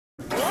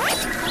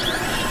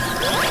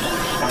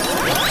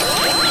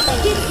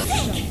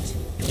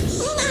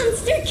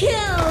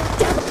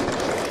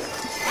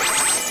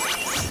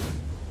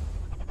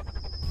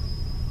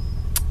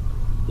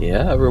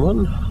Yeah,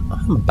 everyone,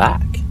 I'm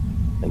back.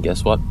 And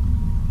guess what?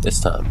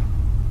 This time,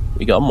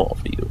 we got more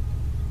for you.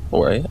 Don't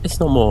worry, it's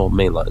no more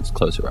mainlines,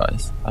 close your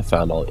eyes. I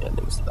found all the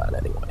endings to that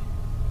anyway.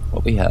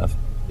 What we have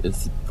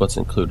is what's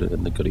included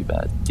in the Goodie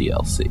Bag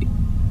DLC.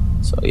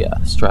 So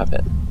yeah, strap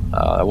in.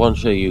 I won't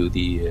show you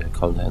the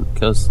content,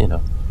 because, you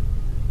know,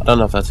 I don't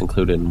know if that's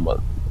included in what...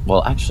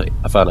 Well, actually,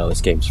 I found out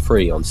this game's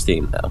free on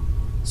Steam now.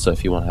 So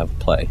if you want to have a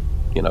play,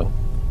 you know,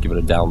 give it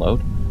a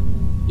download.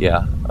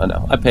 Yeah, I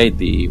know. I paid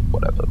the,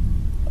 whatever,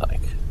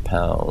 like,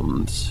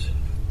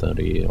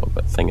 £1.30, or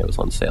I think it was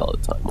on sale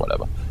at the time,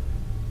 whatever.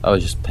 I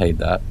just paid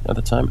that at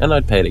the time, and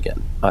I'd pay it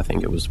again. I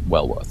think it was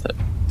well worth it.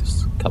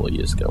 Just a couple of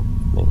years ago.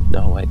 I mean,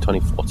 no, wait,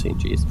 2014,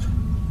 jeez.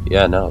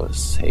 Yeah, no,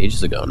 it's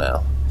ages ago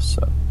now.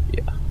 So,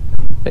 yeah.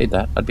 Paid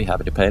that. I'd be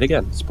happy to pay it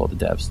again. Support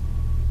the devs.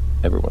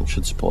 Everyone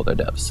should support their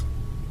devs.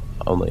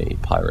 Only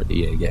pirate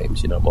EA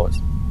games, you know, boys.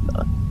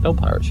 Nah, don't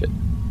pirate shit.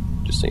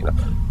 Just so you know.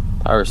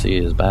 Piracy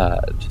is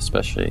bad,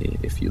 especially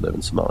if you live in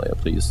Somalia.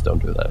 Please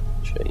don't do that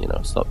shit, you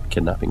know. Stop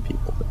kidnapping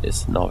people.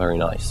 It's not very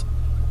nice.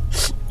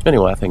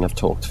 Anyway, I think I've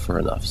talked for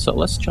enough, so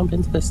let's jump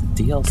into this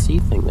DLC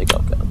thing they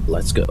got going.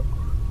 Let's go.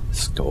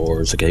 This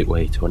door is a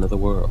gateway to another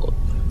world.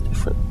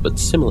 Different, but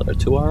similar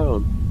to our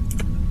own.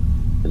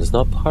 It is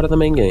not part of the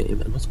main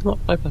game, and was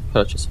not by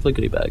purchase of the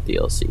Goodie Bag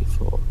DLC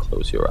for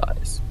Close Your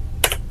Eyes.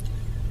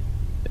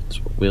 It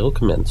will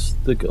commence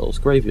the Girls'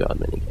 Graveyard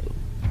minigame.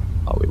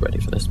 Are we ready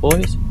for this,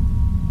 boys?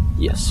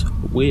 Yes,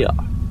 we are.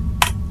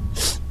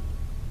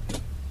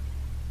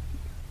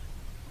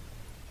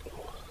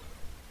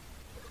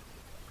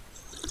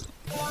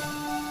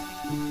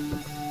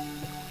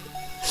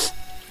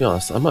 To be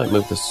honest, I might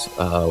move this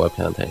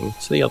webcam thing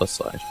to the other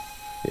side.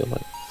 I feel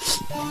like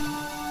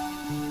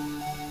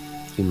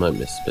you might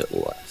miss a bit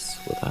less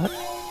with that.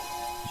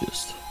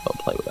 Just I'll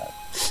play with that.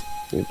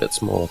 Maybe a bit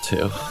smaller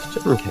too,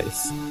 just in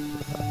case.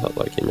 I felt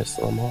like you missed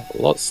a lot more.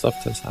 A lot of stuff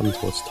has happened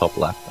towards the top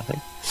left, I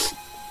think.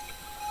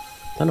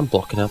 Then I'm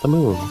blocking out the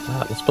moon.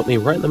 Ah, let's put me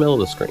right in the middle of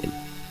the screen.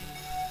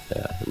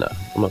 Yeah, no,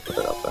 I'm gonna put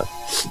it up there.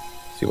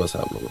 See what's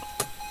happening.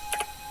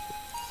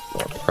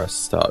 I'll press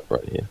start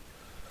right here.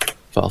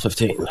 File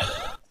 15.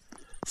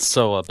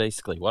 So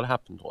basically what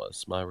happened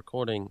was my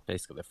recording,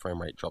 basically the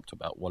frame rate dropped to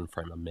about 1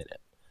 frame a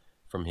minute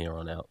from here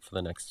on out for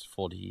the next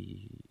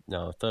 30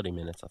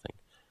 minutes I think.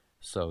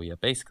 So yeah,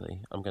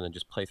 basically I'm going to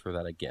just play through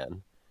that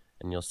again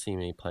and you'll see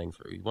me playing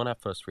through. You won't have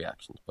first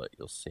reactions, but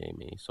you'll see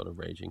me sort of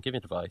raging. Give me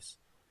advice.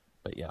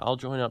 But yeah, I'll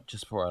join up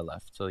just before I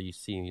left so you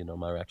see, you know,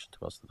 my reaction to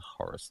most of the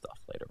horror stuff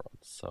later on.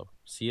 So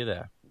see you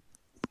there.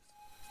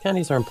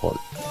 Candies are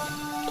important.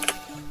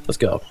 Let's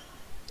go.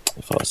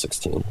 File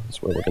 16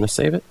 is where we're going to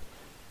save it.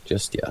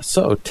 Just, yeah.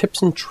 So,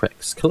 tips and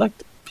tricks.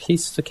 Collect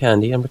pieces of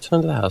candy and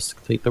return to the house to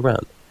complete the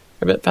round.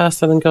 You're a bit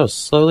faster than ghosts.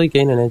 Slowly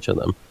gain an edge on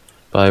them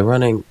by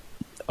running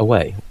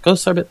away.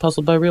 Ghosts are a bit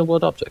puzzled by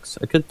real-world objects.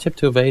 A good tip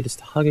to evade is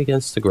to hug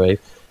against the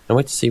grave and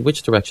wait to see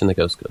which direction the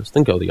ghost goes,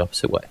 then go the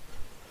opposite way.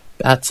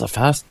 Bats are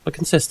fast but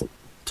consistent.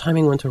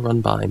 Timing when to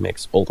run by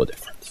makes all the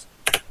difference.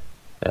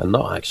 They are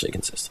not actually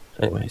consistent.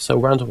 Anyway, so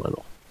round to one.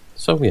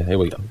 So, yeah, here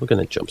we go. We're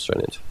going to jump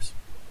straight into this.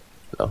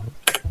 Hello.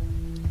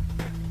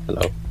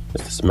 Hello.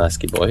 Is this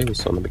Masky boy we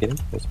saw in the beginning?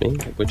 That's me.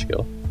 Which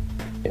girl?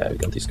 Yeah, we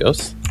got these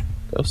ghosts.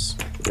 Ghosts,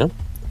 you know?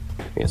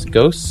 Yes,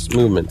 ghosts'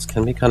 movements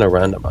can be kind of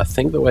random. I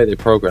think the way they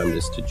programmed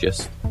is to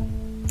just,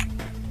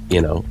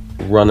 you know,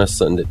 run a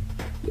certain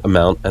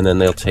amount, and then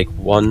they'll take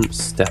one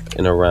step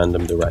in a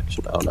random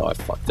direction. Oh no, I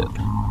fucked it.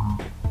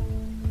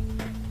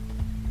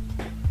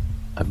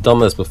 I've done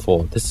this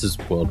before. This is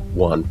world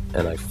 1,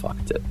 and I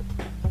fucked it.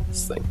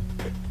 This thing.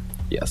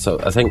 Yeah, so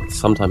I think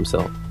sometimes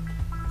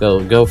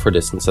they'll go for a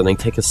distance and they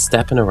take a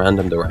step in a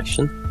random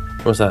direction.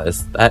 What's that?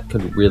 That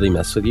could really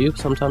mess with you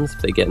sometimes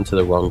if they get into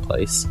the wrong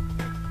place,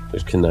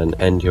 which can then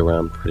end your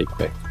round pretty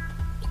quick.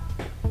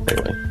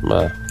 Anyway, I'm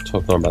gonna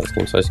talk more about this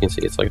game. So as you can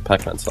see, it's like a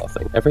Pac-Man style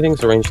thing.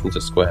 Everything's arranged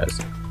into squares.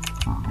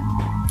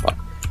 Fuck.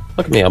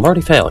 Look at me, I'm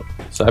already failing.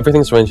 So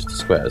everything's arranged into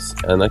squares,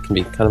 and that can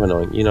be kind of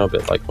annoying. You know, a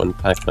bit like when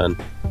Pac-Man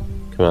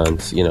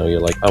commands, you know, you're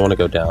like, I want to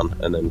go down,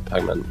 and then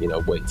Pac-Man, you know,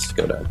 waits to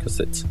go down,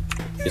 because it's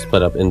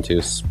split up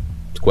into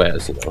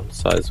squares, you know, the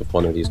size of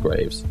one of these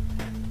graves.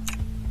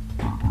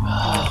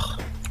 I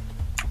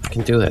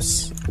can do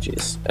this.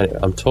 Jeez. Anyway,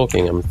 I'm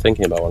talking, I'm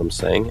thinking about what I'm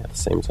saying at the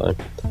same time.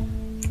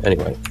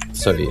 Anyway,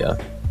 so yeah.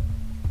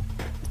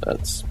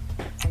 That's...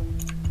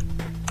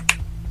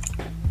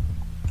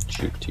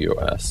 Juke to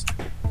your ass.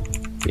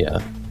 Yeah.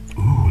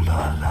 Ooh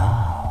la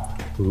la.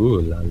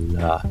 Ooh la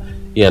la.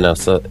 Yeah, no,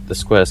 so the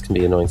squares can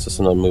be annoying, so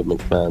some of the movement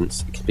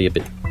commands, it can be a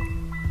bit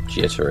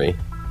jittery.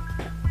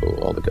 Oh,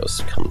 all the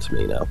ghosts come to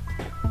me now.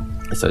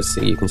 So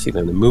see, you can see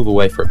them move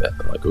away for a bit.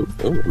 They're like, ooh,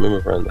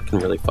 move around. That can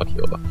really fuck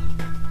you over.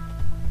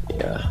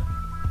 Yeah.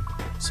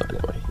 So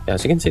anyway, yeah,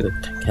 as you can see, the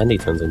candy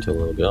turns into a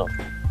little girl.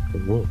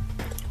 Ooh.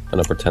 And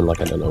I pretend like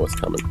I don't know what's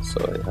coming.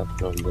 So I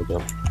have a little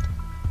girl.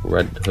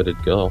 Red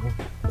hooded girl.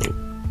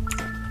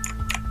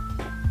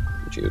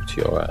 Juke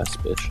to your ass,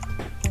 bitch.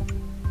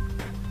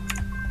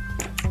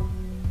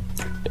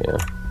 Yeah.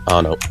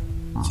 Oh no.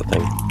 It's a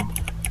thing.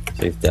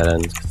 these dead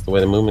ends, because the way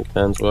the movement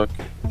commands work,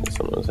 you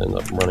sometimes end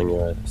up running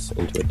your ass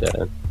into a dead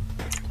end.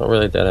 It's not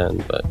really a dead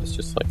end, but it's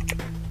just like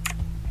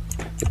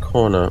the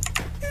corner.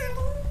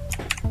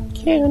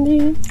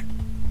 Candy!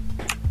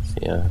 So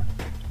yeah.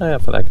 Oh yeah,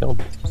 for that girl,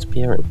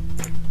 disappearing.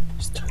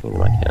 Just turning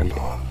my candy.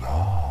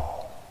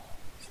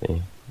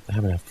 See, they're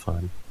having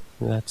fun.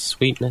 That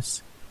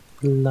sweetness,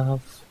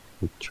 love.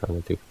 I'm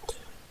trying to do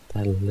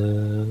that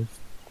love.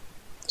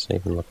 Doesn't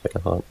even look like a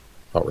heart.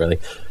 Not really.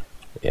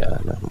 Yeah,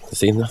 no.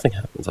 See, nothing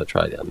happens. I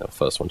tried it on the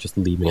first one, just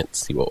leaving it to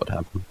see what would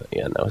happen. But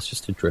yeah, no, it's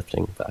just a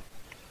drifting back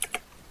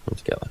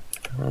together.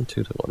 Around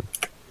 2 to 1.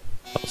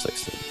 About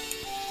 16.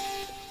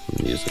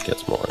 The music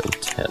gets more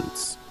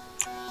intense.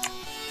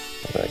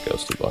 There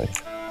goes to boy.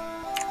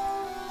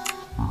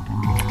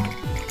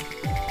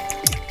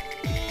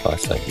 I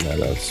said, no,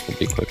 this would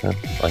be quicker.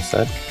 I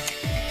said,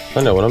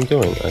 I know what I'm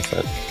doing. I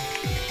said,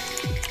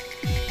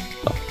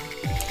 oh.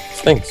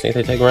 This thing, see,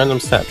 they take random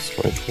steps.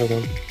 Wait for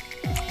them.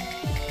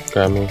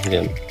 Grab me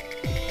again.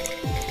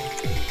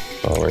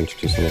 Oh, we're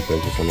introducing the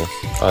bridges on this.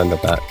 Oh, and the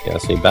bat. Yeah,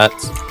 see,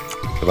 bats,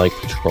 they like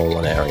patrol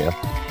an area.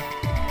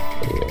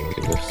 There you go, we'll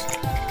do this.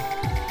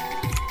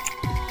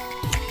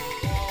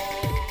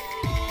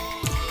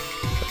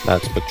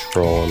 Bats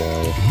patrol an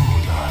area.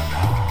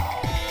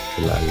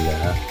 Ooh la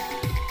la.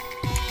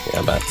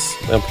 Yeah, bats.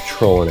 They'll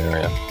patrol an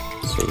area,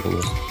 so you can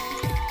just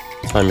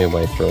time your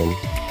way through them.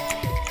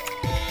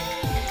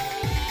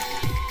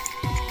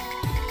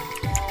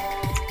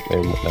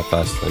 They're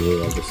faster than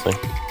you, obviously.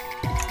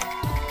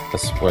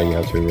 That's where you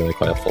have to be really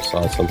quite a full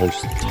size. Sometimes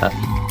just tap.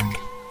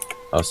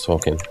 I was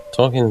talking.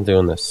 Talking and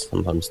doing this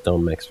sometimes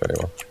don't mix very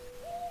well.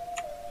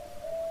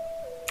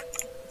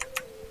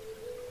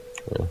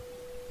 Yeah.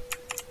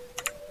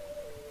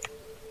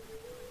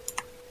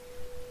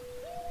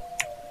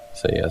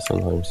 So yeah,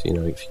 sometimes, you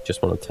know, if you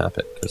just want to tap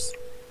it, because,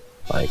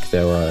 like,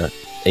 there are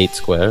 8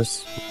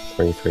 squares,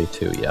 3, 3,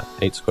 2, yeah,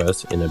 8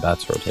 squares in a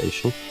bat's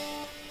rotation.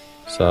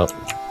 So,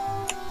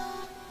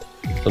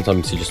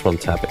 sometimes you just want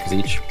to tap it, because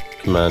each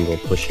command will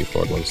push you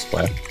forward 1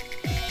 square.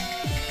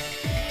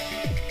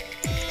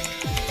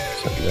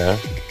 So there,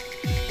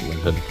 and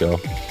then let it go.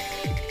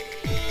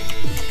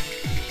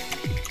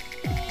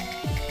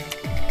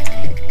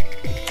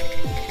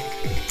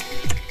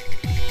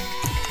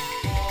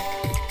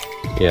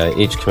 Yeah,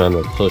 each command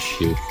will push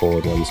you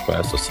forward 1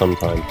 square, so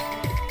sometimes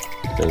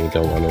then you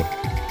don't want to,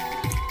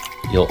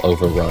 you'll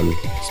overrun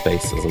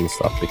spaces and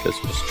stuff because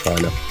you're just trying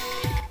to,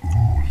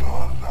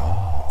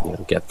 you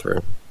know, get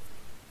through.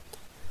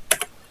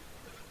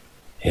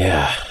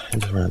 Yeah,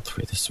 into round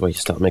 3, this is where you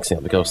start mixing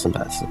up the ghosts and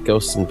bats.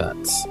 Ghosts and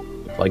bats.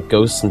 Like,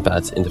 ghosts and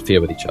bats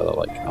interfere with each other,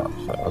 like, oh,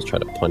 sorry, I was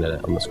trying to point it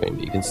out on the screen,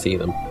 but you can see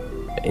them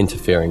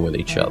interfering with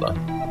each other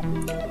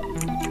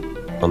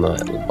on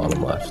the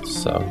bottom left,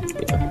 so,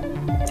 yeah.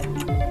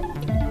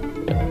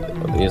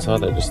 These are,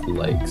 they're just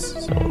legs,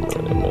 so I'm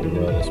really going to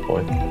lure this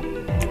point.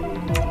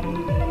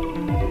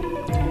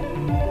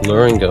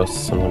 Luring ghosts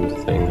is sometimes a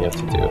thing you have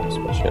to do,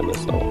 especially on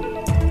this level.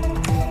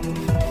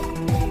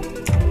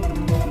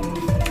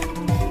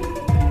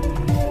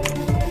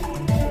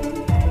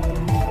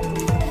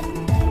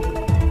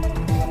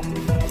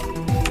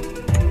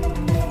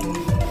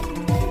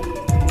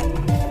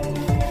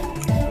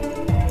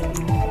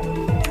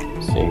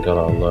 So you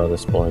gotta lure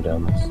this boy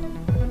down this.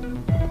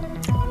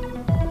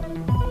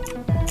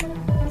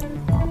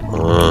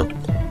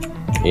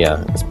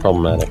 Yeah, it's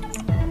problematic.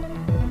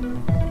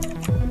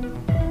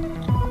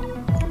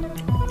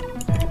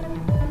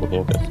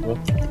 Here goes the book.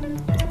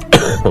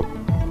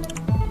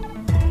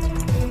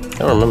 I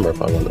don't remember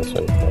if I went this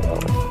way or that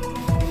way.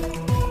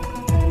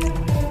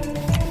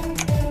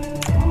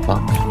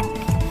 Fuck.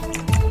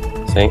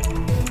 See?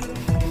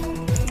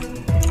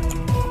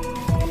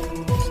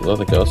 So the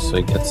other ghost, so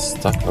he gets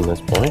stuck on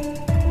this point.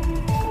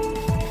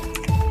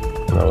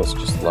 And I was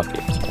just lucky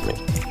to tell me.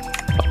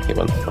 Fuck, he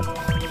went that way.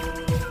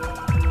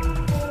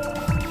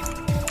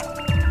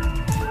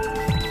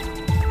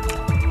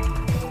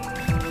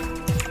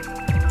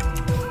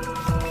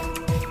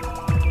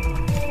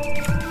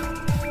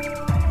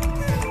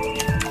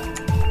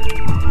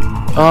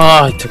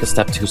 Oh, I took a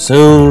step too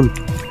soon.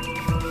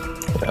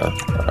 Yeah,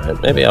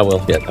 alright, maybe I will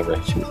get the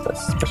rage into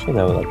this, especially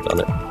now that I've done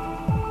it.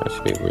 That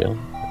should be real.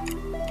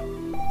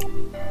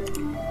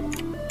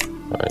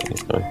 Alright,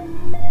 he's going.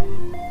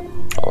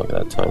 Oh, look at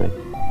that timing.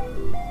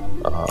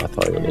 Oh, I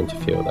thought he would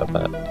interfere with that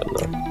bat, but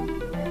no.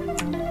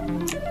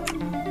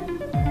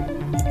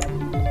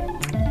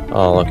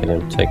 Oh, look at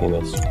him taking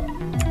this.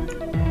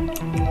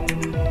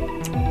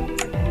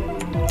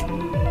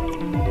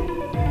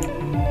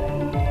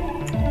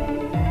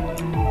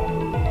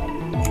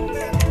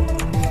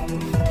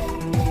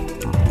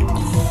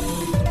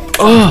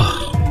 Oh!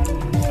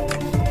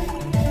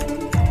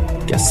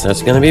 Guess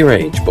that's gonna be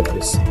rage,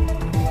 boys.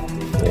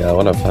 Yeah,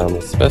 what I found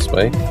is the best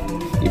way.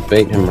 You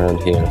bait him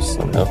around here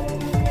somehow.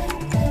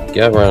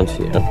 Get around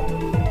here.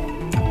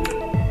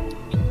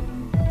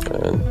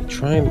 And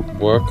try and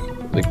work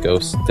the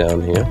ghost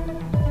down here.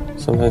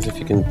 Sometimes if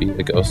you can beat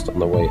the ghost on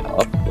the way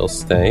up, he'll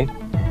stay.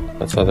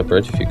 That's how the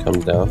bridge if you come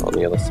down on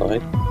the other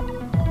side.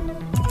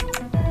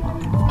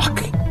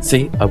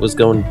 See, I was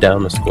going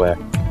down the square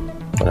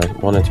when I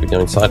wanted to be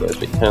going sideways,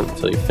 but you can't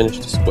until you finish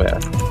the square.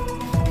 That's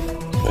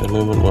the way the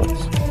movement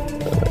works.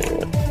 Oh, there you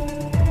go.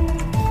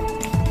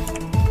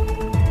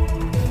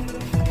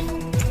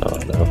 Oh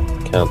no,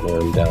 I can't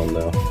lure him down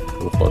now,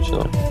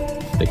 unfortunately.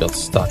 They got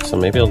stuck, so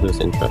maybe I'll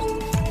lose interest.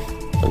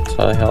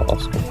 Until hell,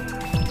 Oscar.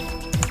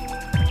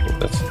 Like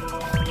this.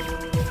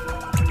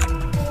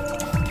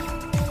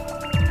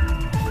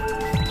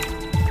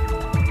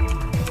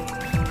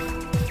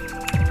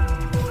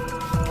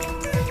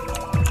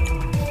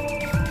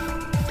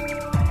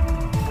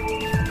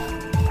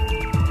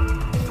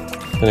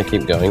 I'm gonna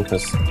keep going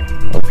because,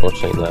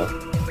 unfortunately, now.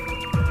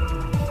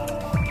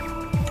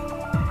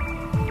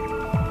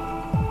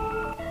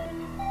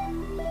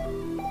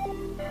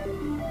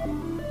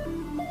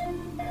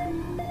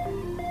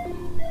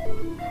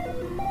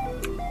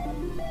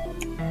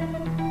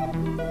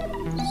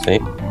 See?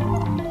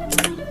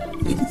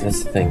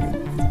 That's the thing.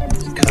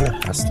 He kind of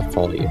has to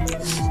follow you.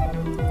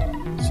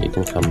 So you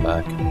can come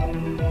back.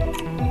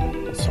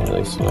 That's at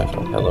least what I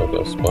found. Hello,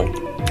 Ghost Boy.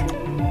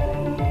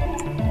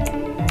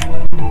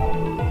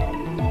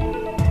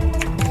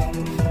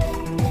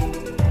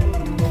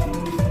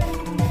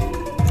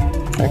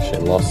 Actually,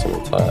 I lost him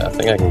entirely. I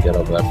think I can get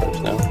over that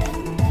bridge now.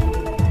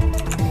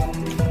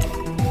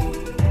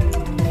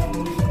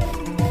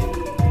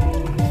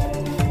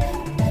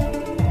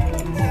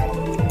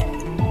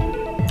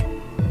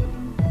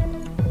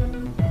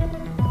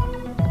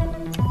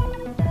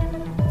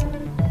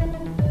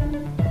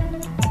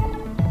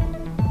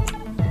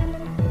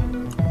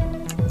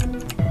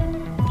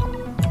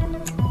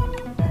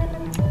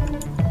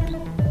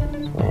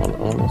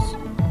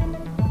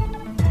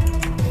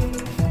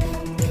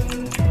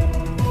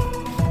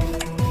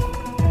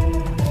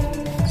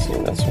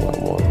 That's what I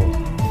wanted.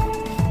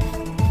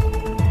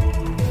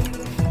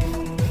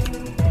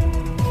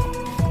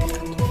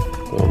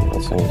 Boom,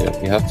 that's how you do it.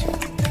 You have to.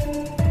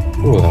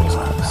 Ooh, that was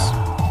close.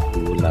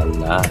 Ooh la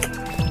la.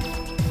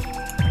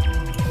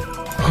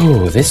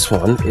 Ooh, this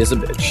one is a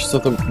bitch. So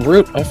the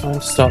route I found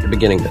to start the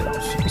beginning bit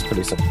off is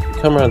pretty simple. You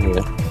come around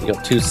here, you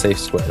got two safe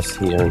squares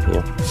here and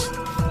here.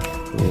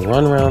 And you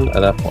run around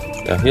at that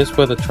point. Now here's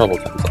where the trouble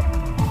comes up.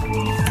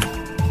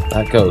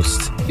 That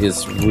ghost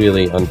is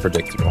really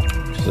unpredictable.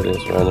 It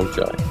is random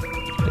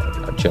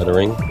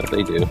juddering that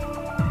they do.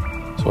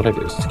 So what I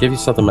do is to give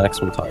yourself the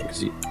maximum time,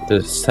 because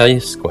the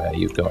safe square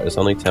you've got is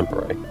only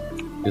temporary.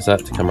 Use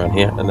that to come around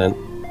here, and then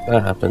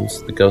that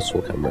happens, the ghost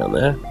will come around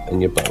there,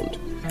 and you're boned.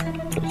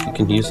 So you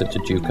can use it to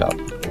juke up.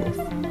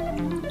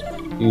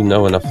 You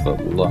know enough of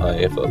the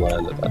lie of the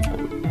land at that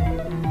time.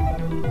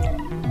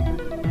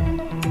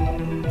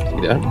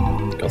 See that?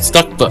 Got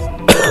stuck, but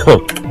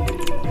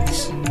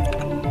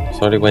it's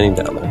already waiting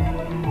down there.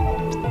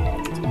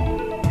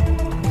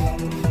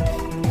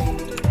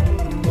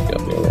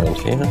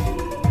 Here.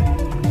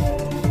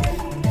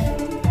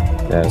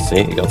 Yeah,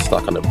 see, you got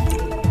stuck on him.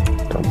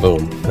 Now,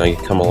 boom. Now you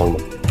come along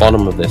the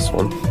bottom of this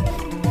one.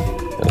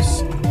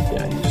 There's,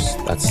 yeah, you just,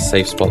 that's a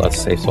safe spot, that's a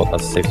safe spot,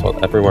 that's a safe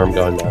spot. Everywhere I'm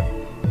going now.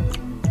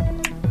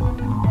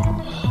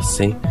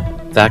 See,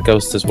 that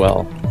ghost as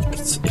well.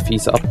 If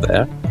he's up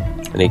there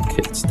and he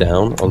gets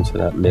down onto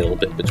that middle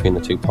bit between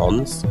the two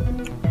ponds,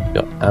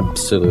 you're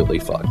absolutely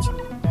fucked.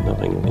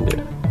 Nothing you can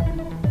do.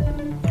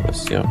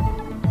 Let's go.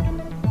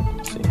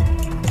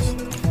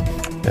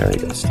 There he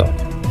got stuck.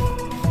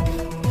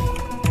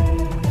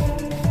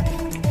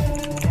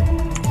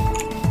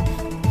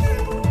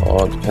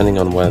 Oh, depending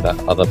on where that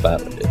other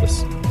bat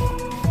is.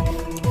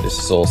 This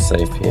is all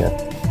safe here.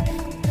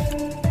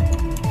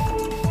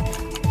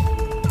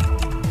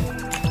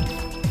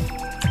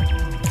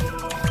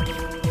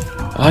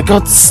 I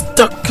got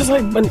stuck because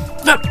I went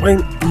that way.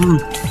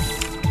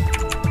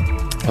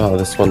 Oh,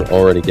 this one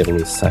already giving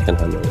me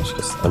second-hand damage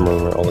because I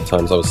remember all the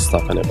times I was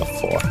stuck on it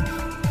before.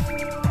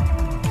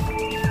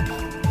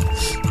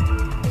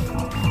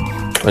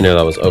 I knew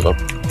that was over.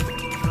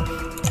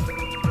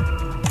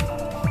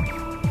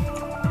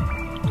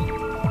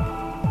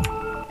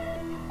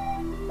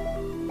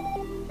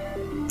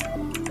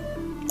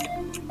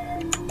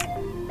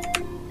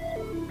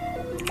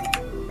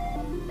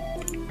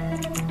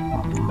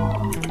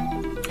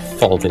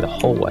 Followed me the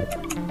whole way.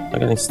 I'm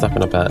getting stuck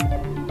on a bat.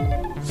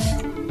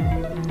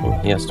 Oh,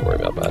 he has to worry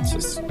about bats,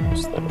 just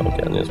don't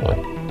get in his way.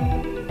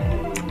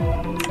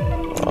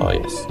 Oh,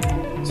 yes.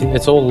 See,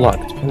 it's all luck,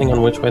 depending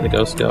on which way the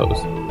ghost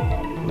goes.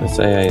 Let's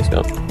say he's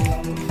gone. I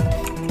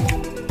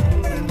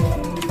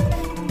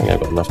think I've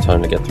got enough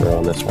time to get through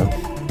on this one.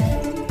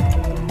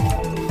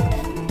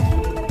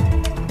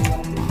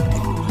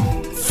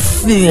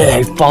 Yeah,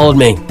 he followed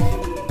me!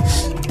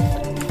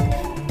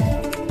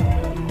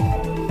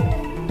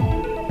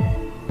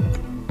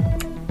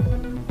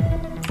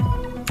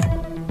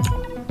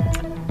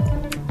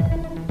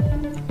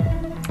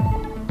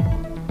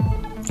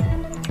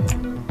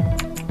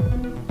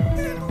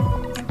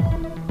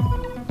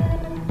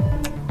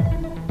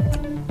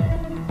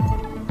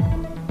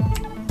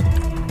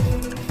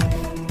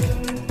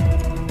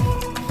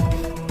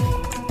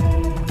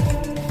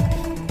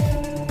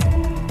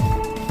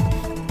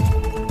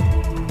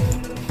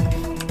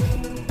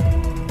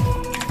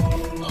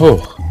 Oh.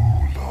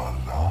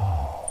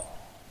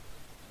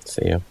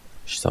 See her?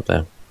 She's up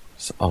there.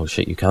 Oh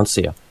shit, you can't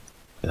see her.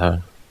 Look at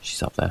her.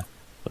 She's up there.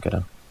 Look at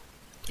her.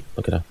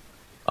 Look at her.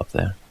 Up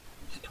there.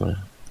 She's coming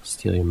to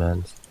steal your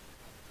mans.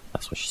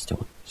 That's what she's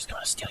doing. She's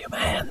going to steal your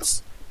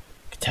mans.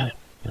 I can tell you.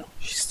 You know,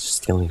 she's just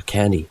stealing your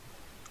candy.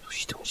 That's what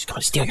she's doing. She's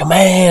going to steal your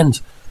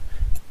mans.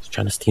 She's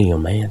trying to steal your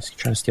mans. You're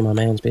trying to steal my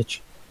mans, bitch.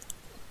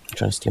 You're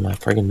trying to steal my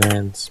friggin'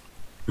 mans.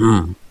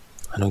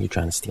 I know you're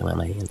trying to steal my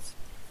mans.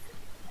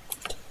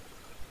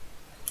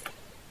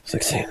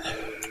 16.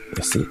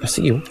 I see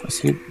you. I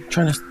see you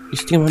trying to. You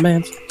steal my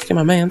mans. Steal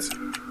my mans.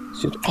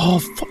 Oh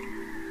fuck!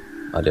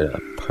 I did a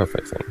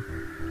perfect thing.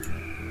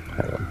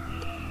 Hang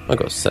on. I'll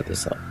go set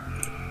this up.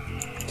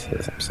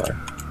 I'm sorry.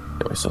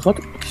 Anyway, so look.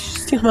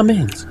 Steal my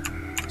mans.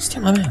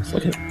 Steal my mans.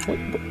 Look at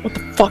what the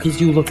fuck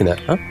is you looking at,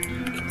 huh?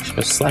 Should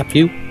I slap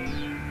you?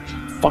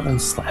 Fucking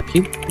slap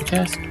you, bitch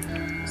ass.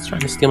 He's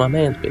trying to steal my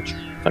mans, bitch.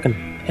 Fucking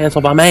hands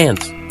off my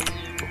mans.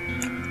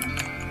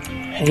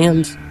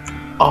 Hands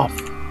off.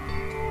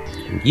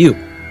 And you.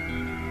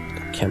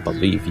 I can't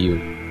believe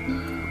you.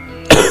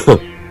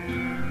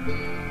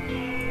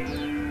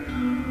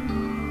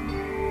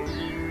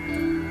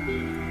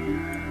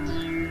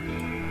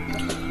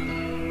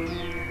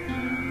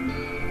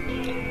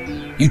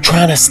 You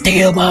trying to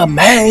steal my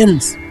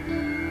mans?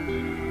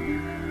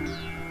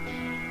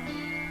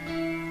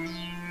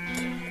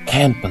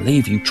 Can't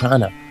believe you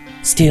trying to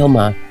steal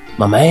my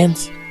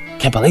mans?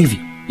 Can't believe you.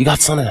 You got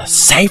something to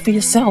say for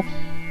yourself?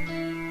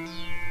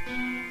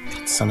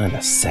 Got something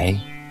to say?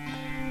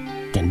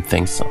 Didn't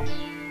think so.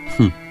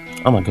 I'm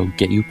gonna go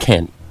get you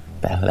candy.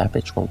 That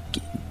bitch won't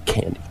get you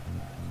candy.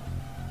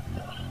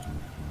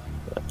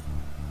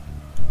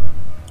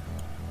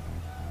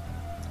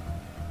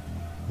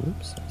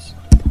 Oops.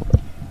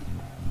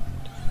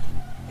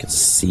 You can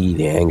see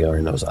the anger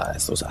in those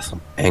eyes. Those are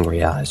some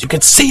angry eyes. You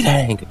can see the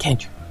anger,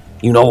 can't you?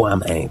 You know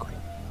I'm angry.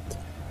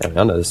 Anyway,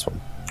 on to this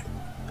one.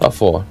 Part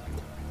 4.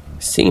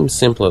 Seems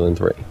simpler than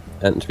 3.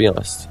 And to be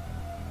honest,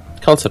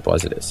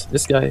 concept-wise it is.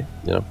 This guy,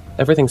 you know,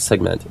 everything's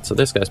segmented. So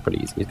this guy's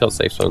pretty easy. He's got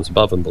safe zones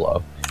above and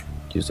below.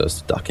 Use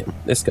those to duck him.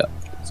 This guy,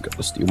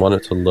 you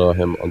wanted to lure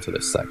him onto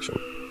this section.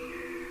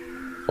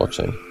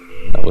 Fortunately,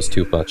 that was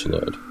too much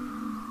lured.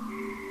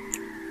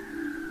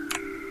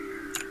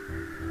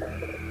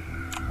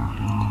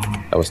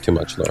 That was too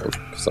much luring,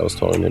 because I was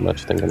totally too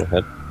much thinking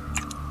ahead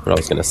what I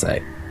was going to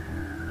say.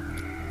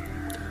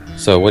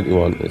 So what you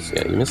want is,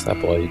 yeah, you miss that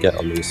ball, you get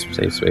on these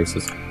safe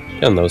spaces.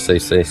 Get on those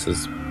safe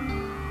spaces.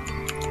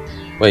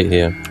 Wait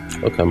here.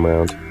 They'll come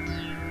around.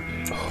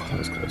 Oh, that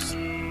was close.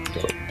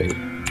 Got a bait.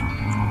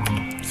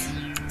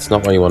 It's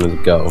not where you wanted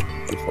to go,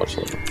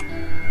 unfortunately.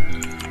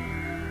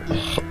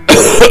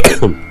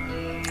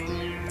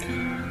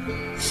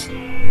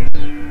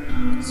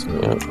 So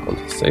yeah,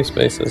 onto the safe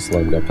spaces,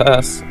 let them go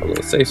past. Onto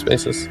the safe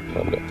spaces,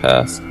 let them go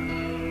past.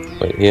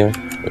 Wait here,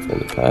 wait for them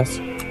to pass.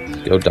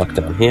 Go duck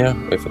down here,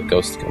 wait for the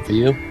ghost to come for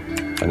you.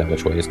 Find out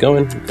which way he's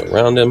going, go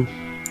around him.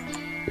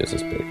 Here's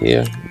this bit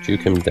here,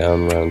 juke him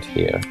down around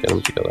here. Get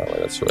him to go that way,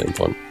 that's really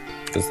important.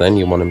 Because then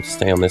you want him to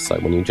stay on this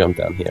side. When you jump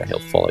down here, he'll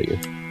follow you.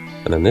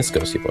 And then this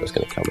ghosty boy is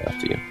going to come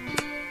after you.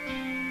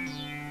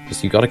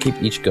 Because you got to keep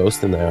each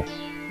ghost in their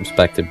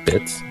respective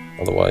bits.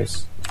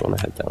 Otherwise, you want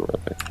to head down real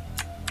quick.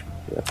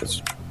 Yeah,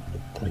 that's...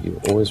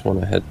 You always want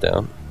to head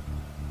down.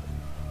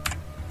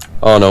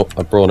 Oh no,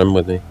 I brought him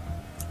with me.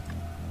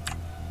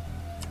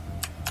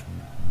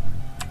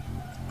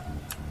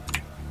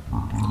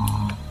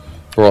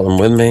 Brought them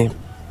with me.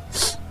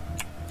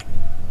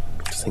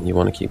 Just think you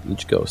want to keep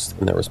each ghost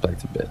in their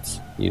respective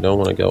bits. You don't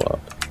want to go up,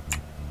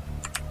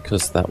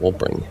 because that will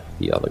bring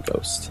the other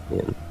ghost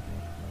in.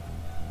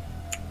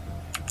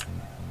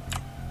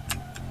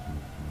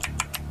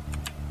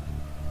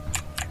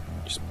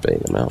 Just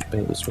bait them out,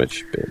 bait and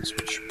switch, bait and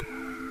switch.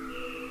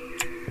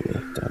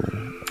 Down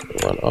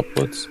here. Run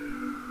upwards,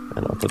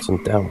 and upwards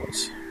and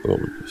downwards.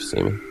 Boom, you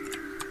see me?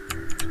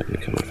 Are you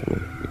coming for me?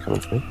 You coming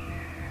for me?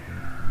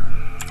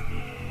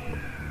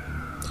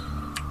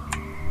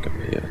 Go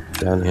here,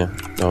 down here.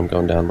 No, I'm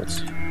going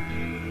downwards.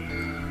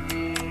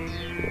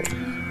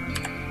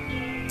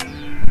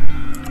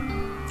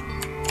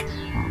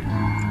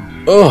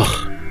 Ugh!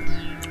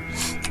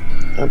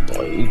 Oh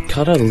boy, you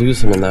gotta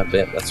lose him in that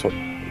bit. That's what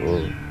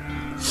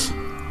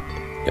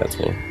gets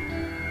me.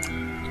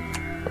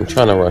 I'm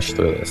trying to rush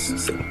through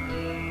this. See,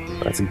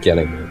 that's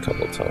getting me a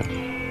couple of times.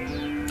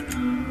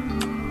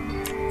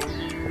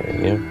 Right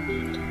here.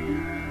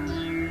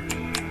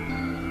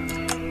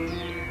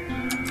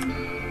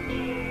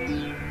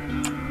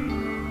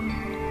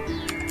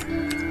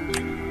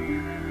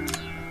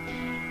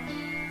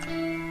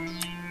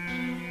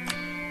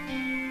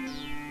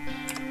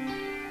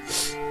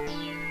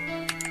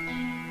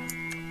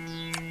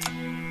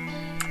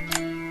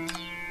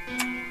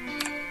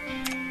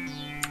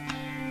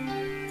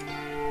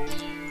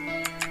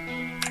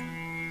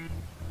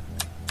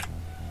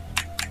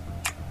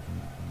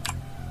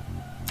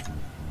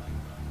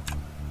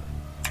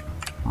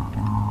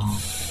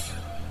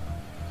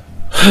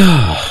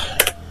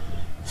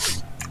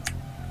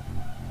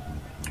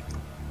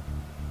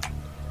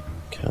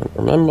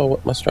 remember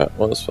what my strat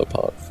was for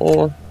part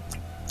 4.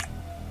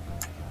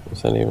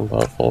 Was that even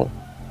part 4?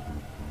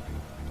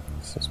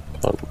 This is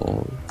part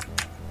 1.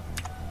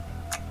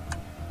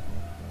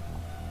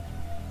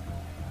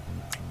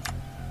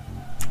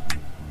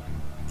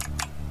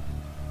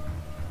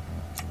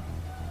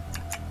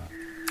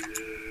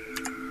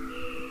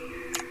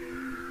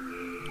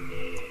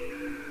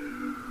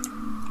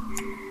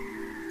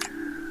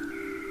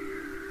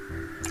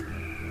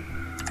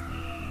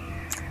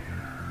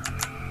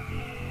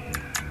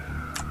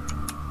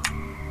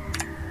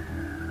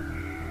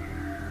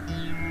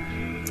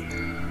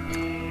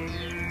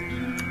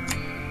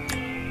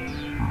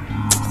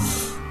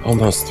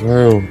 Almost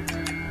through.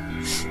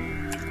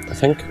 I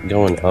think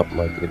going up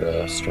might be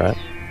the strat.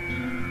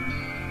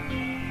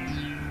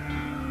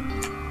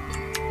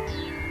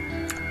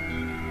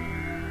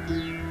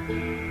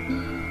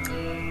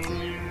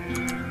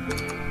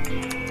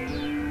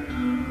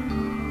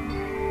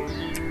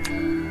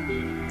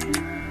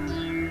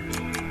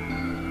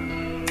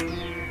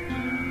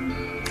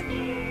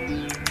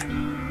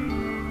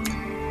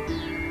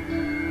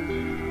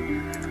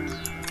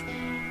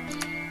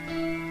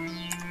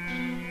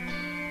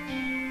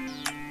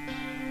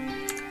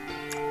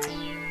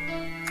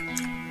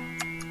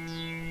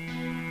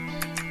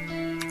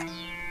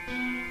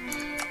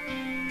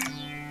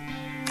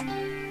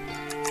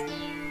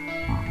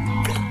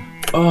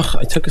 Ugh,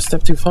 I took a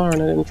step too far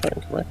and I didn't try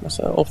and correct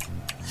myself.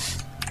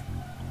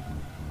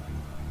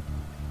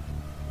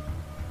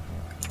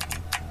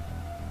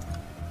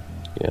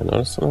 Yeah,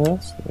 notice something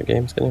else? The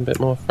game's getting a bit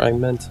more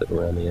fragmented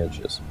around the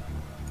edges.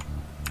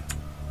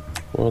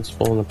 World's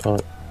falling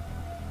apart.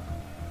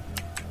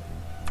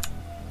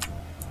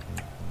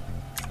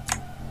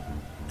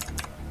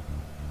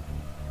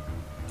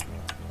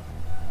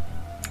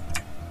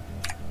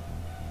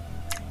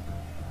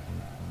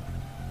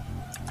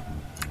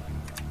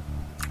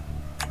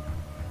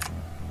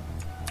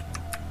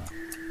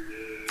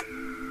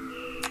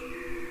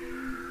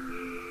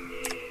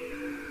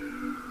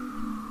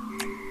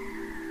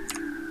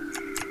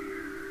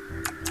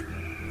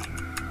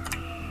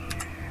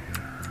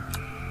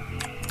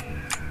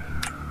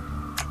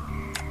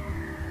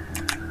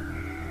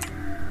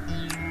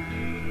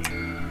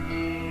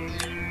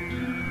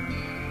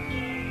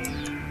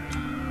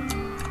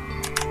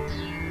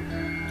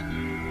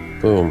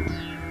 Boom.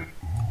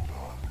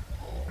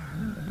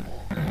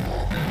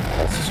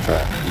 That's the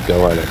strat. You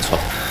go right on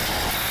top.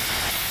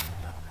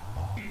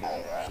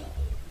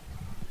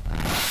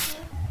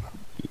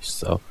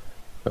 So,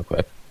 real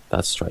quick.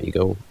 That's the strat. You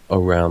go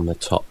around the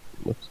top.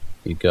 Whoops.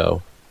 You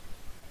go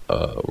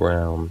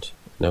around.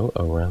 No,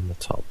 around the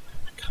top.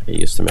 I can't get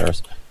used to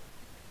mirrors.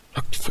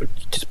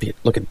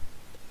 Look at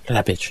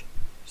that bitch.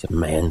 She's a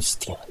man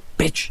stealing.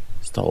 Bitch!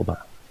 Stole my.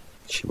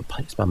 She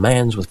replaced my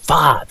mans with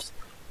fives.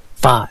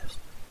 Fives.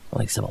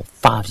 Like some old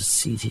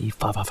fives, CT,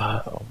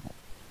 555. Oh,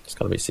 it's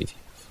gotta be CT.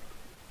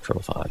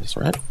 Triple fives,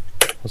 right?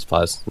 What's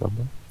fives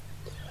number?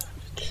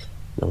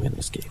 No, in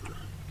this game.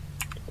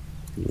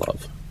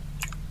 Love.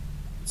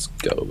 Let's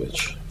go,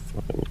 bitch.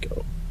 Fucking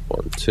go.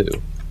 1, 2.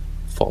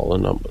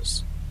 Fallen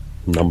numbers.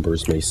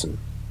 Numbers, Mason.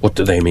 What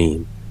do they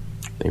mean?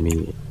 They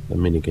mean the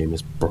minigame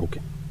is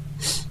broken.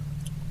 It's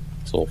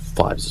all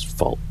fives'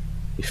 fault.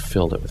 He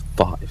filled it with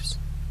fives.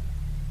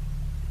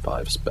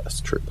 Fives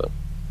best, true though.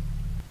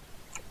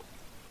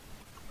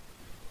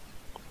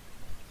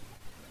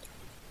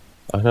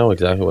 I know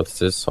exactly what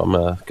this is, so I'm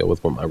gonna go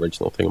with what my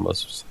original thing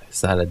was.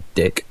 Is that a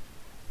dick?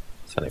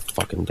 Is that a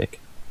fucking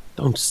dick?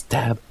 Don't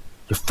stab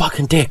your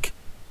fucking dick!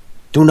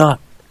 Do not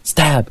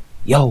stab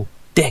yo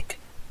dick!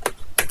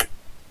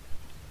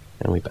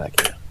 And we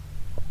back here.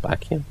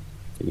 Back here?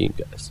 For you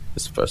guys.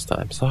 This is the first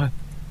time. Sorry.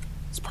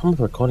 It's the problem with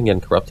recording getting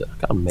corrupted. I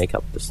gotta make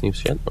up this new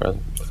shit. Whereas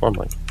before I'm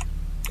like,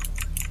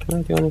 can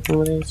I do anything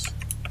with these?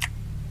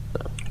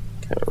 No.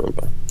 Can't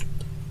remember.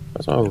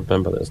 That's why I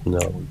remember there's no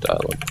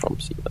dialogue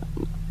prompts either.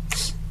 No.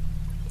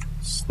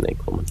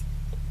 Snake woman.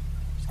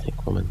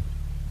 Snake woman.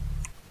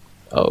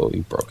 Oh,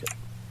 you broke it.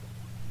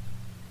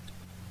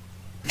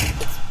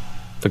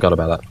 Forgot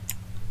about that.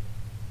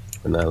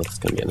 And now it's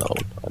gonna be another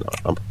one. I know,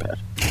 I'm prepared.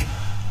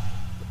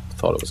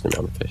 Thought it was gonna be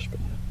on the fish, but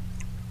yeah.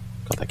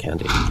 Got that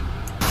candy.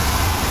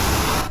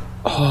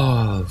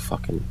 Oh,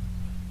 fucking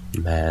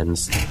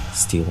man's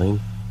stealing.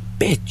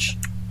 Bitch!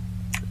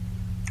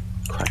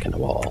 Cracking the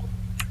wall.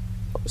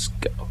 Let's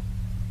go.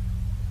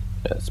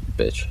 Yeah, it's a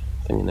bitch.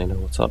 Thinking they know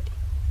what's up.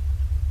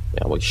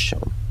 Yeah, we show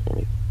him. Let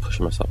me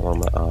pushing myself along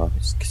my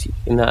arms. Cause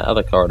in that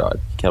other corridor,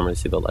 you can't really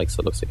see the legs,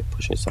 so it looks like you're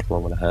pushing yourself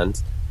along with the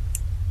hands.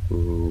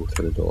 Ooh,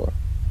 through the door.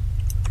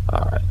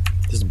 Alright.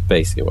 This is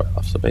basically where I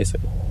left. So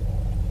basically,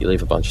 you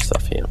leave a bunch of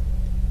stuff here.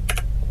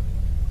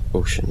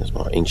 Ocean is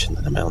more ancient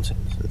than the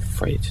mountains, and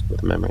freighted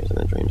with the memories and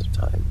the dreams of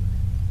time.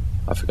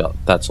 I forgot.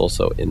 That's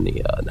also in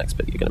the next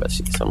bit you're going to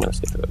see, so I'm going to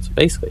skip through it. So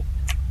basically,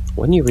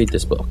 when you read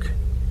this book,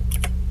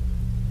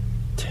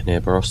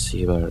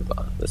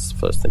 Tenebrosiva, this is the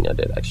first thing I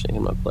did actually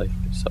in my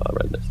playthrough, so I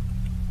read this.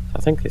 I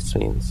think this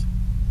means,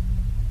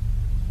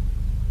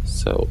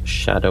 so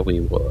shadowy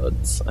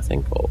words, I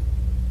think, or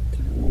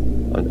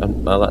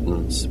my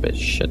Latin's a bit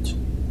shit.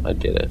 I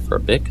did it for a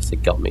bit because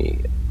it got me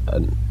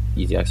an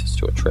easy access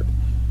to a trip.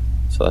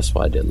 So that's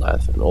why I did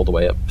Latin all the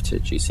way up to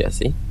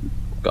GCSE.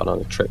 Got on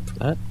a trip for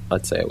that.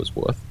 I'd say it was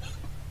worth.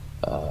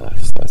 So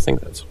I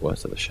think that's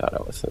worth of the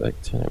shadow. It's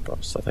like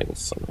Tenebros. I think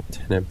it's something like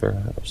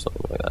Tenebra or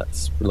something like that.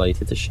 It's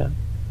related to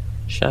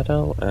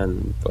shadow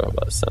and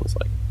Verba sounds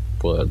like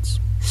words.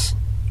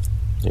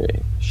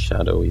 Anyway,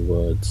 shadowy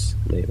words,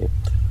 maybe.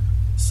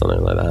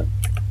 Something like that.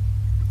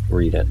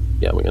 Read it.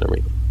 Yeah, we're gonna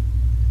read it.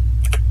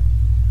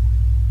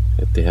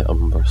 De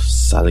umbra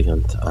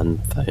salient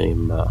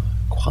anthema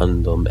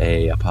quandum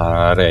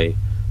apparare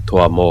tu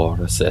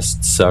amoris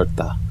est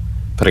certa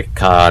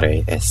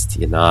precare est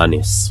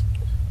inanis.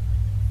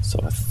 So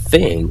I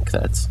think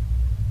that's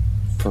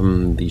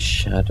from the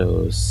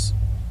shadows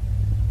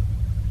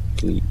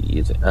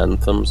bleed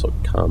anthems or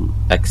come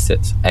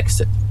exit,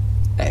 that's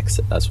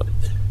right.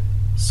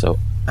 So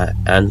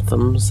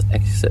anthems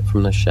exit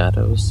from the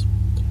shadows,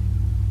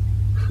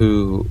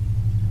 who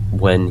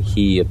when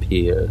he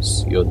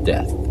appears your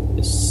death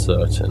is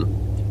certain.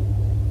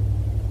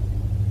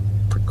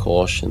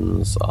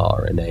 Precautions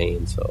are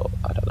inane, so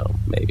I don't know,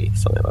 maybe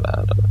something like that,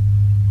 I don't know.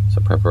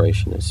 So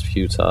preparation is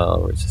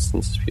futile,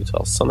 resistance is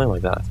futile, something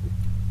like that.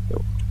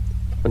 I'm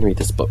gonna read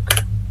this book.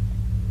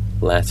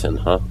 Latin,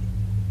 huh?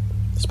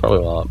 It's probably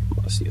a lot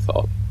less you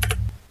thought.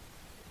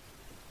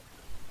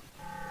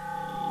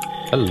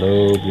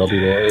 Hello, blobby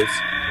boys.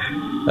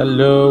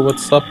 Hello,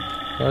 what's up?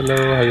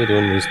 Hello, how you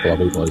doing? These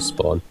blobby boys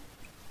spawn.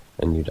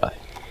 And you die.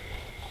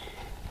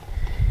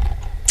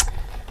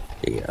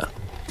 Yeah.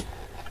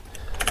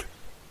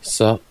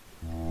 So,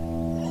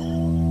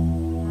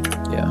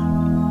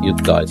 yeah, you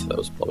die to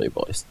those blobby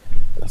boys.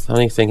 The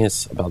funny thing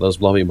is about those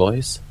blobby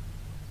boys,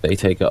 they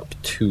take up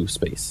 2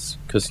 spaces.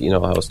 Because, you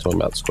know, I was talking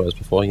about squares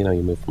before, you know,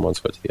 you move from one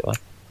square to the other.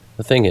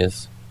 The thing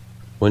is,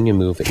 when you're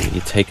moving,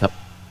 you take up,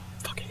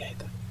 fucking hate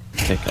that, you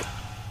take up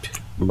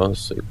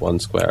mostly 1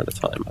 square at a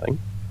time, I think.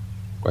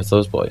 Whereas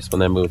those boys, when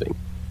they're moving,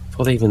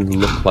 before they even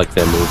look like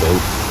they're moving,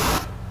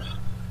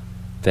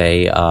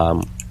 they,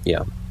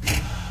 yeah,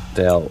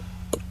 they'll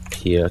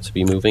appear to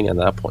be moving, and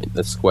at that point,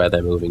 the square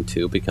they're moving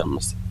to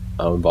becomes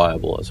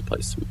unviable as a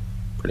place to move,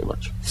 pretty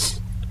much.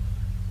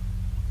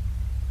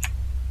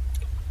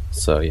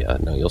 So yeah,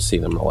 no, you'll see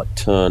them like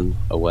turn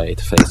away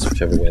to face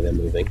whichever way they're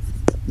moving.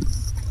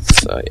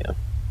 So yeah,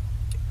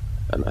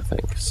 and I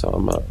think, so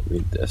I'm gonna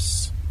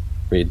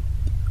read,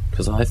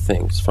 because I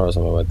think, as far as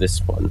I'm aware,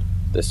 this one,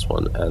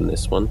 and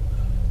this one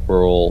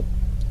were all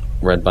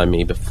read by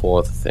me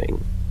before the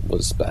thing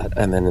was bad,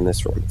 and then in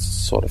this room it's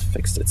sort of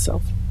fixed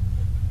itself.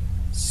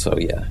 So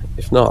yeah,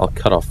 if not, I'll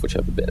cut off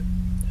whichever bit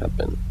have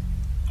been.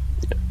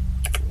 Yeah.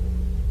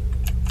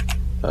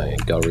 I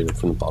gotta read it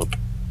from the bottom.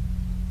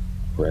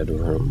 Red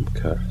room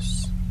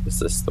curse. Is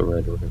this the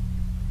red room?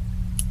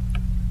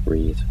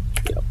 Read.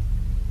 Yep.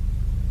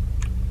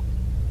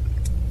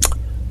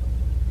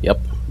 Yep.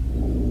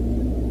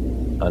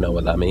 I know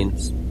what that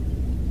means.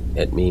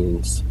 It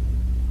means...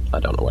 I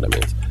don't know what it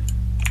means.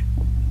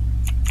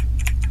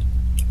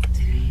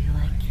 Do you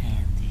like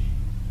candy?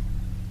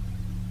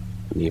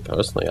 Me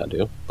personally, I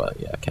do. But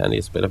yeah, candy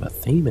is a bit of a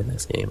theme in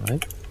this game,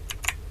 right?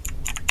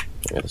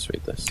 Let's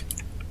read this.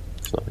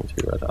 There's nothing to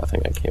be read. I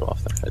think I came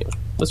off there. Anyway,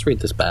 let's read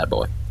this bad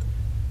boy.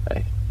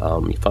 Okay.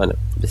 You find it.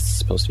 This is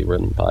supposed to be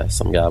written by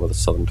some guy with a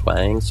southern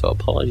twang, so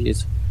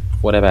apologies for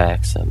whatever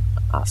accent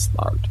I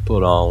start to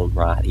put on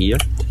right here.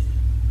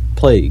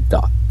 Plague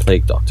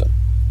Doctor.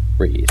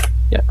 Read.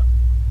 Yeah.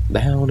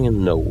 Down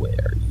in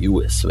nowhere,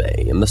 USA,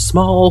 in the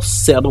small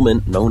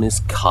settlement known as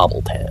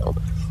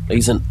Cobbletown,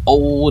 lays an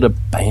old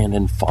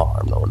abandoned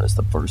farm known as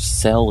the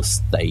Vercel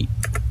Estate.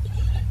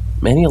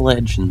 Many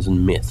legends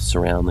and myths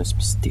surround this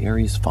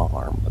mysterious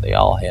farm, but they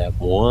all have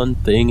one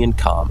thing in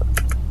common: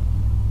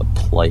 the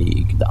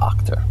Plague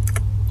Doctor.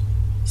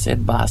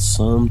 Said by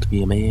some to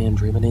be a man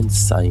driven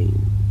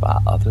insane, by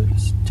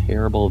others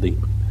terrible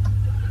demon.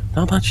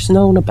 Not much is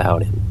known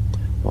about him,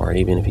 or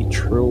even if he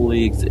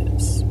truly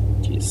exists.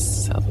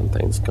 Geez,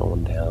 something's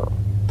going down.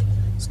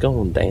 It's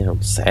going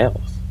down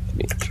south, to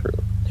be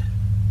true.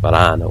 But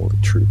I know the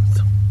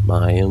truth.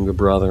 My younger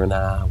brother and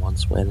I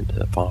once went into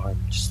the farm,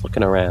 just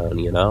looking around,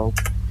 you know.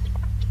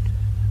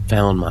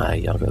 Found my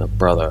younger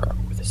brother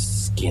with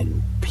his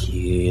skin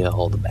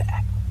peeled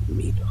back,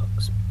 meat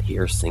hooks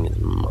piercing his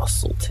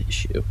muscle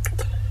tissue.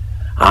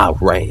 I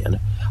ran.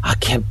 I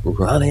kept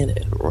running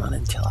and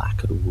running till I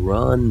could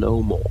run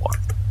no more.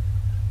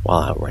 While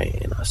I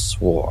ran, I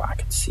swore I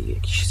could see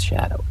a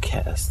shadow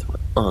cast of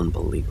an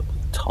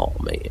unbelievably tall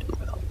man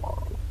with a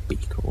long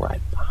beak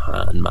right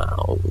behind my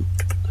own.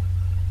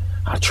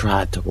 I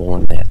tried to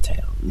warn that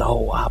town.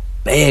 No, I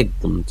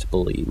begged them to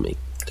believe me.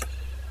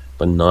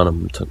 But none of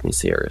them took me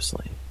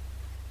seriously.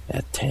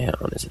 That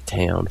town is a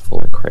town full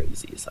of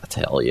crazies, I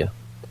tell you.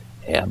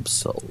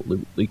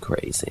 Absolutely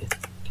crazy.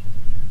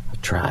 I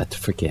tried to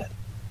forget,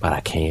 but I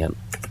can't.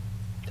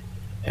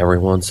 Every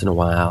once in a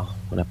while,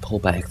 when I pull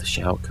back the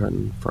shower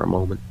curtain for a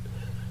moment,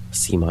 I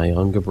see my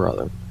younger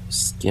brother, his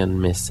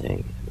skin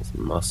missing and his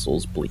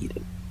muscles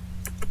bleeding.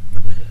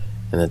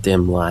 in the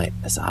dim light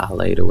as I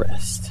lay to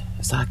rest,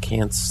 as I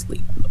can't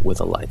sleep with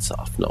the lights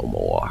off no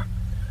more.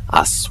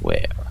 I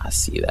swear I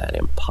see that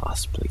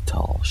impossibly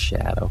tall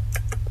shadow.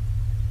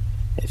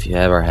 If you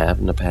ever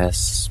happen to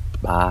pass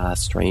by a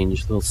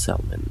strange little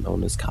settlement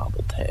known as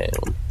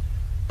Cobbletown,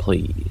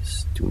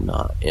 please do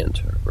not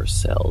enter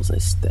Versailles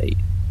estate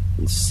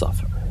and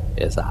suffer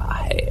as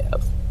I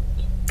have.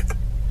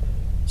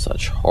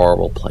 Such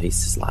horrible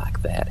places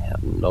like that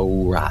have no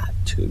right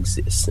to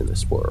exist in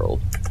this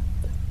world.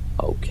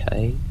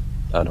 Okay.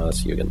 Oh no,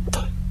 that's you again.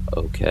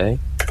 Okay.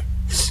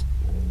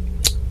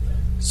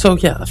 So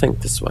yeah, I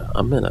think this is where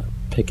I'm gonna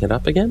pick it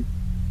up again.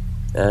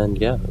 And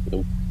yeah,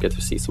 we'll get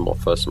to see some more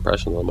first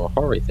impressions on more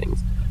horror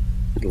things.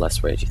 And less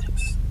ragey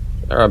things.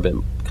 There have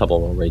been a couple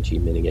more ragey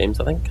minigames,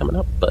 I think, coming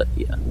up, but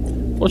yeah.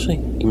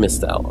 Unfortunately, you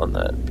missed out on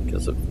that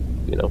because of,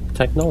 you know,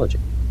 technology.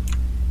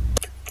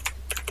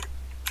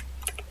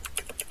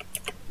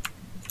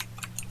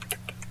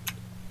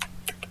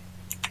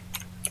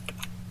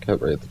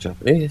 Can't read the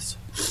Japanese.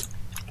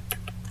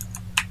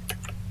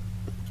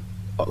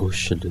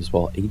 Ocean is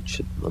more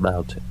ancient than the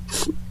mountain,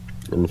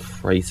 and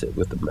phrase it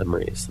with the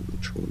memories and the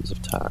dreams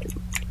of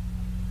time.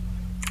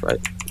 Right,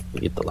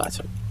 we get the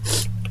latter.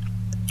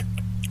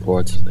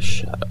 Words of the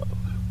shadow.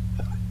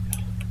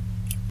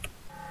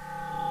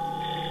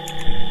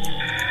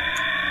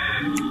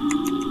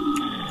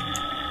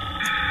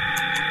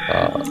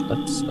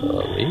 Let's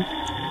read.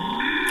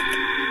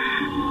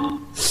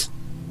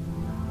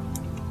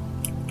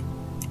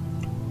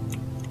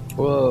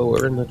 Whoa,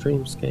 we're in the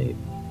dreamscape.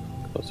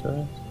 Close our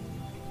eyes.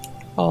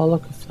 Oh,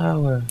 look, a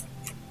flower.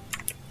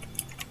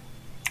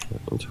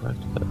 Can't interact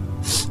with it.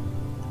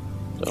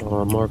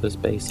 Oh, more of this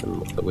basin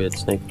with the weird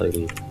snake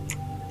lady.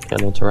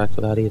 Can't interact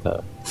with that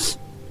either.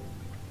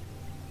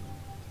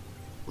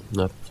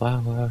 Another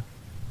flower.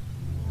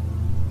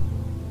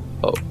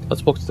 Oh,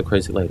 let's walk to the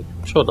crazy lady.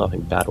 I'm sure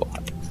nothing bad will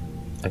happen.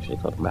 Actually,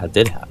 nothing bad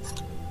did happen.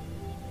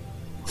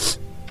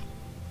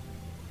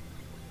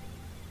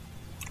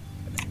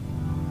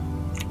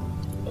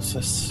 What's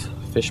this?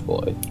 Fish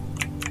boy.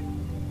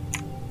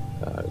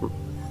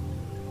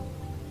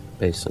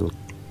 Basin.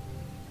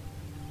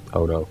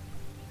 Oh no.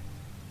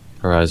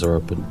 Her eyes are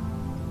open.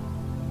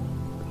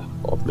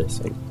 Or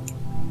missing.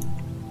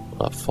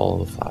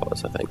 Follow the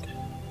flowers, I think.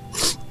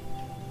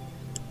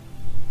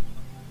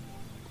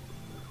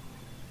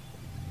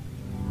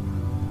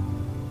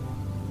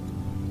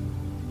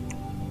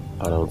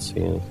 I don't see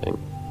anything.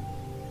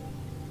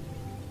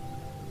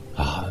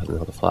 Ah,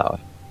 another flower.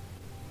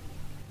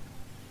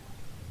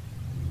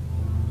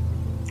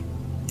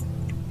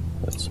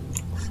 That's...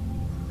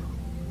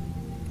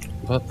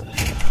 What the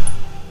heck?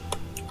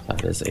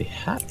 That is a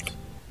hat.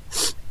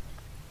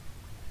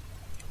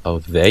 Oh,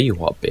 there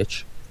you are,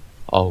 bitch.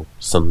 Oh,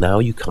 so now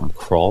you come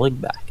crawling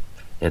back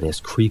in this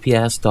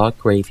creepy-ass dark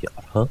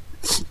graveyard, huh?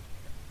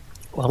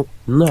 Well,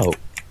 no.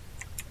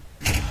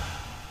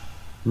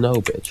 No,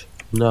 bitch.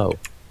 No.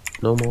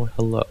 No more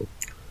hello. I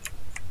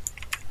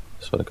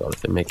swear to God,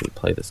 if they make me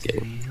play this game.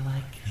 Do you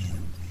like candy?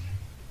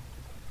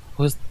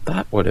 Was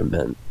that what it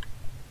meant?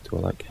 Do I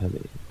like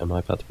candy? Am I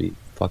about to be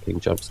fucking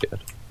jump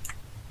scared?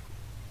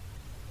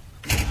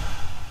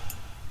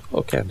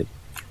 Oh, candy.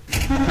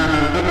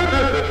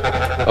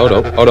 Oh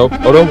no, oh no,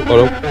 oh no,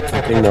 oh no.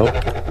 Fucking no.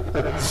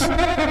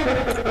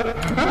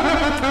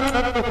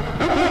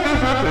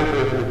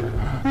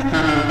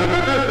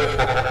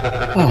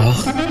 Oh,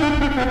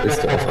 this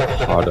is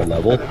a harder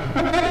level.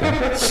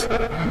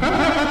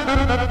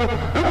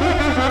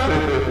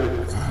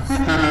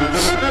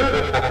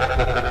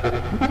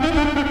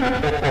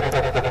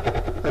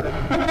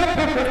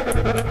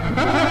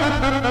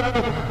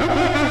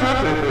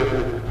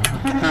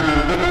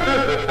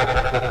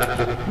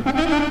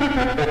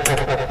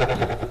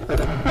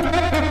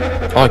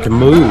 Oh, I can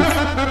move.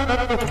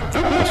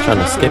 I was trying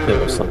to skip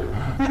it or something.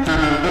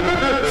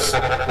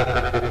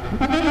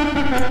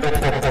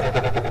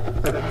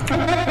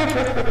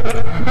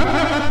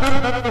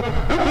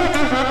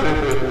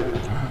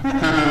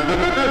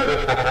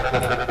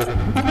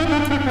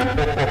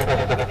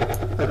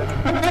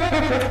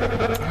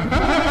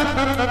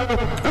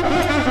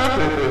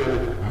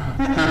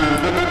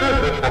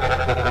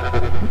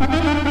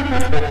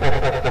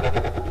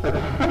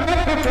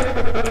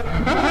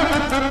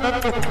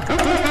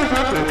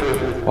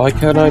 Why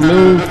can't I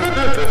move?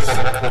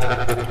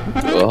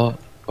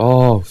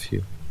 Oh,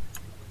 phew.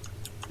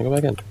 Can I go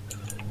back in?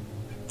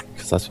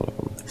 Because that's what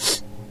I'm...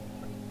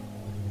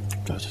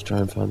 Got to try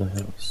and find the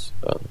house.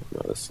 Oh,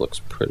 no, this looks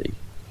pretty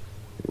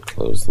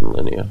enclosed and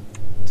linear.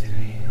 Do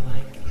you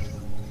like it?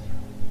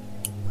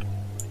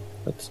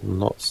 Let's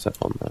not step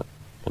on that.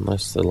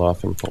 Unless the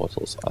laughing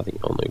portals are the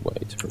only way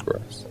to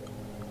progress.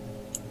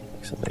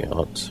 Except they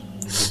aren't.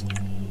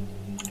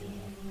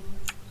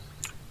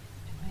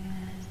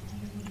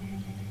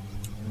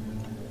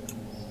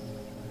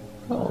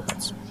 Oh,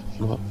 that's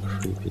not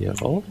creepy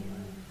at all.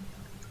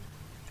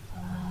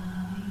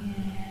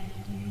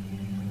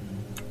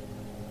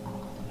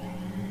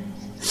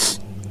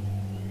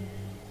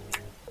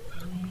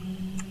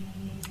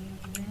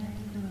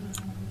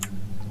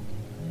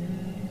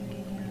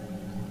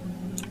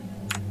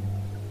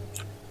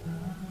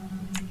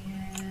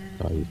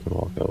 Oh, you can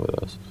walk over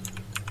this.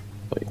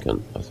 But you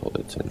can. I thought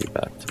they'd send you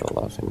back to the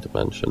laughing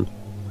dimension.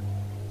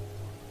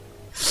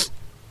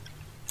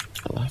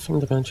 The laughing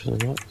dimension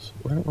is what?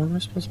 Where am I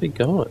supposed to be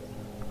going?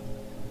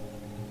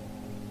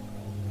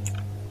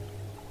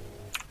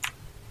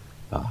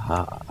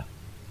 Aha.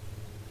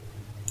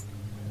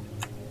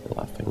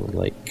 Laughing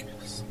Lake.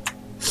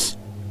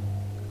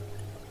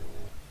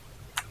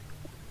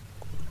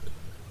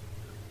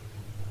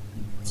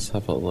 Let's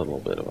have a little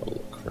bit of a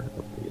look around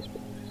these boys.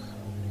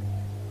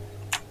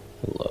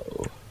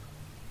 Hello.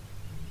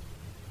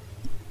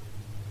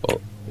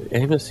 Well, the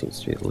aim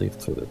seems to be to leave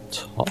through the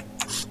top.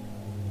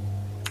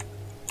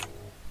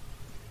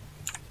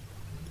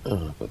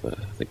 Oh, but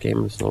the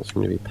game is not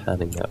going to be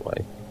panning that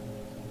way.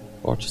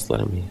 Or just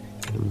letting me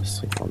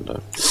aimlessly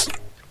wander.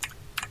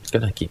 I'm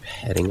gonna keep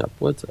heading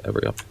upwards at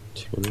every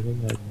opportunity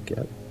I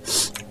get.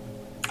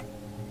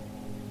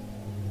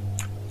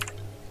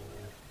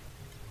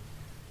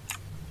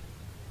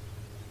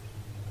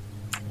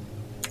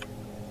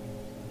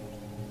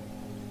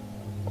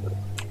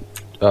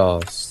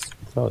 Oh,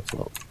 no, it's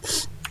not.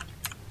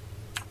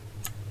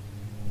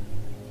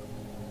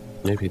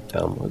 Maybe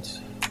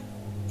downwards.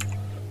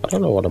 I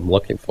don't know what I'm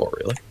looking for,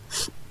 really.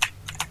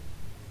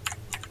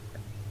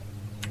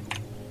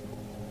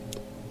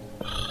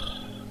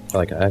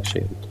 Like, I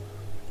actually,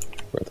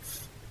 where the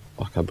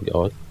fuck I'm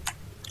going,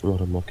 and what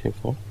I'm looking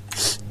for.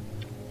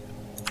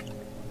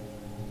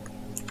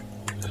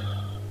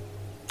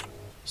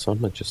 So I'm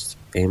gonna just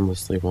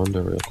aimlessly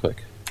wander real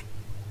quick.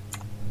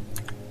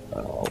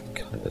 I'll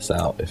cut this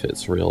out if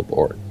it's real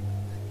boring.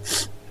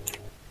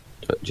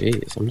 But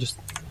geez, I'm just...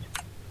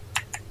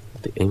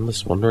 let the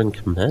aimless wandering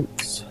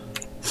commence.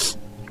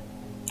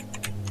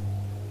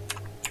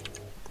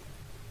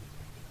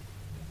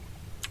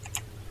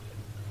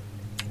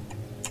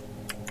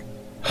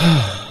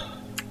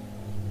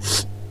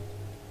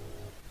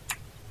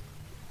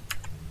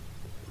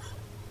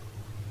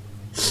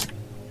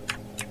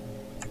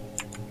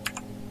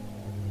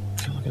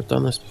 I've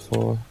done this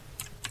before.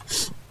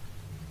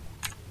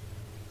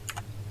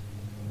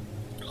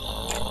 I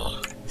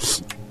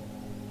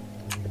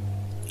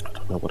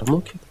don't know what I'm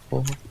looking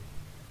for.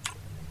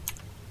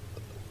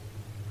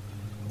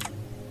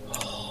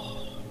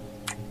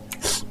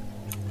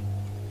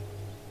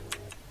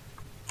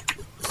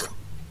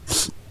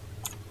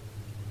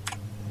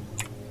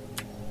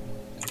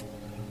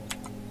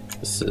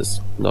 This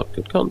is not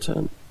good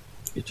content.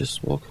 You're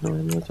just walking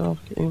around in the dark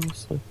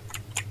aimlessly.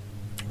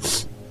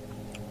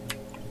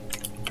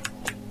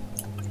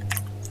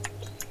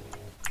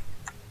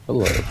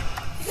 Hello.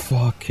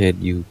 Fuck it,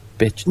 you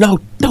bitch. No,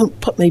 don't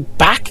put me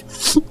back!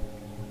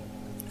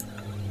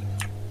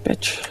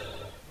 Bitch.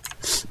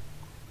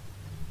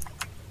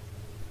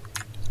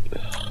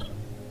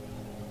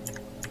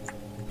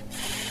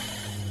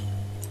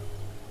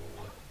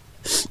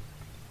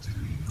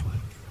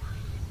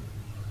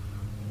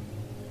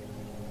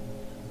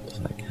 Is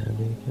that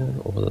candy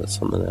again? Or is that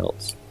something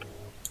else?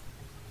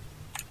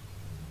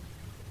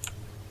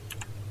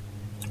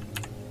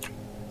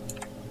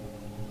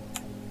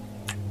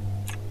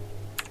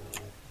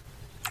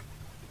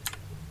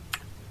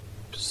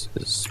 This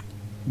is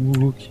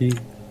spooky.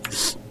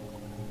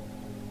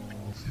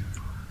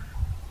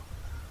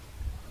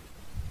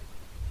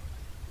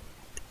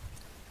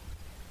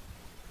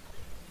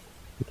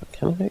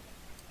 Can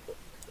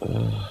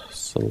I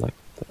select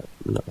that?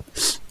 No.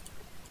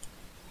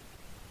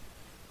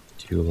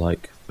 Do you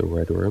like the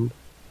red room?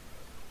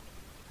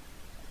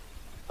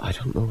 I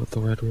don't know what the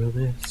red room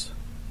is.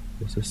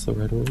 Is this the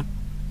red room?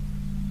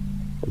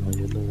 Am I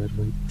in the red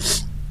room?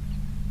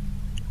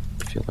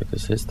 I feel like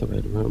this is the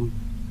red room.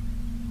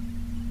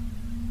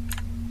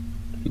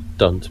 What have you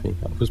done to me?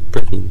 I was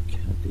bringing you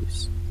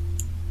candies.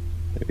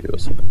 Maybe it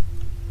was a...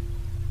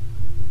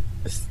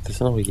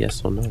 There's no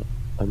yes or no.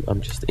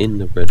 I'm just in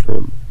the red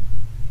room.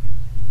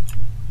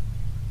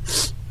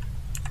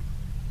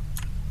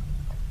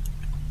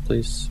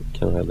 Please,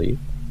 can I leave?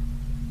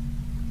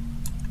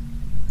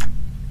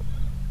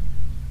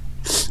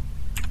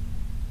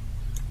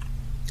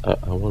 I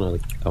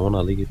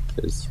wanna leave,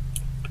 please.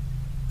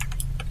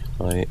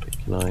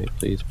 Can I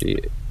please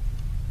be...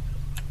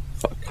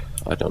 Fuck,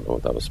 I don't know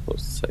what that was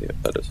supposed to say. I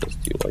bet it says,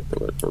 do you like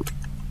the red room?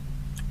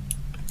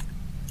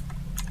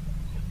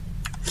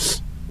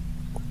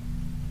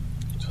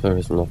 So there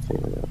is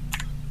nothing around.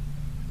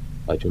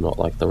 I do not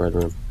like the red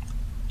room.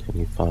 Can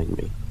you find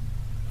me?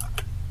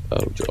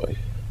 Oh joy.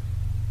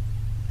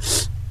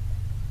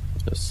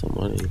 There's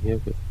someone in here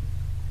with...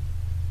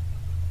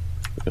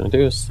 We're gonna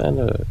do a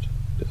standard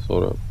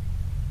sort of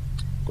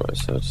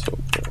research, so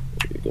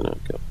you're gonna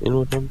go in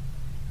with them.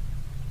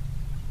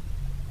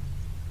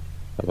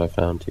 Have I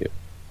found you?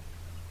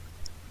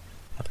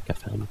 I think I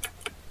found you.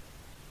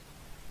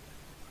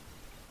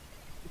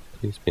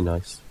 Please be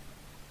nice.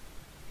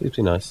 Please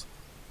be nice.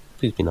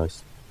 Please be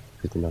nice.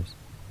 Please be nice.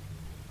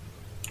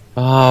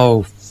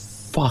 Oh,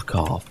 fuck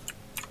off.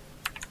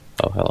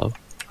 Oh, hello.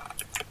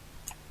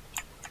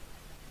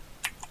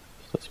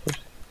 Is that supposed to be...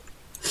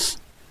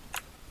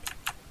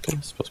 I think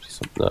it's supposed to be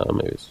something... No,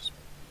 maybe it's just...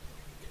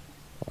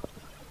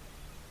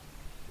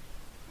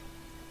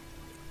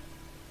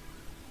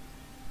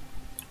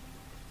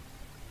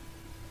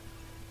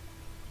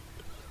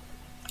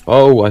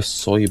 Oh, I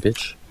saw you,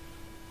 bitch.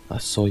 I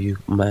saw you,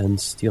 man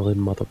stealing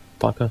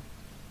motherfucker.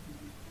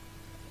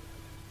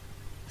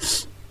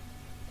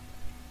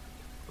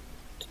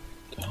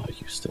 Oh,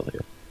 you still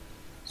here.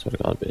 Swear to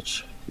God,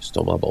 bitch. You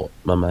stole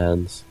my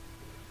mans.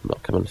 I'm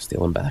not coming to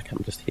steal him back.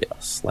 I'm just here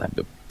to slap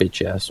your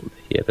bitch ass from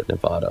here to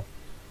Nevada.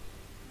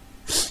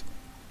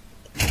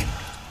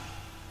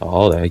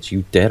 Oh,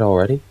 you dead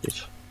already?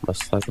 Bitch, I'm gonna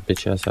slap the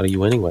bitch ass out of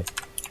you anyway.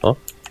 Huh?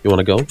 You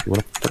wanna go? You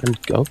wanna fucking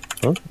go?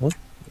 Huh? Huh?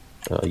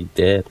 Oh, you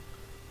dead.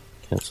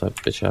 Can't slap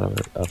the bitch out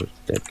of the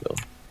dead girl.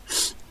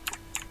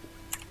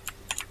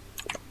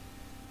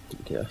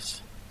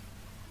 Yes.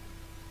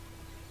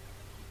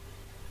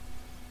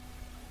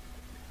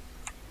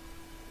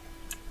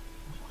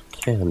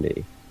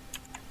 Candy.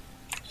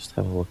 Just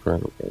have a look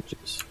around the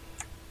edges.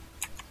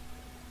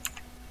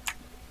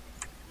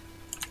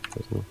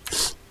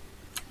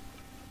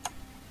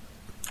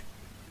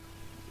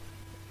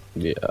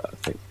 Yeah, I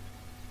think.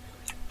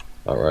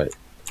 Alright.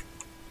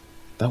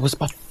 That was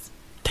about.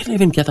 Didn't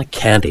even get a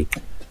candy.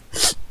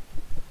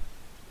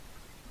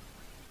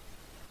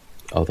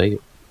 Oh, you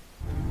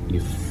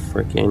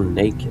freaking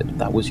naked.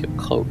 That was your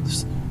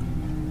clothes.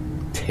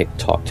 Tick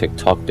tock,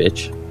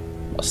 bitch.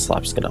 A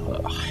slap's gonna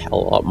hurt a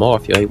hell of a lot more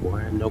if you ain't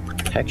wearing no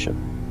protection.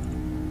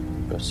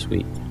 You're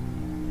sweet.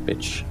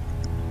 Bitch.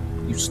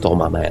 You stole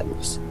my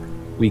mans.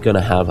 We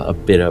gonna have a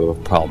bit of a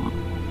problem.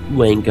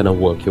 You ain't gonna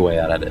work your way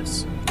out of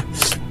this.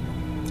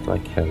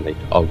 Like,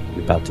 oh,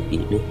 you about to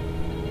eat me?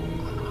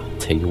 I'll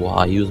tell you what,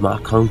 I use my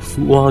kung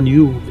fu on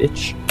you,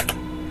 bitch.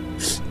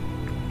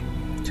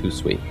 Too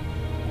sweet.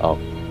 Oh.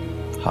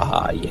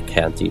 Haha, you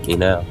can't eat me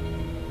now.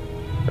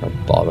 You're a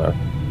bother.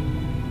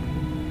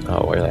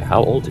 Oh, really?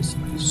 How old is he?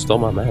 You stole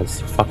my man.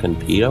 Is he fucking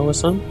pedo or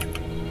something?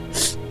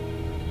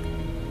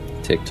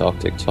 Tick tock,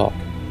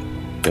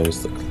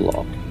 goes the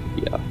clock.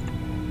 Yeah,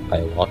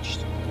 I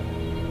watched.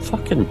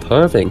 Fucking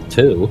perving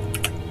too.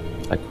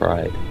 I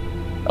cried.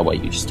 Oh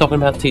wait, you're just talking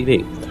about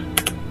TV?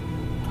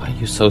 Why are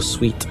you so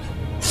sweet?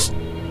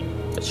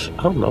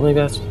 I don't know, maybe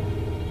that's...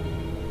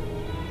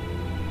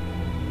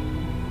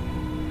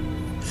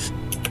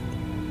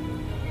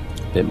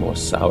 bit more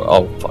sour.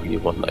 Oh fuck, you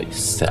want nice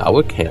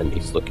sour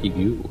candies? Look at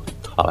you,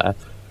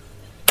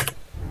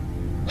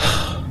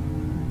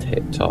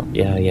 TikTok.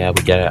 Yeah,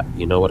 we get it.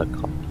 You know what I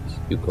called.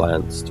 You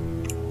glanced.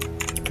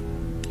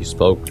 You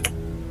spoke.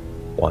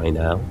 Why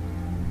now?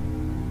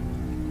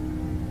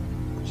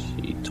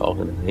 She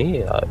talking to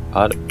me.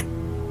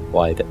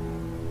 Why that?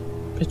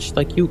 Bitch,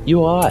 like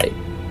you I.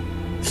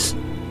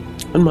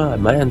 When my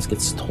mans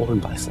get stolen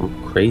by some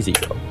crazy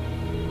girl.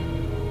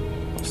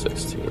 I'm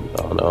 16.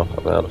 Oh no,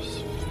 I'm out of.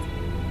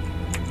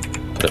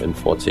 Put it in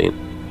 14.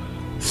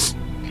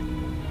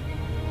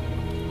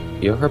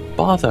 You're her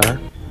bother.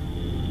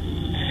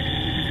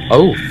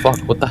 Oh fuck!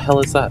 What the hell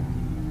is that?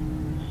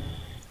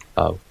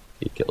 Oh,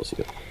 he kills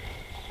you.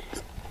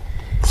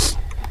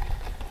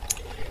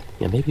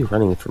 Yeah, maybe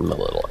running from the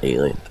little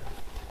alien.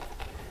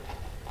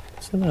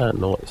 What's that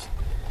noise?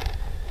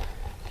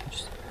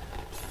 Just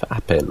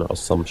fapping or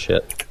some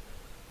shit.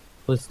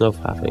 There's no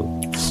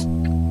fapping.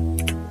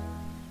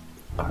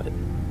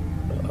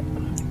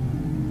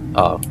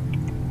 Oh.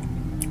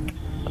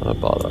 Don't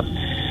bother.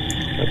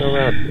 I go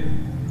around here.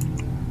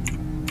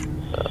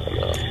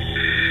 No.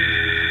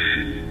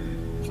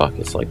 Fuck,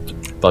 it's like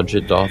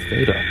budget Darth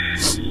Vader.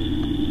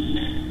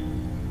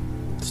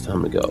 It's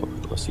time to go.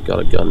 Unless you got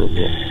a gun in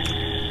here.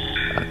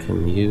 I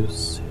can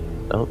use...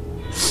 No.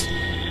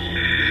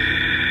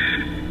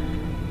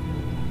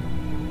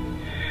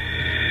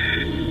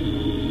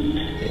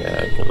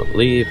 Yeah, I'm gonna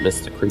leave,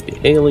 Mr. Creepy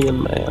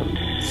Alien Man.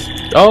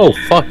 Oh,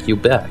 fuck, you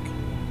back.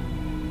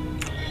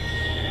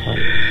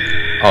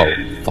 Oh,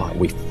 fuck,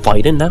 we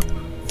fighting now?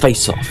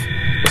 Face off.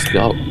 Let's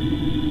go.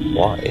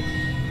 Why?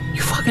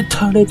 You fucking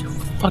turned into a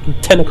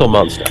fucking tentacle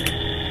monster.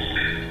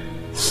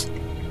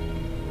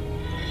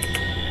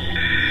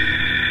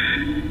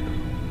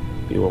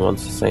 You were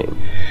once the same.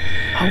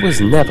 I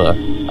was never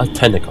a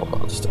tentacle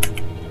monster.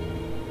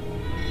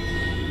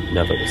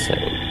 Never the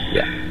same.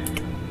 Yeah.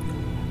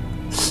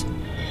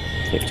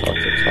 Tick tock,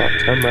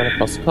 turn right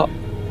across the top.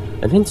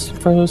 An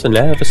instant froze and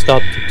never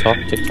stopped.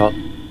 Tick tock.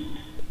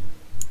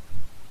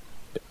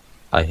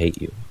 I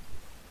hate you.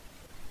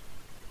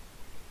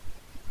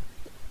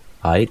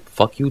 I'd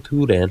fuck you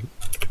too then.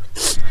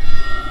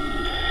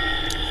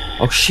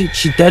 Oh shit,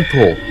 she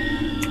Deadpool.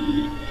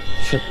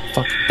 Shit,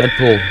 fuck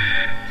Deadpool.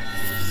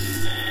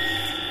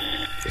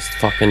 It's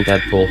fucking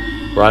Deadpool.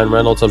 Ryan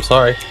Reynolds, I'm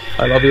sorry.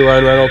 I love you,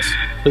 Ryan Reynolds.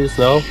 Please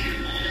no.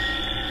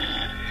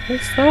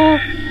 Please no.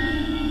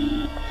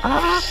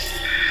 Ah!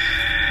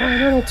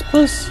 Ryan Reynolds,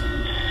 please.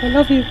 I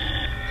love you.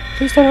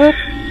 Please don't hurt.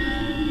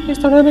 Please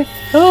don't hurt me.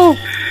 No!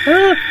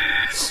 Ah!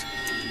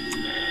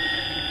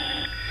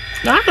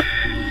 Ah!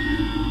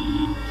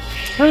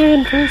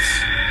 Ryan,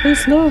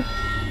 please no.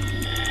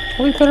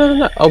 Are we better than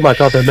that? Oh my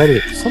god, there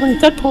are so many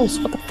Deadpools.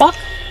 What the fuck?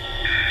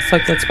 It's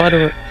like that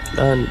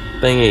Spider-Man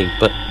thingy,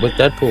 but with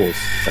Deadpools,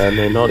 and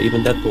they're not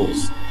even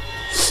Deadpools.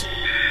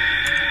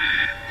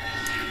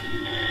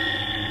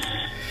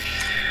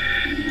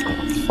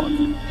 Oh fuck!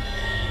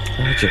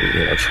 imagine,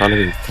 you know, trying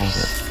to be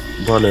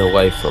fucking running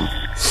away from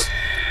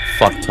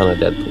fuck ton of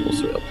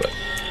Deadpools real quick.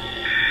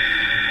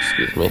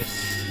 Excuse me.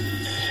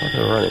 Just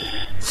fucking running.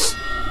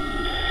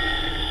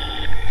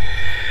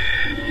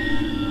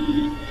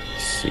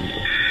 Let's see.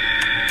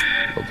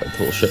 No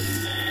Deadpool shit.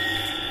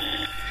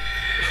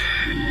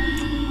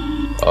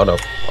 Oh no.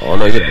 Oh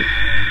no, you don't.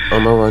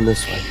 I'm gonna run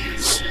this way.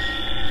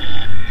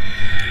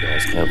 You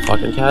guys can't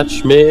fucking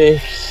catch me. You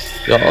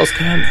guys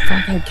can't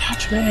fucking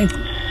catch me.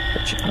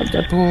 I'm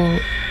Deadpool.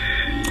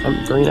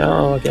 I'm Green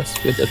Arrow, I guess.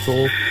 You're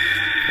Deadpool.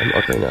 I'm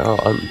not Green Arrow.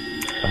 I'm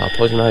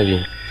Poison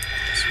Ivy.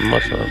 It's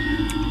much better.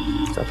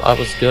 Except I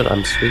was good.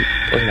 I'm sweet.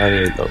 Poison Ivy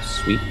ain't no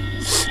sweet.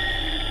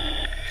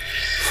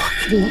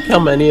 Fucking look how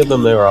many of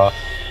them there are.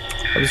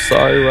 I'm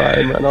sorry,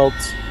 Ryan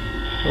Reynolds.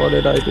 What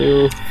did I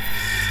do?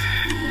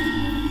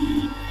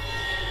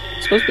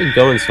 I'm supposed to be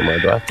going somewhere.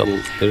 Do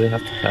they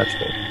have to catch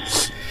me?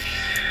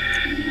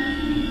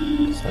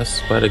 I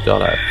swear to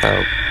God, I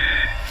found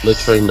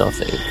literally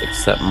nothing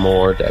except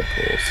more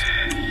Deadpools.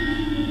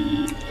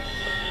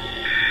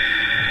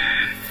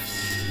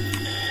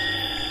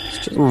 It's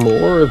just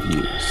more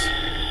reviews.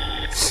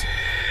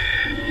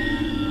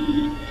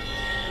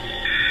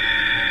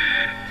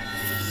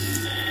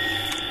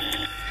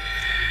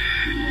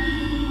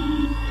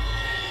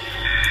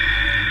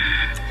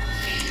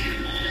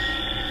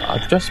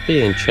 I'm just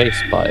being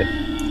chased by a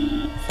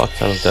fuck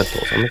ton of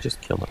Deadpools. I'm gonna just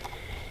kill him.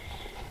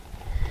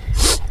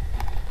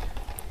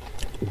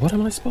 What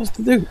am I supposed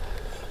to do?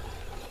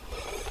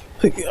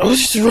 Like, I was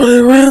just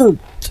running around,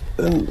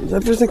 and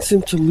everything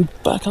seemed to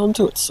loop back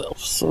onto itself,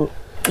 so...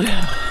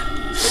 Just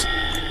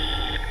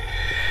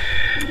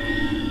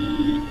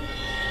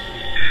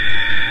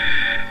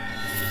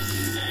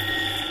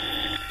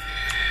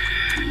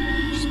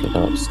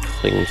gonna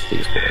cling to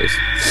these boys.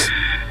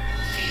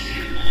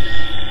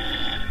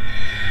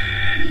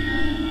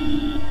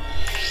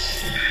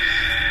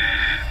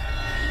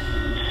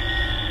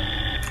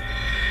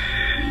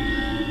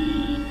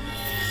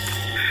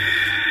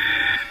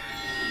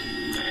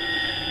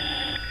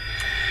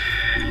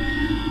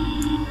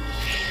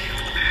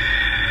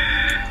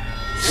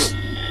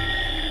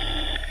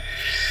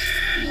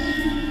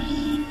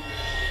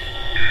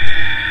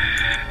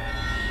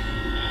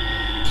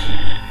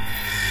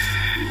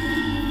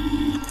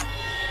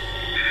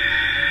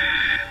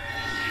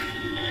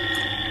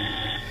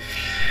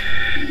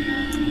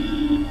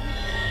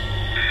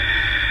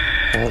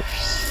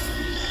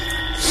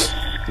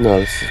 No,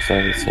 this is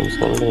exactly the same. So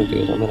what I'm going to do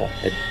is I'm going to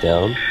head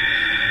down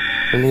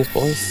from these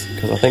boys,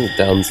 because I think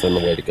down's then the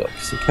way to go,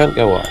 because you can't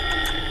go up.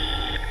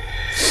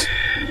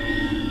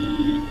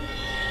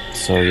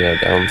 So yeah,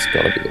 down's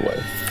got to be the way.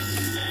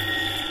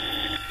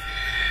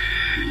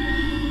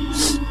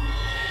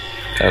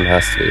 Down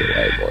has to be the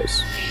way,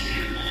 boys.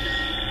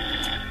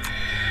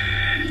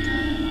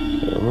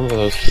 Okay, remember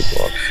those two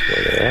blocks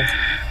where they are.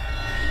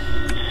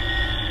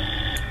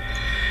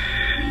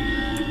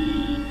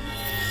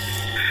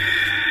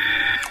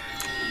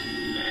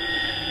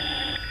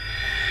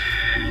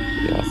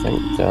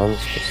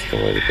 Down's just the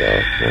way to go.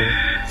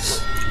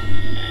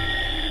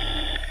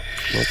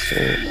 Let's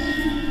see.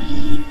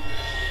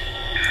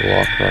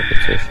 Block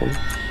repetition.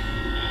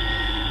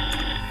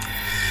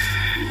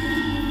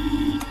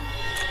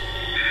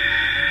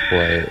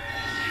 Wait.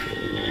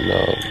 No,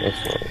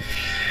 that's not.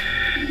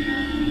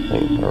 I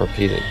think a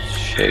repeated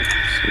shape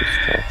seems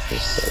to actually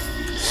fit.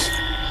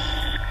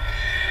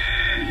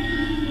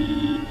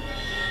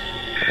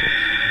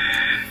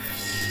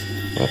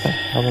 Where the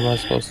hell am I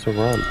supposed to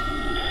run?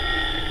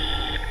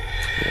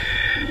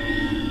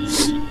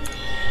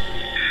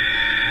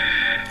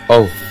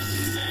 Oh,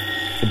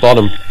 the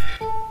bottom.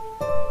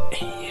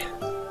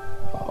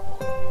 Oh,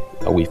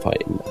 are we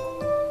fighting now?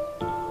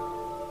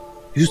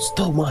 You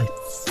stole my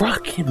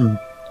fucking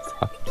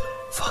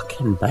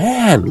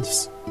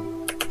bands.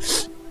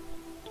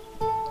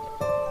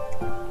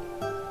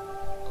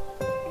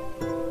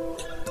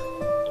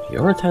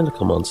 You're a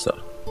tentacle monster.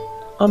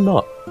 I'm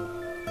not.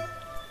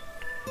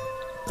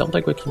 Don't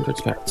think we're kindred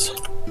spirits.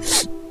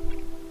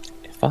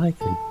 If I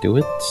can do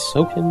it,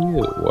 so can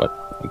you. What?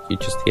 You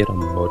just here to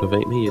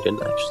motivate me? You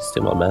didn't actually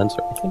steal my mans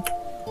or anything?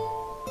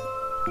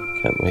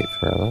 Can't wait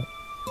forever.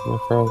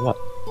 Wait for what?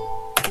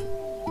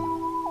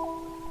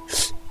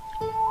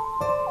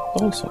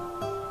 Also,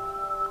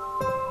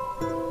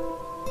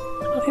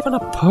 I'm not even a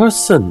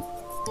person!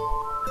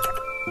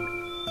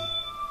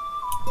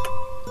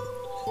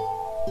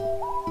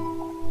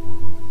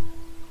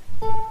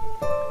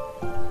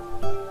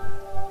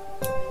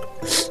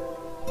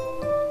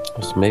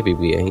 So maybe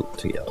we ain't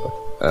together.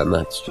 And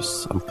that's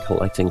just, I'm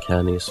collecting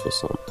candies for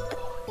some.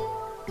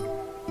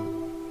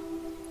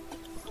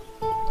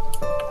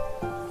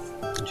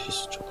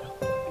 Jesus,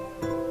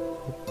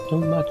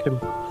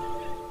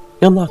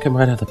 you'll knock him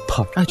right out of the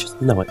park. I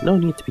just know it. No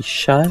need to be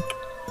shy.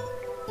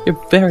 You're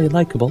very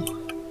likable.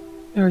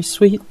 Very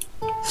sweet.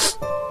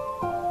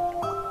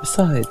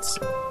 Besides,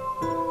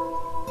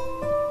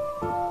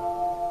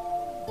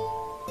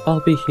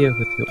 I'll be here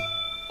with you.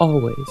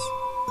 Always.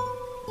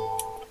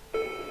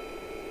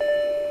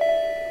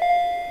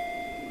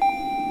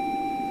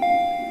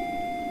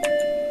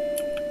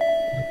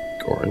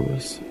 doing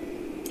this.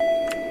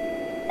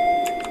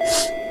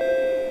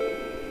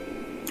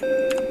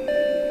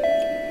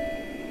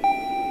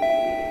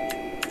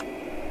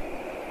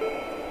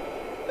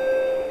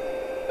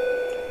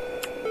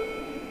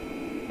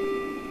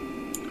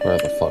 Where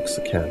the fuck's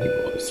the candy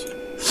boys?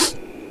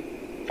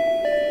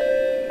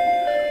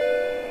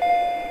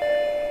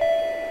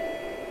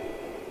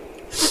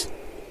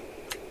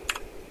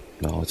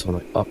 No, it's on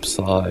the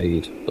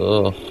upside.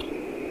 Ugh.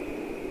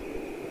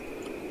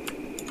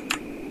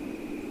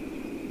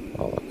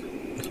 Oh, look.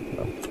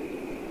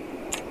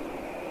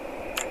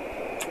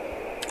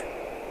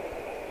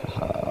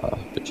 Haha,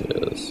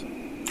 bitches.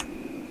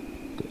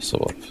 So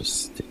up for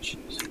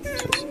stitches.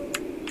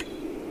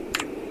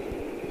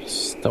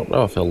 Don't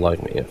know if he'll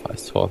like me if I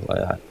talk like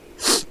that.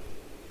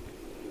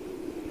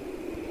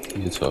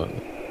 You talk.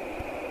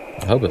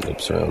 I hope it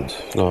loops around.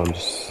 No, I'm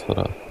just sort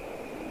of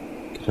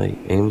kind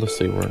of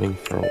aimlessly running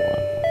for a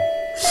while.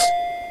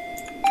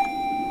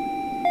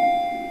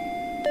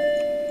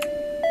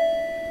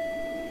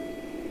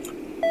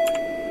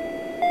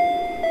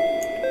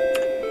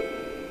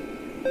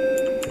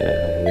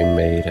 Yeah, we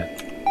made it.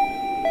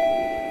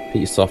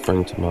 Peace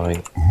offering to my...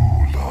 Ooh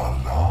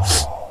la la.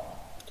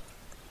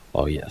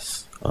 Oh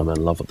yes, I'm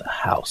in love with the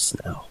house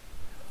now.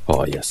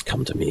 Oh yes,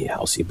 come to me,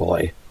 housey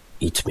boy.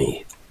 Eat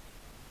me.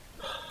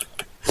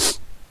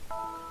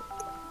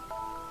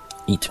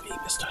 Eat me,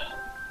 mister.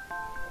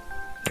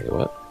 Hey,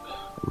 what?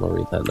 I'm gonna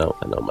read that note.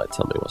 That note might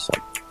tell me what's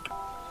up.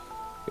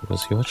 It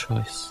was your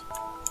choice.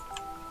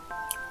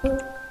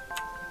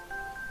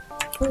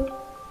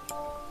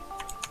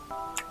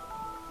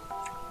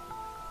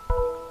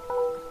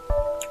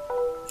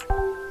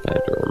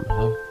 Bedroom,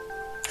 huh?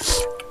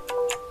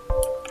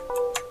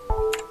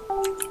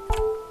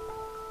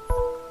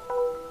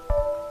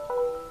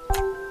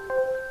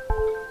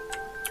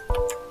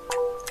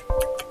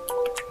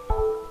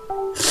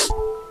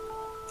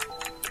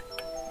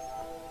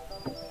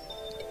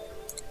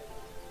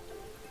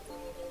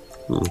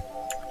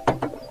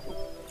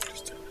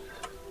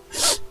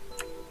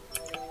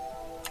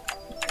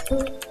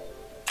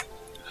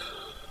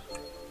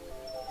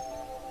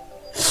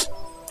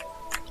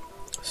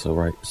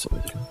 So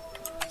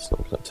it's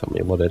not going to tell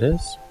me what it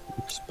is.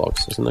 Just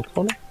boxes in the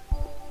corner.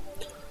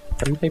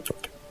 And paper.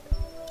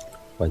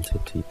 Went in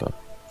deeper.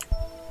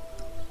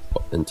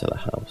 Into the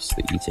house,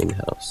 the eating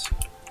house.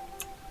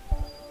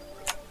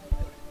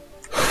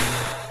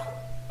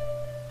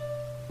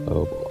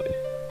 Oh boy.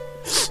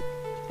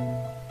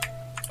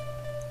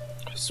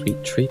 A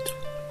sweet treat.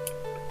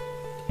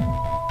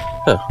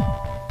 Huh.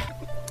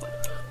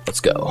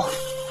 Let's go.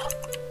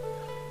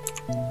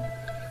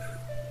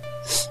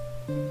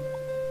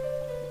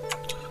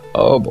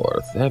 Oh boy,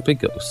 there be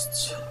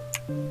ghosts.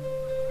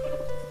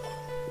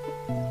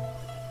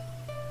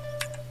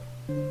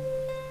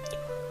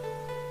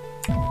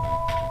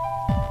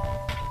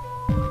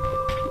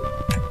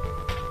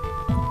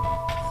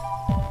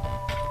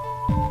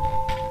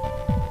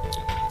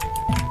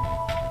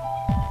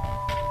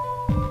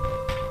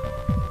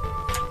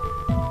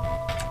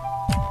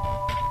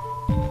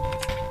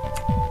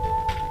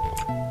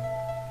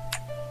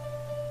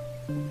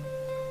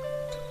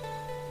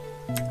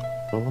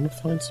 I want to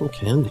find some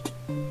candy.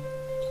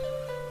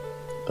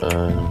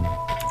 Ugh.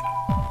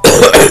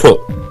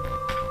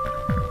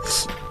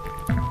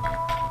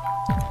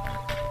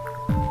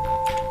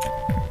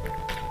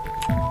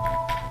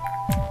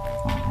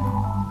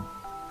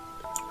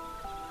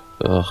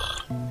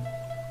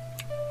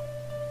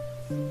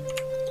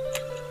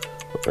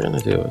 What we're gonna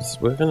do is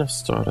we're gonna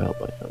start out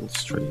like on the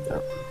street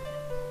now.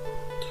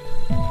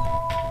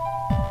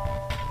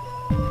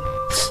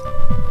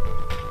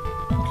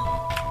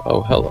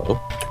 Oh, hello.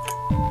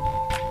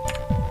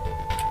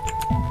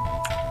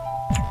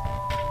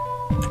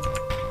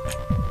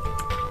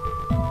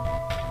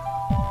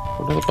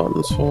 What are the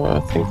buttons for? I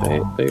think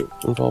they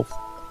involve...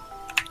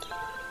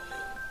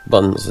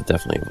 Buttons are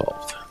definitely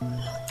involved.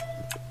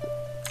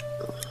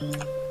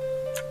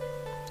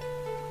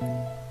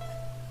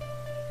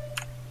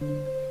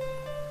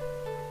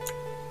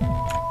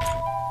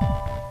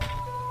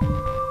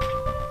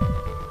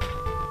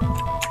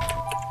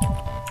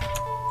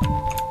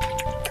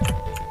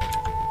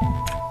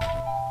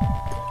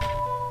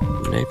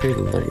 Maybe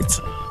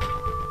later.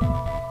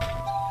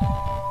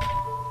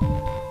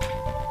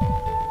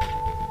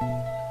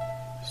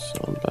 So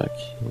I'm back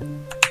here.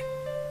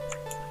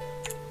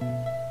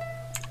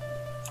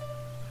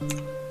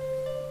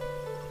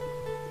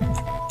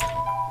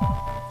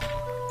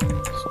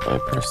 So I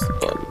pressed the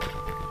button.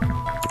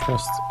 I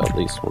pressed at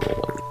least one of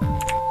them.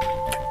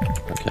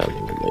 I can't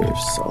even move,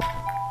 so...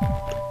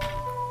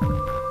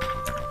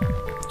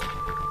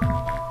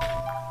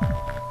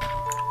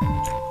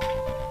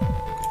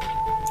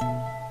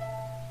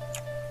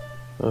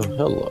 Oh,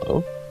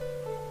 hello.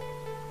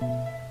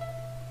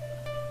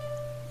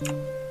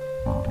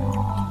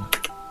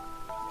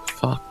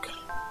 Fuck.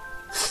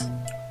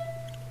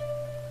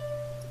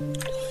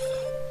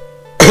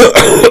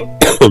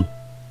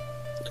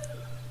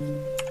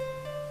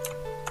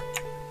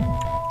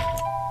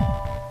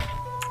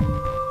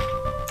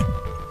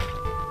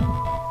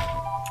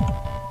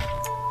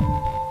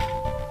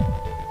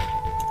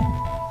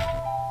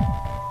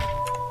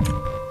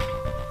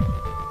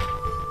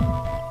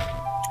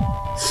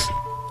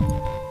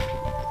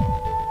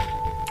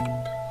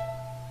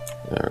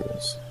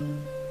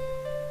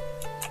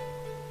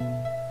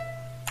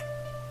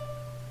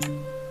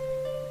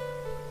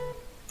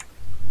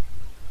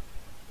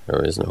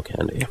 There is no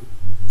candy.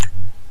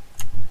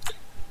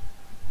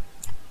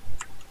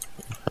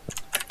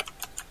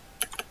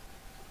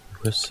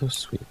 We're so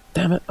sweet.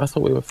 Damn it, I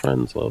thought we were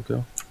friends, little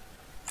girl.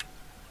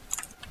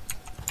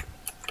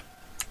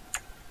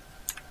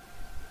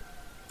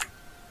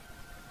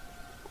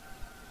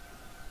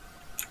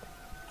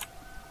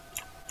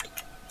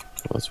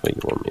 Well, that's where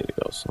you want me to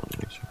go, so let me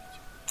make sure.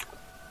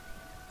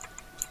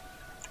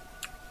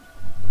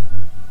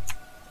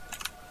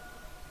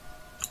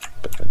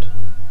 Good.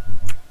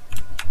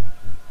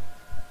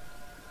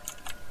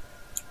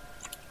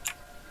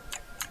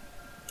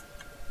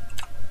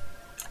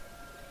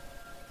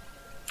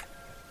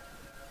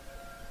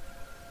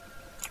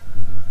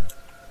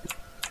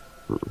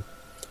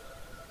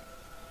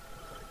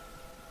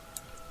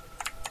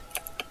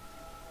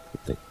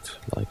 Licked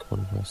like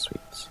one of our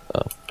sweets.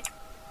 Oh,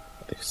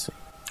 I see.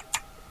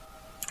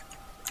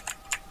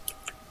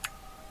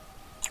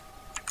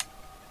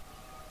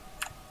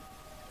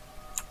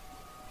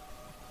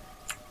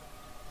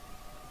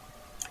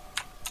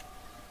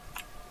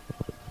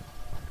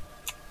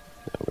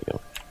 There we go.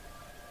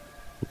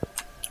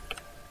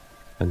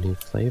 A new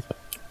flavor.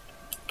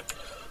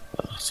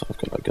 So I've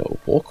got to go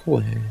walk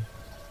away.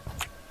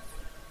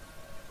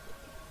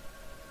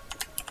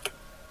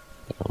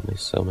 But only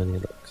so many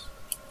licks.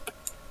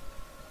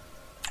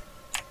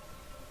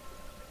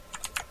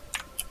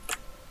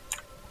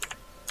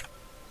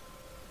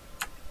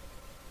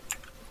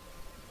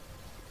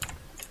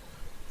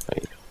 There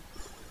you go.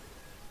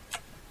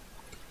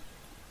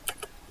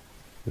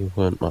 You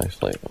weren't my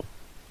flavor.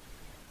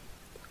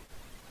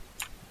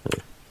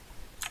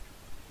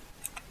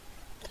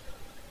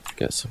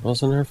 Guess it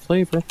wasn't her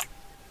flavor.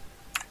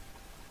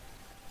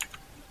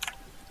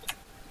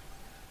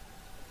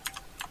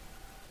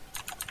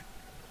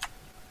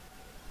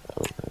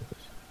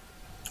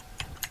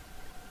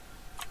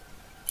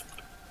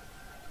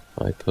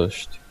 I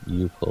pushed,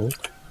 you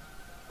pulled.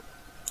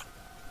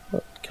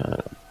 What kind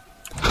of...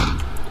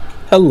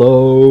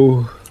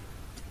 Hello!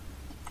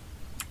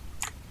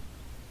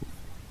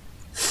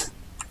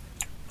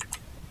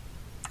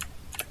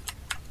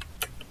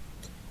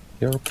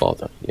 You're a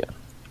bother, yeah.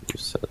 You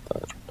said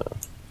that.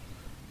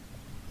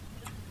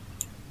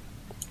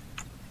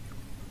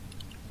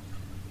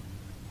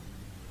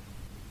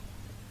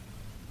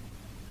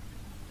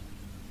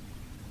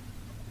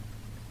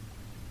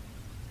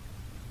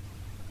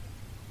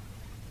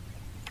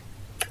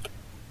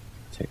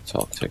 Tick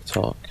tock, tick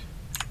tock.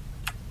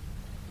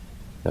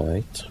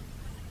 Right.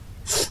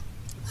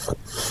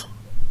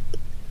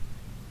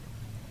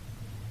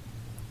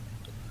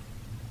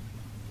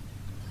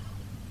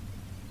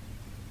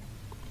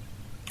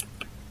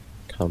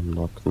 Come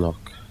knock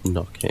knock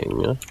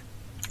knocking. Is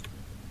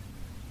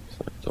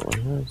that door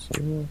here? Is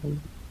there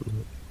anything? No.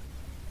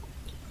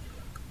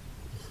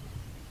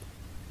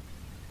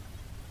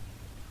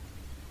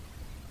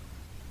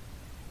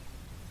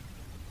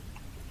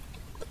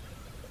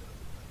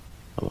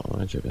 I'm on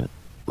the edge of it,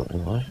 not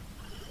gonna lie.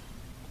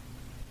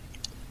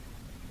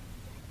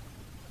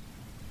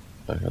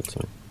 I heard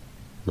some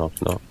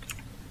knock knock.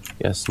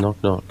 Yes,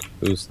 knock knock.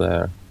 Who's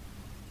there?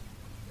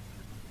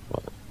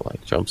 What,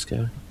 like jump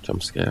scare?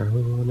 Jump scare?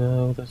 Oh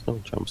no, there's no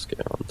jump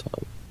scare on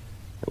time.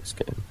 Thanks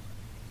game.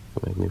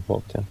 It made me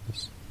walk down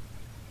this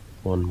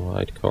one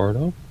wide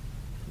corridor.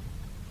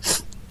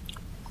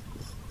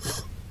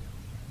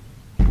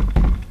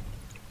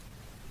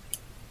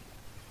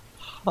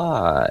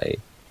 Hi.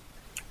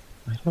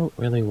 I don't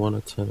really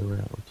want to turn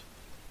around.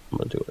 I'm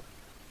gonna do it.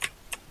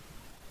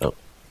 Oh.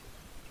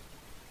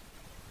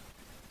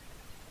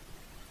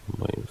 I'm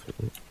waiting for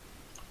you.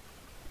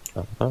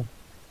 Uh-huh.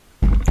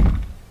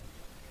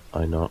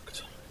 I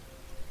knocked.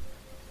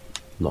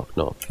 Knock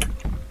knock.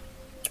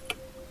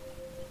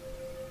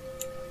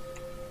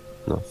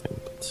 Nothing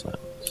but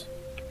sounds.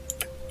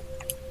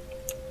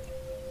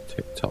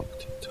 Tick tock,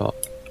 tick tock.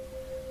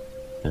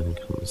 And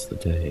comes the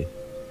day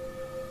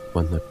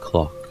when the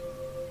clock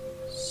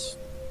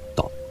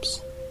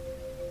stops.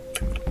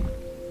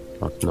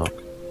 Knock knock.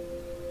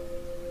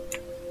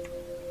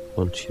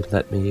 Won't you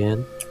let me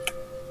in?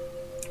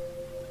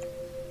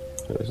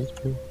 Who is it?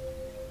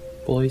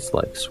 Boys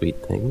like sweet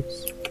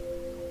things.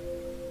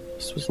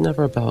 This was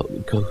never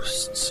about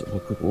ghosts or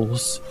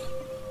ghouls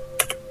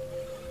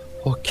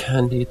or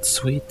candied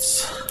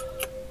sweets.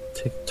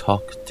 Tick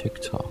tock,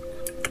 tick tock.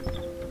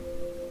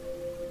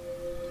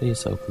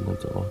 Please open the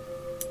door.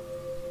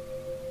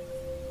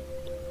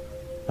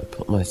 I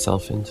put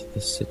myself into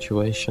this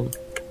situation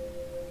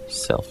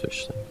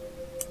selfishly,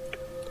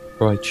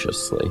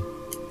 righteously.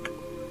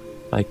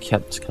 I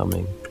kept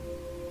coming.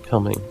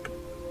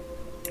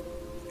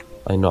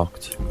 I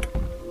knocked.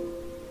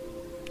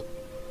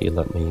 He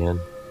let me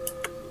in.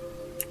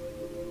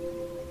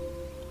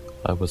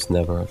 I was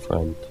never a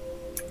friend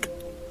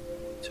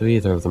to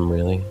either of them,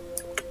 really.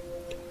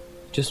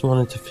 Just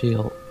wanted to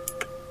feel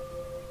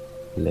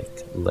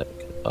lick.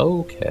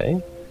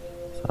 Okay,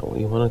 is that what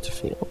you wanted to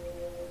feel?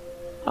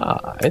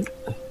 Alright,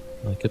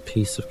 like a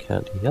piece of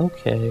candy.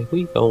 Okay,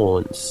 we go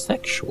on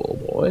sexual,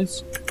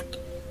 boys.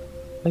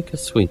 Like a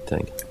sweet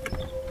thing.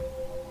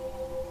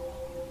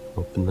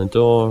 Open the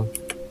door.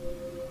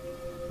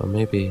 Or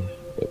maybe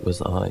it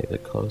was I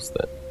that closed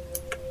it.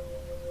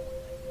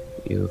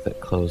 You that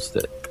closed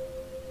it.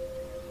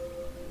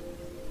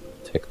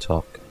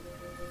 Tick-tock.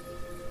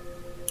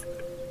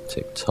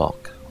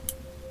 Tick-tock.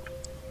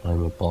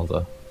 I'm a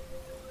bother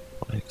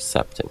by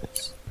accepting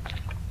this.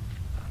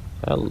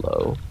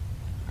 Hello.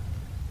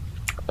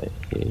 I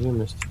hear you,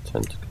 Mr.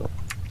 Tentacle.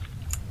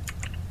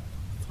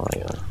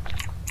 Fire.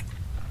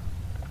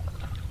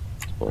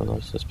 One of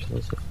those just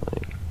pillars of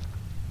flame.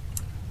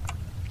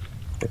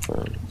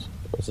 Different.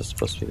 Was this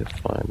supposed to be the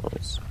fire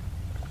noise?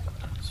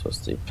 It's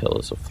supposed to be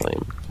pillars of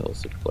flame,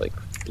 pillars of like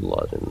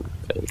blood and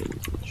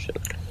veins and shit.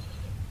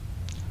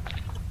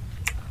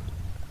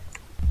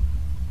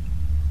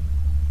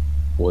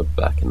 We're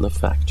back in the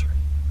factory.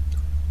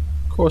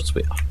 Of course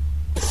we are.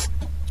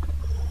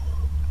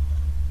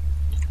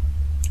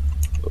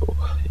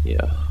 Oh,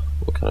 yeah.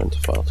 We'll cut into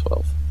file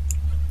 12.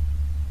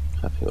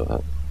 Happy with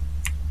that.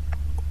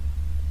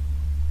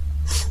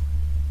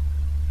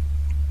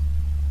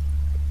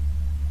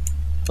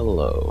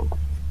 Hello.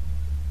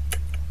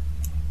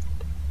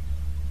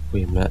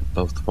 We met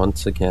both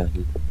once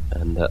again,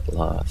 and at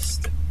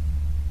last.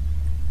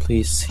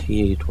 Please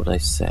heed what I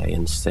say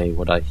and say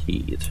what I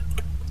heed.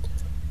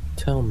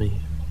 Tell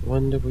me,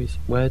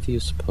 where do you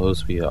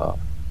suppose we are?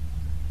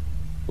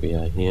 We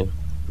are here,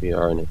 we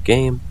are in a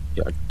game,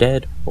 we are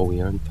dead, or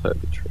we are in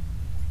purgatory.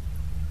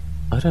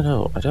 I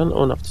don't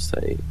know enough to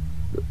say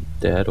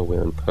dead or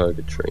we're in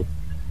purgatory.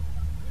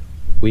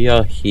 We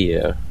are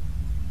here.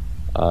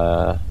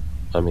 I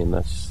mean,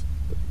 that's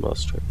the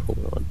most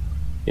straightforward one.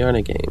 We are in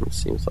a game,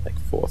 seems like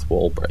fourth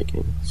wall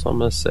breaking, so I'm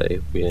gonna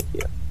say we're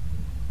here.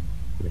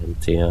 And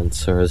the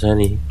answer is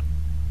any.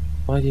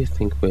 Why do you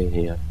think we're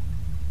here?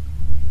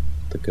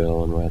 The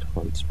girl in red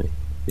haunts me.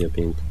 We are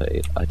being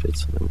played. I did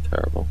something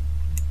terrible.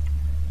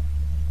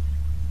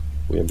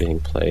 We are being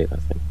played, I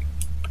think.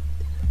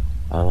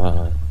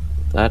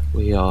 That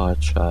we are,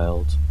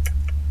 child.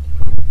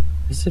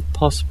 Is it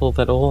possible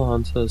that all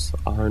answers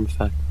are in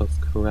fact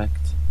both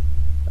correct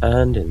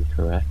and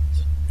incorrect?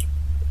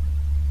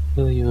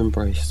 Will you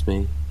embrace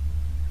me?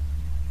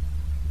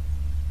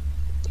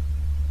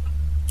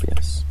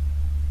 Yes.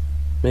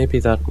 Maybe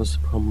that was the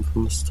problem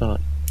from the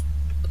start.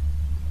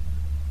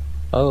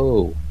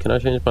 Oh, can I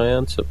change my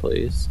answer,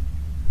 please?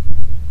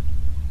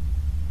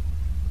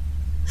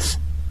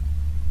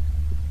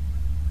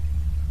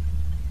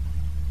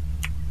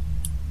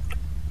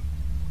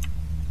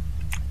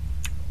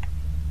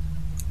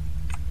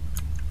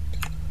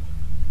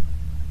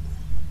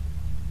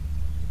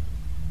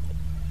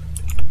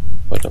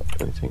 I don't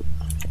have anything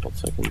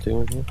else I can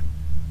do in here.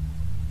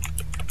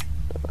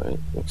 Alright,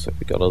 looks like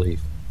we gotta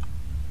leave.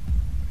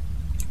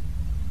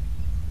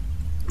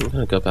 I'm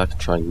gonna go back and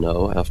try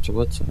no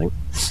afterwards, I think.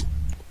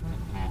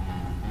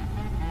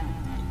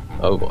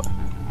 Oh boy.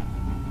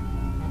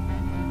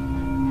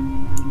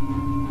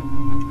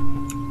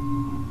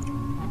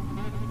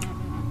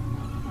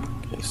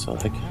 Okay, so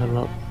I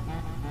cannot...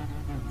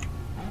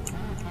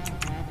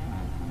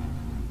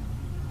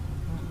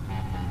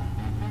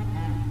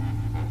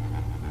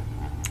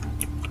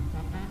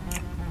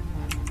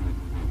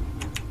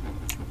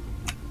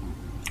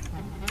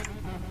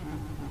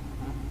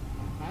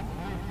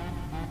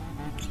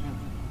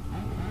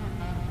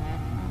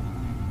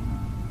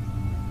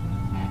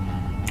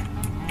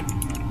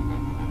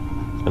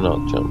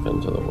 cannot jump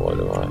into the void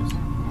of ice.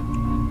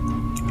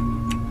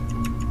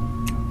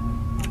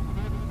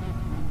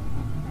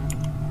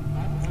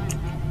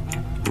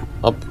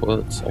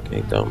 Upwards,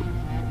 okay, down.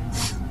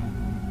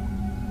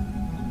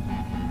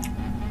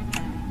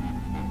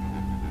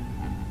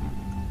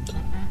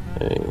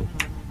 Okay.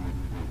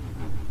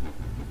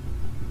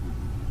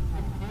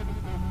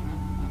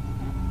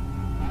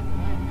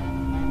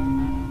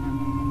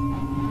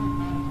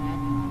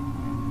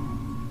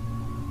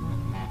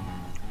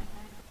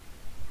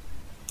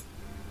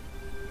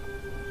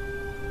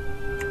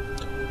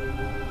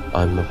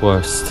 I'm the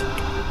worst.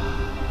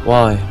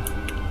 Why?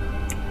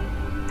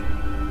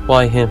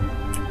 Why him?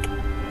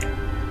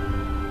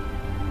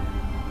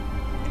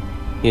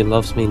 He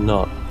loves me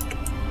not.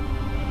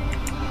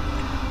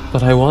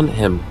 But I want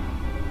him.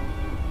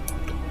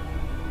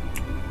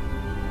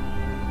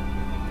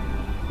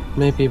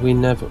 Maybe we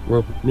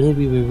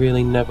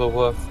really never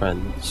were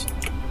friends.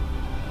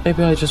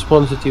 Maybe I just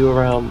wanted you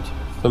around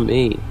for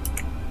me.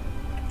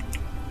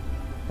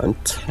 I'm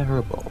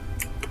terrible.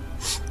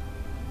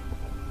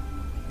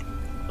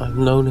 I've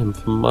known him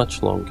for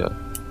much longer.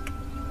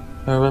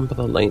 I remember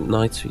the late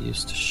nights we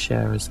used to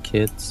share as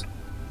kids.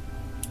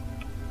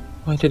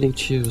 Why did he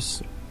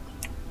choose?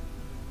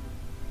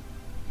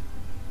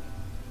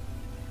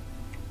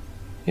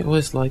 He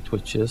always liked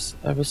witches,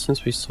 ever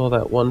since we saw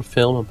that one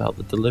film about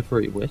the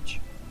delivery witch.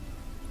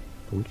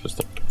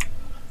 Interesting.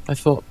 I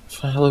thought,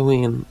 for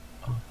Halloween...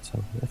 Oh,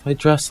 so if I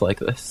dress like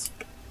this...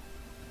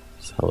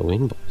 It's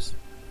Halloween, boys.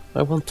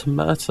 I want to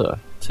matter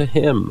to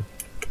him.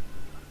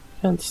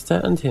 I can't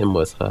stand him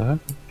with her.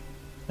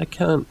 I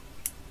can't...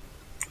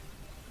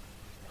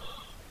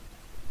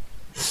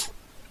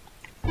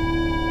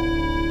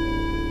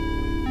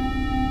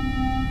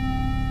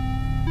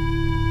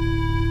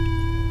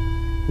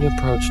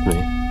 approached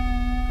me.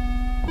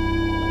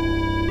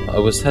 I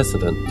was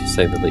hesitant, to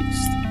say the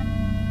least.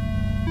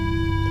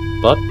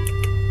 But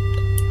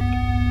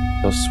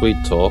your sweet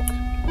talk.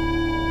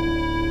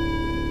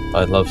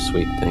 I love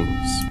sweet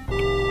things.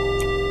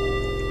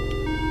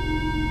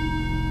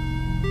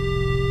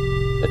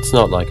 It's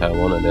not like I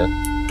wanted it.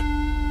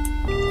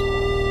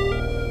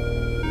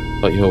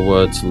 But your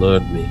words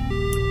lured me.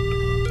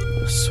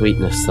 The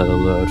sweetness that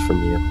allured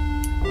from you.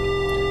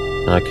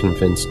 And I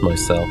convinced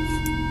myself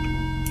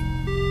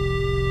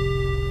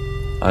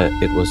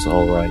it was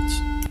alright.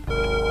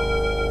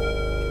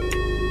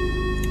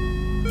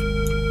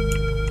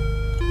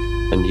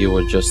 And you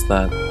were just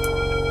that.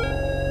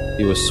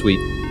 You were sweet.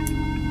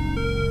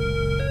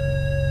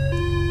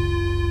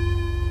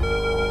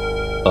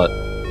 But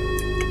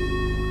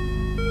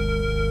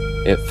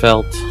it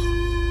felt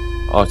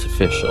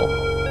artificial.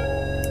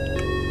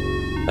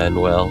 And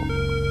well,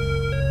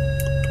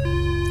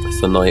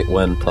 as the night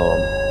went on,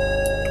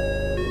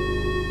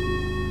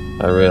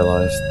 I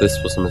realized this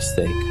was a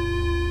mistake.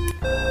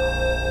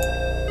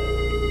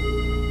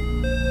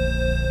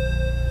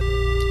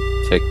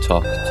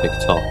 Tick-tock,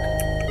 tick-tock.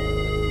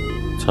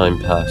 Time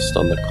passed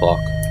on the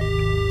clock,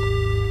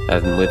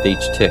 and with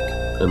each tick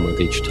and with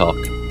each tock,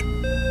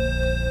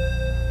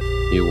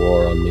 you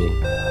wore on me.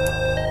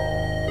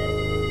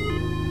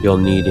 Your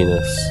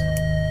neediness,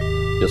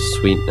 your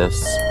sweetness.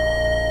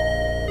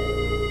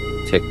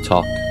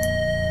 Tick-tock,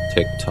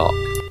 tick-tock.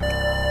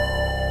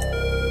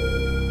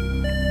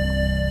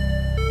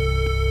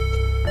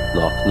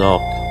 Knock,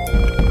 knock.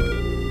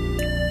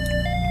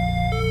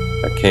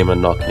 There came a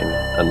knocking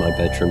at my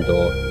bedroom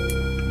door.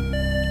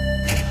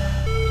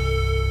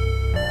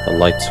 The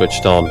light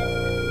switched on,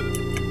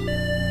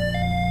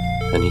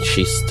 and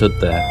she stood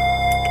there.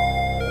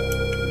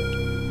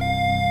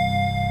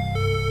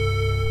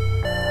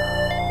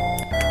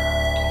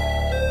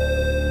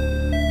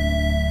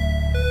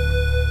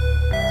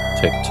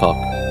 Tick-tock,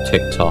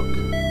 tick-tock.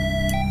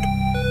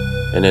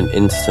 In an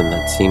instant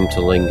that seemed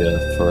to linger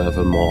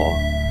forevermore,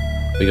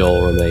 we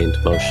all remained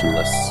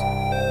motionless.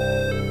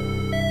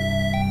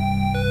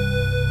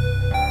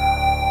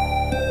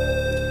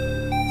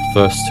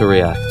 First to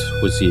react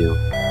was you.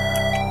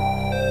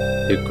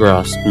 You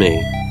grasped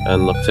me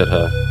and looked at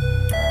her.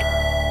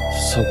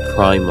 So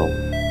primal.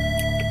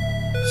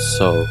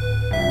 So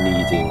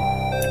needy.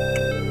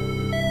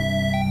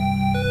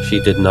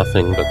 She did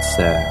nothing but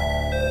stare.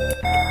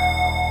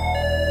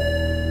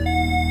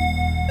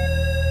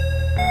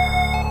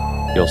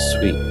 Your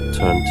sweet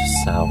turned to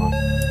sour.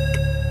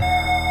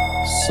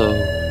 So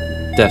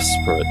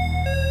desperate.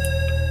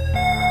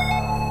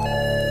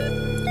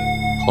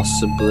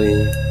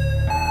 Possibly,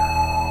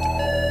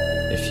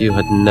 if you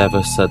had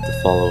never said the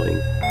following,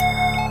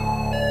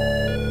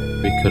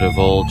 we could have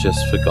all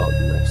just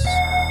forgotten this.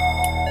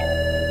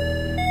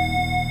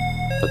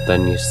 But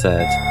then you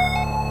said,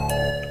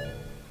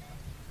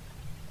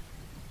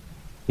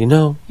 "You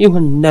know, you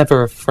were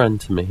never a friend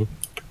to me."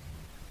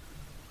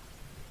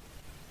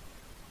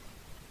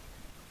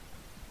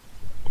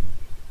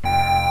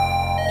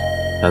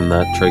 And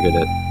that triggered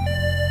it.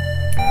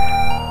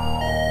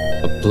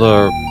 A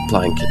blur of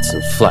blankets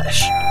and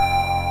flesh.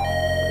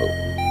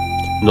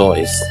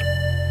 Noise.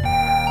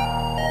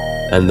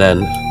 And then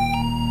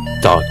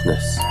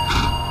darkness.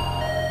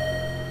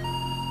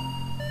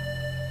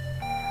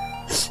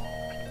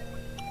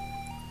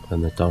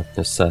 And the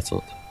darkness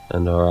settled,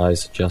 and our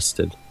eyes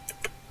adjusted.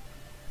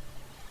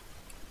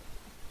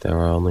 There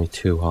were only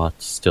two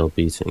hearts still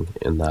beating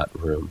in that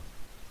room.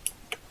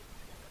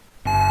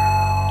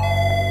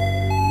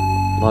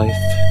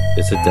 Life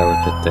is a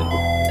delicate thing.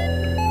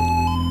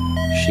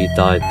 She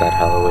died that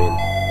Halloween,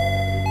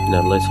 in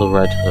a little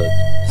red hood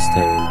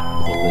stained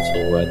with a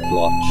little red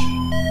blotch.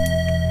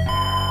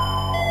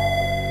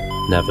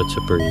 Never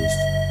to breathe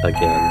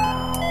again.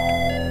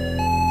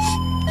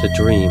 To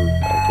dream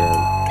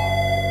again.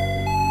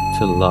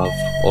 To love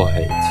or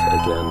hate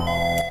again.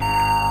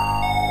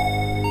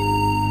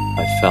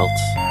 I felt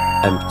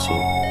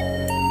empty.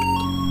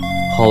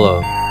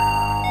 Hollow.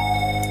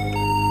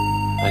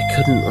 I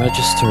couldn't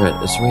register it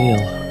as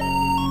real.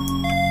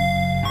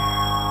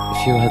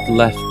 If you had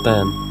left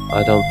then,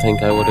 I don't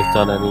think I would have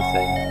done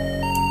anything.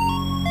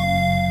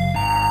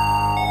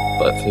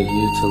 But for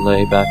you to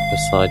lay back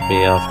beside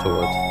me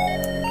afterward,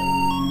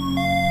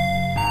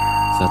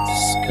 that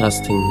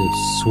disgustingly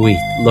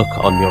sweet look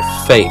on your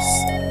face.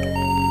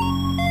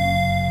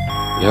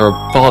 You're a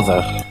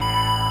bother.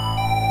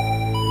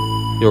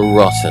 You're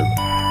rotten.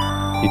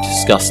 You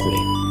disgust me.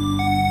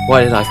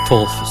 Why did I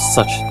fall for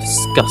such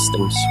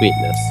disgusting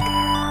sweetness?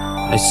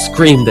 I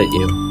screamed at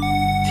you.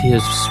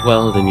 Tears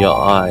swelled in your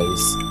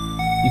eyes.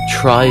 You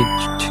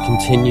tried to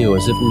continue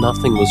as if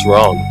nothing was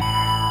wrong.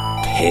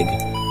 Pig.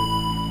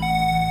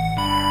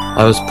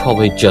 I was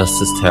probably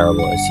just as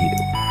terrible as you.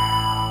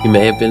 You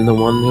may have been the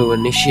one who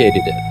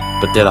initiated it,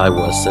 but did I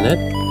worsen it?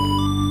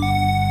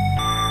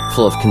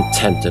 Full of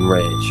contempt and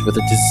rage, with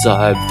a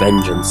desire of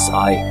vengeance,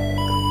 I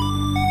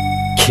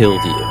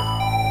killed you.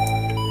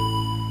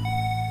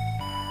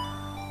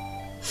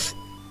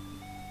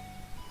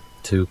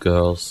 Two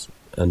girls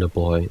and a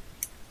boy,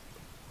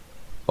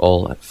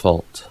 all at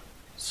fault,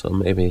 so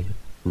maybe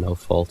no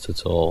fault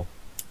at all.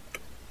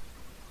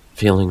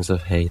 Feelings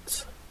of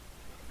hate,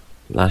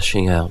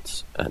 lashing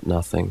out at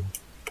nothing,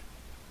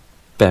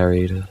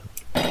 buried.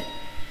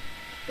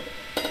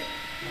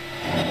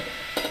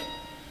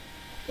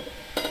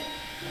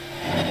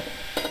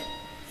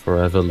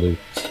 Forever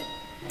looped.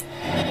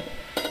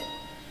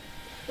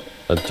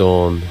 A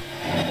dawn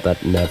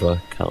that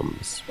never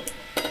comes.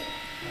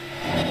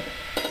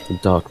 The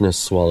darkness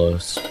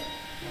swallows.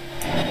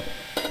 I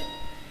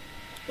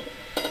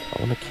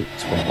want to keep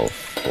 12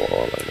 for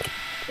all I know.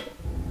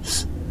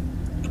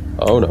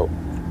 Oh no.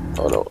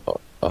 Oh no.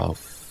 Oh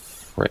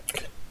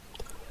frick.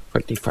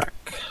 Fricky frack.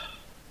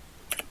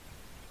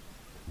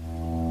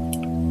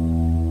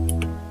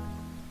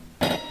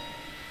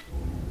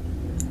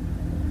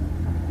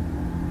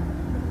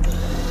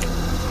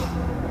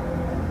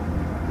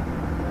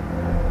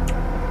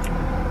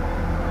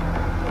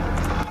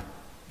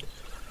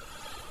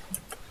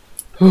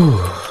 Ooh,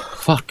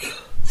 fuck.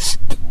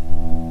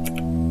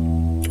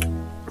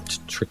 It's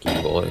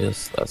tricky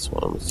boys, that's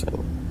what I'm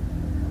saying.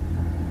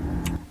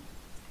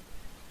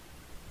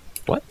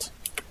 What?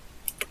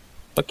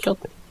 What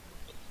killed me?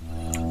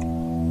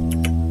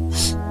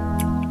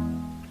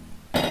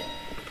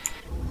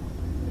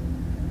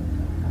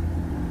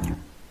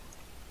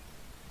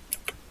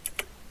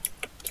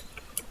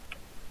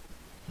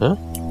 Huh?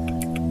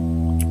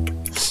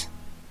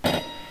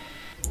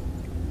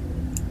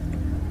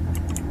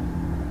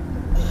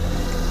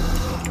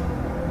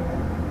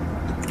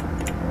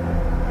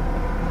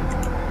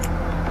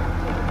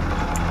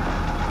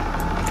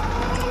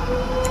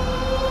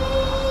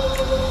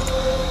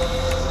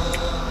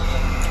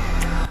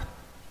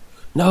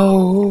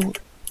 No!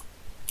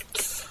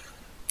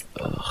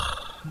 Ugh,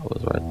 I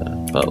was right there,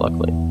 but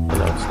luckily, I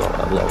know it's not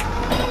that low.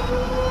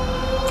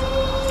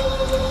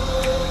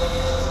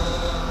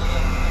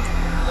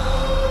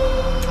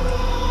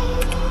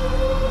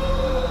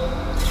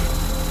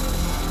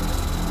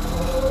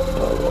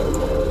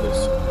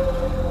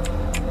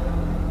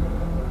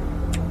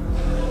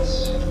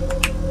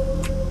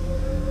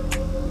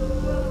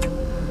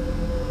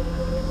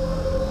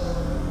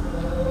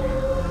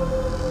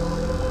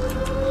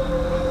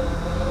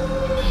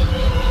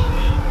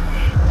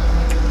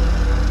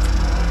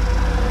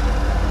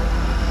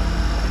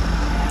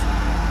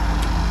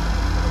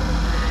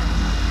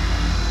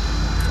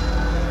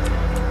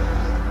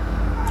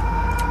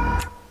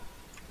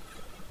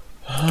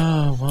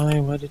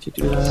 Why did you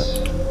do that?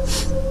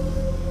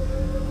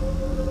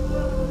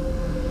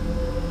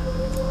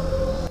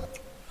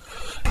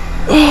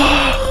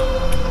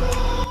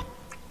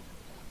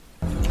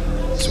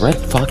 It's red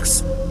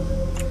fox.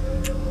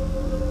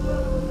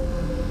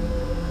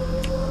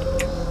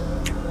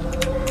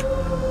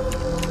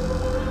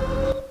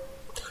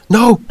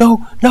 No,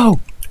 no, no!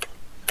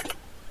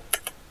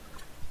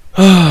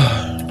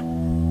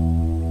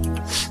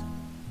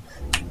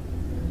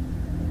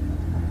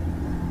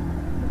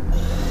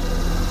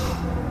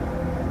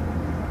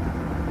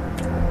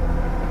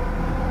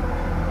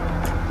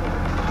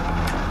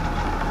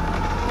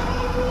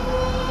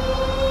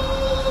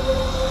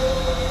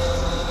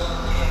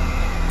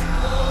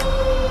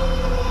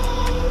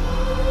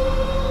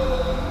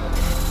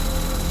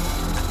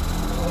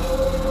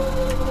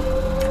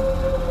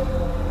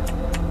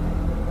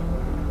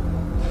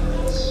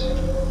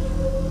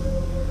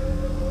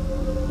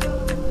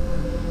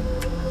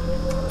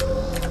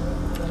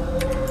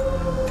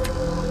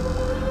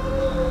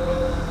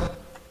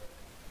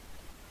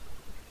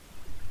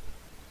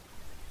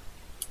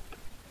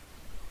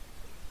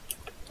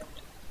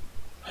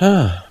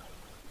 Huh.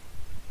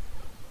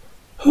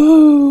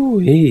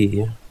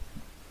 Hoo-wee.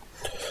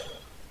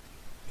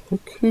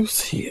 Look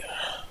who's here.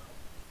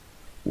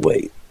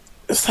 Wait,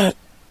 is that...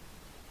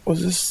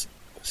 was this...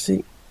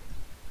 see...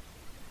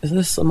 is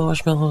this the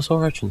Marshmallow's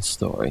origin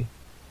story?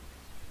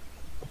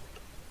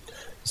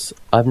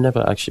 I've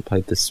never actually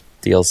played this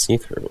DLC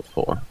through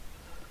before,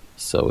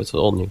 so it's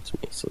all new to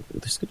me, so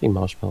this could be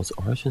Marshmallow's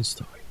origin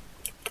story.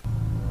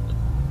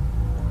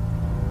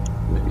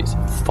 Maybe he's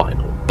a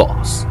final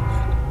boss.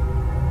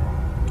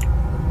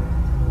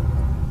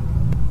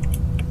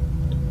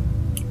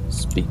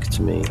 Speak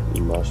to me,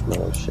 you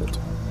marshmallow shit.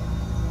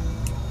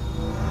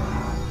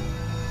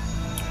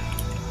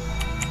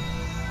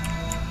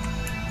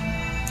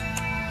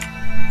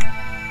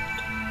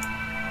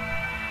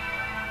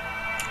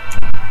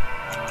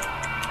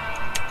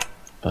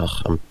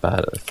 Ugh, I'm bad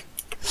at it.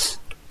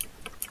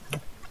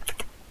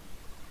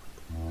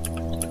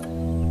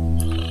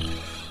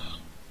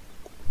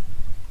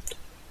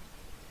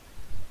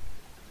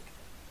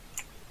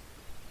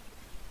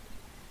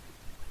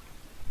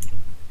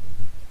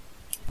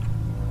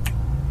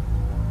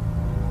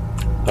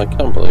 I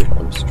can't believe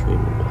I'm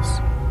streaming this.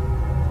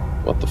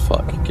 What the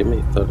fuck? Give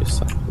me 30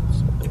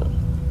 seconds.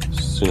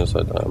 As soon as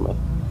I die, I'm gonna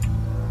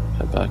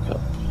head back up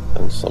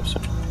and stop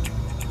streaming.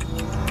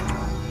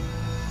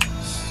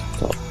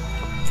 Stop.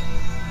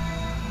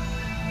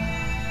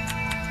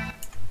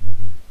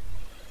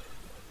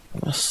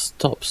 I must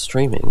stop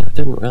streaming. I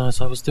didn't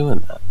realize I was doing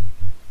that.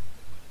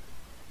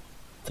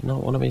 Did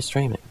not want to be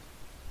streaming.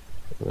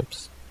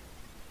 Whoops.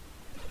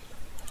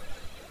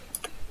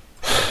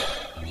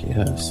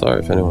 Yeah,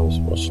 sorry if anyone was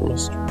watching my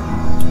stream.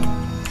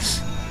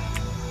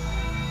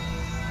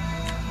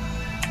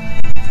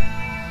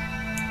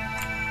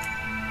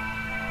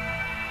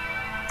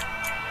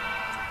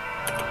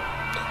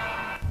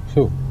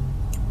 Phew.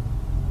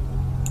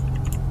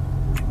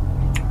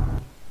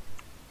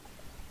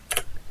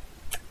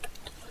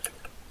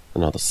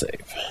 Another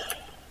save.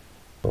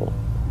 Oh,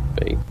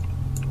 bait.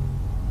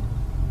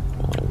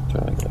 I'll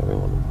drag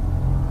everyone.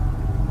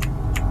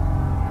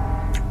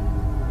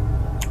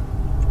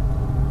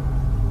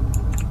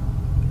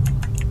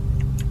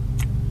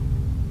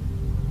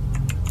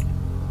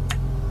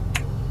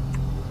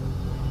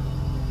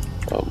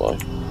 Oh boy.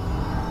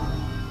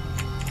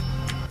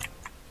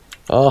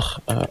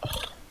 Ugh.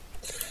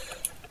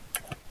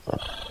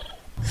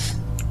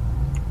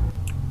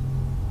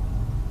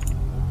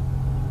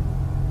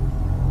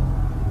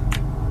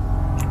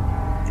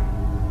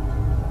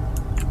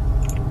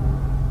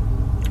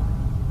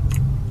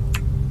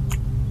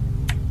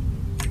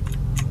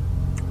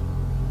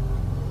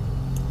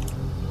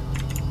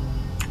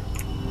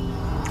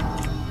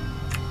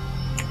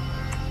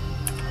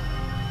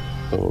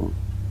 Boom.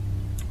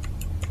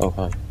 Oh,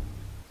 hi.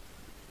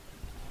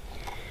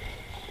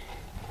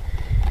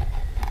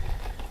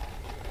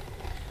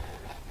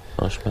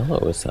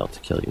 Marshmallow is out to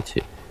kill you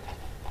too.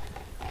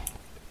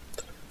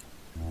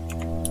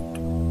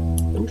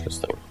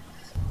 Interesting.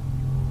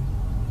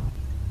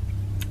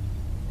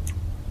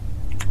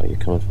 Are you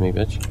coming for me,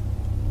 bitch?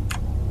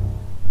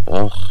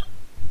 Ugh.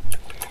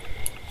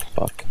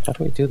 Fuck. How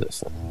do we do this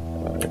then?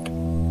 Alright.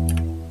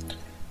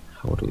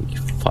 How do we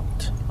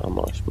fight a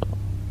marshmallow?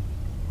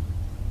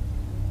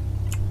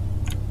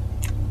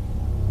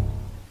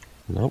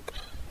 Nope.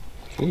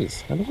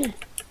 Jeez, how do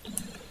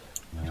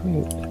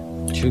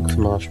we juke the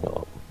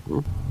marshmallow?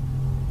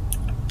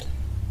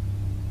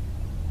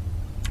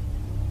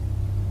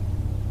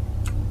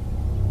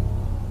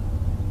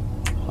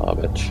 Ah,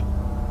 bitch.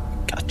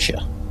 Gotcha.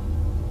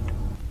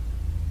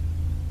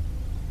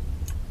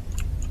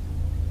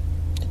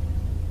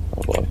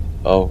 Oh boy.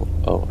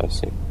 Oh, I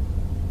see.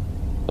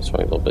 That's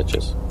right, little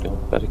bitches. You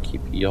better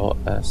keep your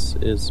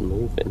asses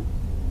moving.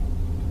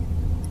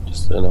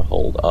 Just in a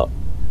hold up.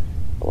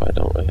 Oh, I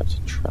don't really have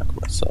to track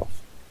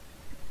myself.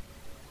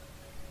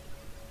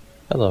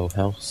 Hello,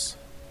 house.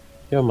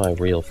 You're my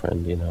real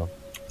friend, you know.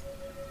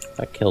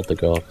 I killed the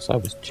girl because I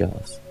was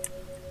jealous.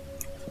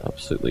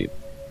 Absolutely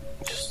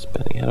just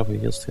spinning head over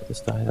heels to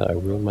this day that I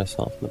ruined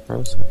myself in the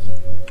process.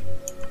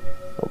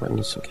 I'll bring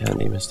you some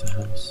candy, Mr.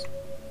 House.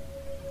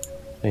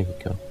 There you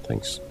go,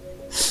 thanks.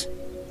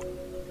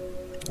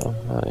 Oh,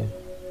 hi.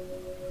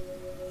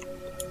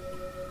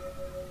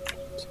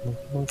 It's in the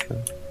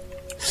wardrobe.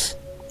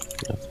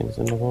 Nothing's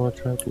in the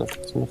wardrobe,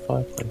 nothing's in the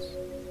fireplace.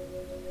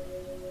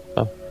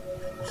 Oh.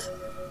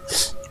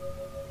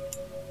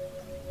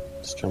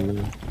 Just jumping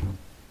in.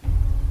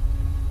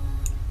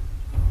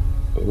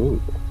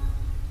 Ooh.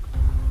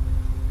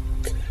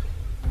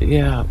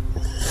 Yeah.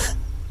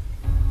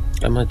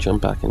 I might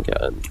jump back and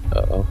get an.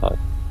 Oh, hi.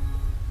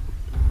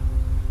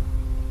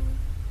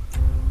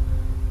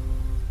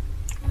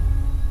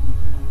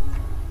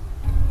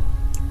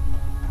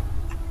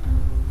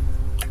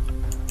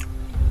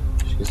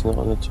 She's not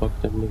in a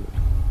talkative mood.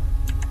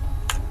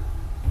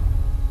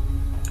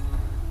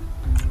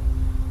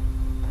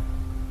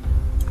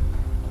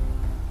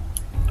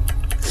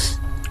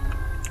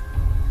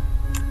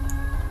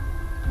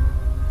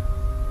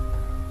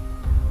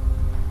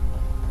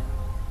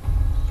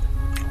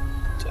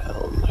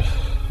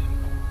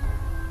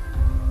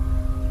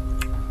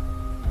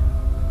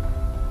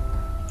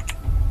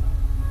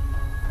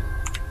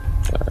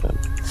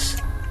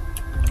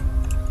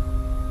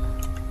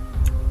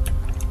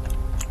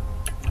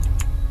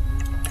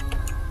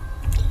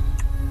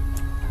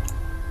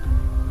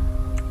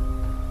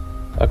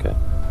 Okay.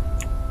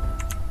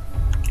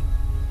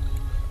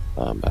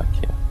 I'm back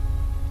here.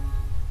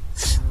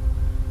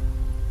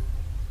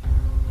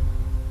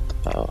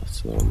 Oh,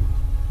 so I'm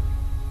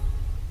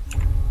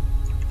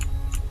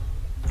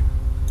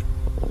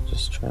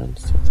just trying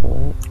to take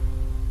that.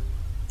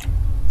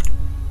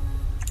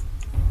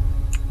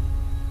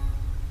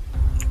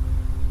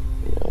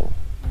 Yeah.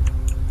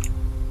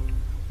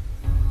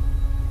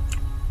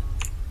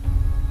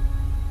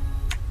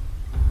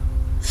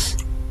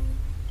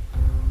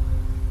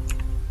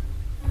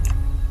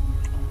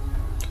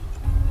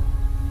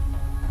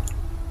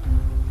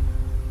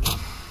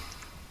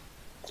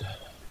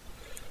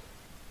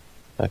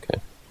 Okay.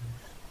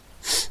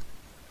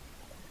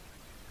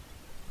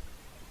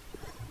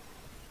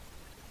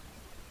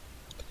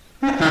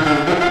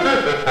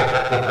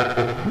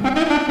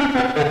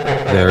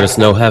 There is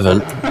no heaven.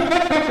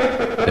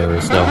 There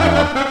is no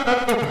hell.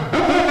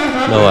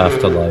 No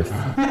afterlife.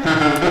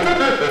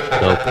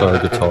 No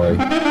purgatory.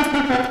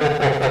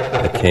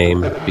 I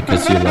came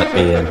because you let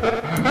me in.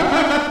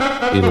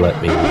 You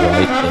let me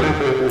right in.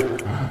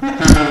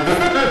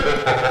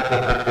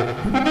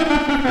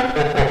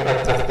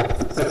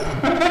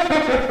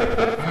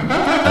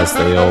 as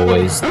they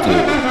always do.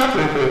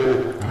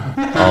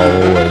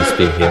 I'll always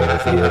be here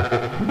with you.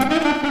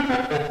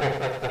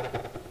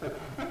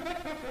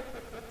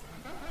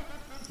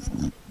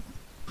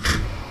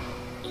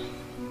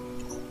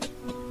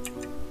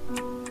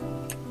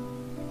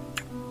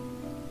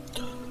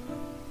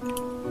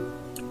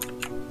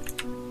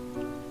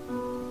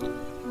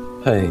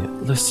 Hey,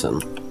 listen.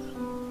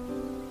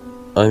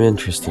 I'm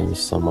interested in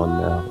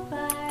someone now.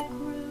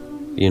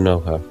 You know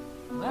her.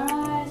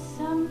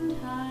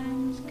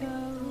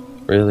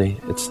 Really,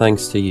 it's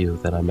thanks to you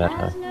that I met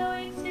her.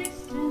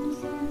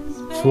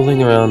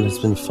 Fooling around has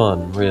been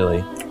fun,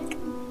 really.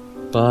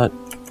 But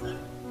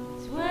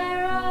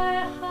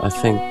I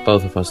think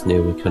both of us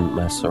knew we couldn't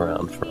mess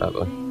around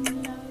forever.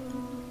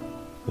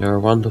 You're a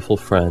wonderful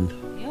friend.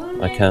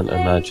 I can't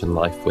imagine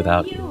life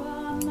without you.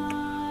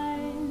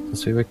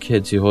 Since we were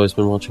kids, you've always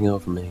been watching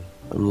over me.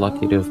 I'm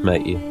lucky to have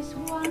met you.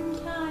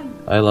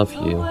 I love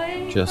you,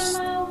 just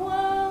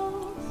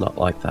not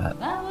like that.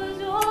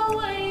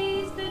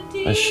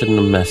 I shouldn't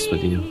have messed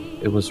with you.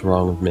 It was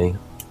wrong of me.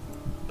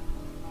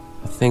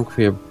 I think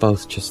we were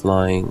both just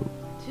lying.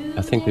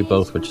 I think we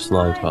both were just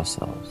lying to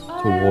ourselves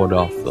to ward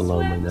off the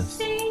loneliness.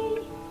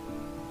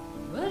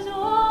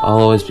 I'll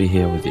always be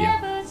here with you.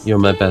 You're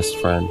my best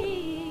friend.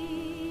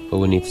 But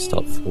we need to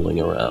stop fooling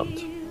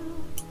around.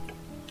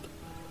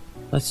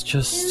 Let's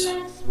just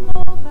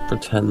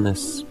pretend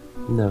this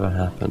never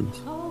happened.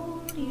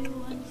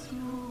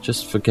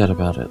 Just forget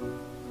about it.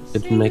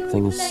 It'd make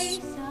things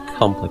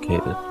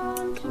complicated.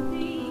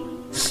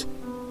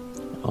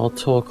 I'll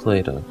talk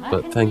later,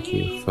 but thank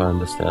you for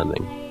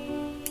understanding.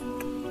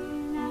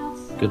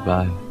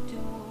 Goodbye.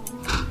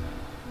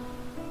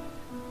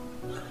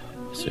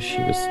 So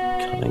she was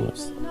cutting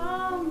us.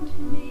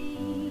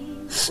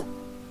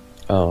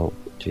 Oh,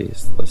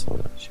 jeez, that's not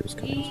what she was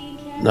cutting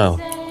us. No.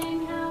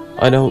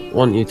 I don't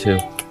want you to.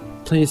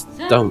 Please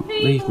don't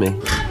leave me.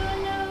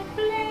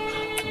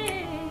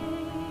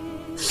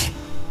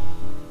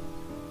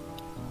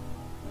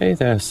 Hey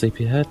there,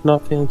 sleepyhead.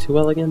 Not feeling too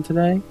well again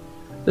today?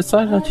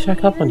 Decided to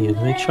check up on you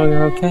to make sure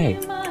you're okay.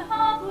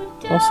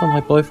 Also,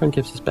 my boyfriend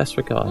gives his best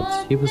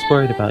regards. He was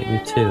worried about you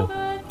too.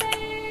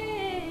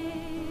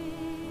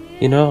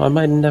 You know, I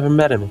might have never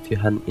met him if you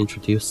hadn't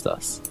introduced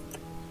us.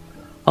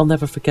 I'll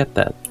never forget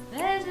that.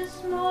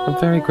 I'm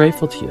very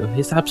grateful to you.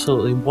 He's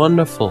absolutely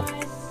wonderful.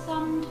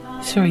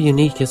 He's very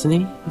unique, isn't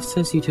he? He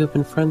says you two have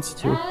been friends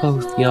since you were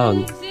both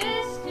young.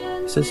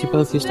 He says you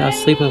both used to have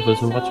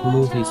sleepovers and watch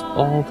movies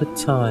all the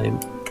time.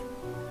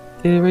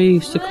 They really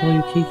used to call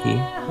you Kiki.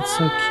 That's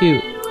so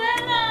cute.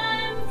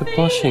 You're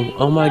blushing.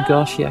 Oh my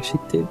gosh, he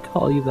actually did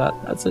call you that.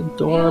 That's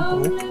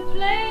adorable.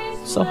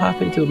 So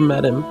happy to have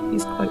met him.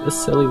 He's quite the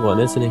silly one,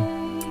 isn't he?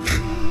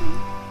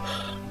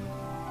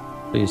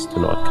 Please do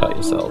not cut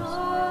yourselves.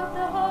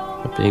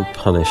 I'm being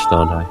punished,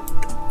 aren't I?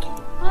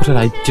 What did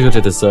I do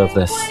to deserve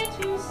this?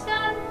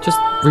 Just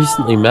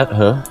recently met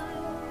her.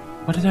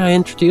 Why did I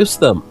introduce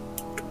them?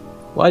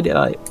 Why did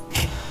I...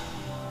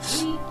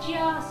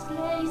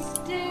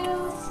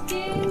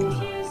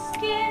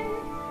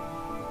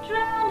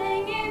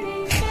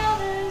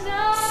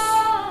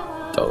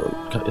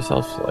 Don't cut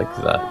yourself like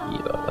that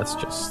either. That's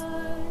just...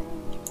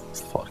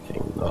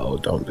 fucking... No,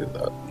 don't do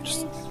that.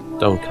 Just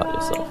don't cut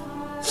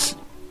yourself.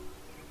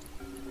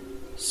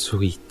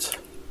 Sweet.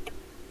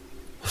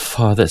 The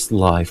farthest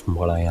lie from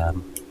what I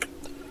am.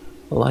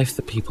 The life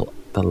that people...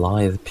 The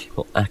lie that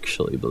people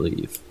actually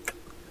believe.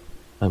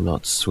 I'm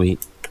not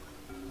sweet.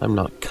 I'm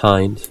not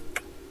kind.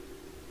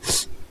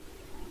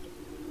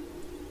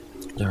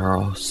 There are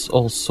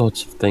all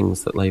sorts of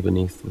things that lay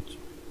beneath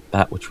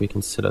that which we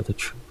consider the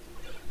truth,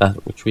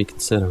 that which we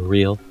consider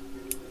real.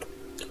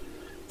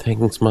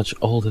 Things much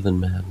older than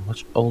man,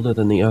 much older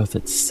than the earth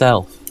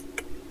itself.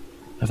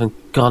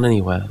 Haven't gone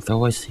anywhere. They're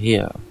always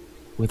here,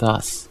 with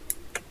us,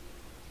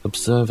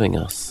 observing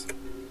us.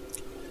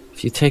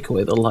 If you take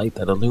away the light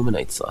that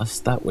illuminates us,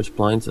 that which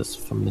blinds us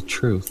from the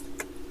truth,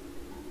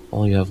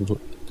 all you have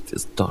left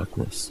is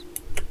darkness.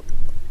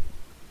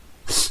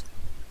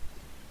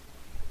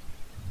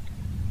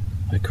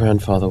 My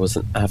grandfather was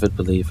an avid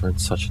believer in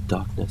such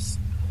darkness,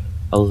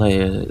 a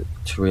layer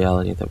to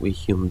reality that we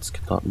humans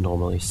could not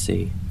normally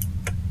see.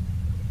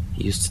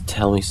 He used to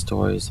tell me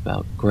stories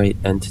about great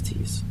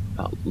entities,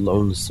 about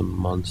lonesome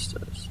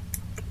monsters,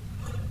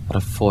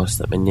 about a force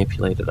that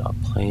manipulated our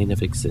plane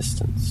of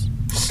existence,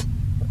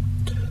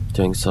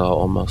 doing so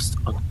almost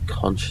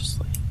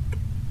unconsciously.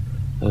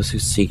 Those who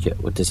seek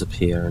it would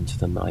disappear into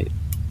the night.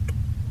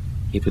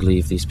 He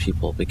believed these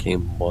people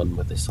became one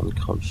with this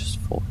unconscious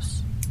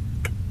force.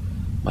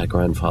 My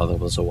grandfather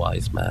was a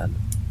wise man.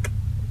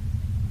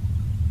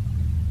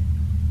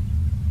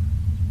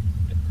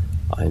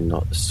 I'm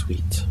not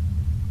sweet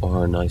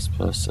or a nice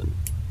person.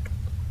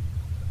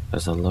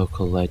 There's a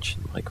local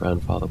legend my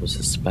grandfather was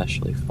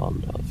especially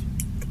fond of.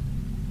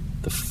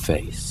 The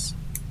face.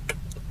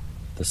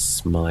 The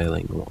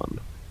smiling one.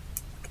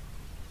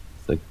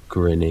 The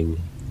grinning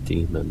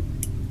demon.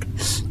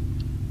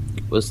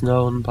 It was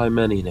known by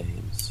many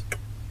names.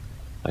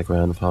 My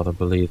grandfather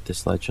believed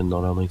this legend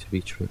not only to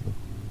be true,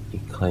 he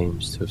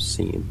claims to have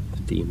seen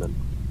the demon.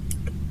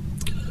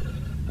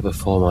 And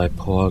before my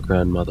poor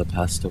grandmother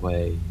passed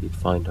away, he'd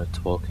find her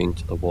talking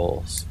to the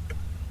walls.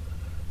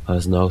 It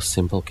was no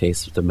simple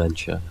case of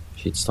dementia.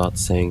 She'd start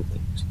saying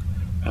things,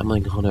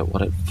 rambling on at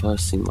what at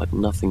first seemed like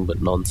nothing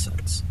but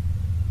nonsense.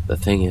 The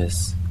thing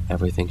is,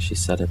 everything she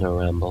said in her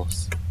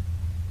rambles,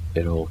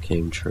 it all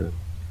came true.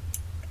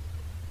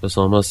 It was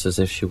almost as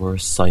if she were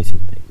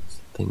reciting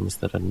things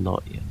that had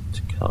not yet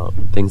to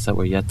come, things that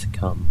were yet to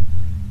come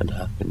and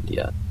happened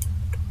yet.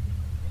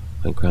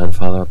 My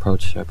grandfather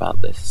approached her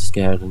about this,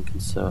 scared and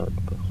concerned,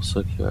 but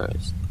also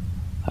curious.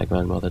 My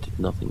grandmother did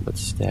nothing but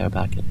stare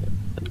back at him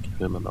and give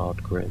him an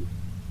odd grin.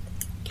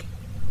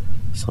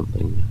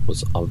 Something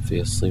was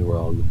obviously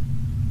wrong.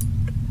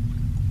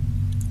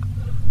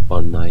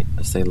 One night,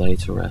 as they lay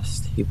to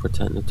rest, he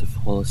pretended to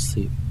fall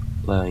asleep,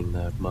 lying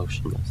there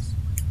motionless.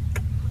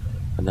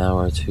 An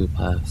hour or two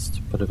passed,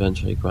 but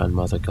eventually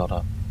grandmother got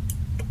up.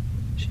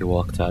 She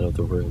walked out of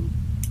the room.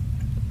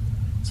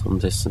 Some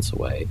distance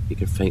away, he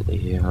could faintly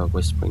hear her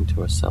whispering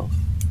to herself.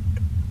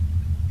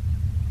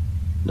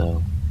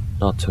 No,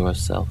 not to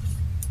herself.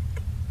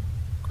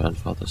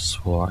 Grandfather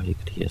swore he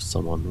could hear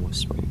someone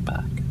whispering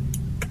back.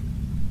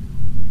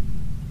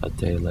 A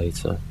day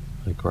later,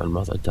 my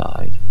grandmother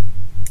died.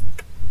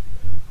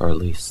 Or at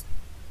least,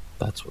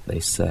 that's what they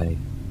say.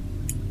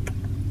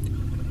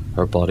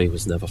 Her body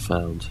was never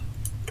found.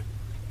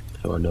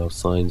 There were no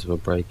signs of a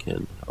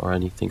break-in or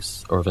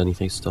of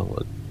anything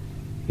stolen.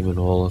 Even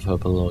all of her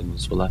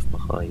belongings were left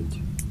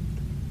behind.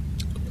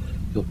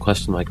 People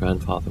questioned my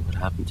grandfather what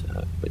happened to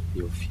her, but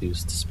he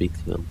refused to speak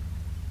to them.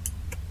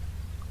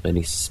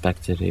 Many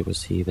suspected it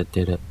was he that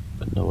did it,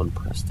 but no one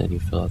pressed any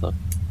further.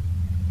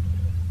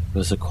 It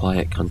was a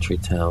quiet country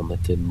town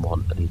that didn't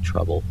want any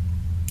trouble.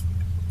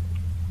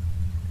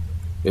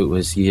 It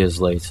was years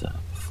later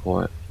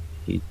before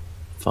he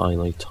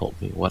finally told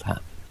me what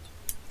happened.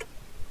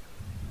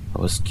 I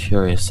was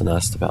curious and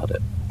asked about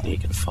it. He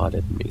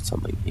confided in me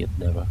something he had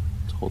never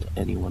told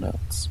anyone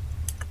else.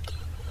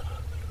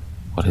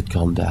 What had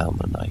gone down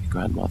the night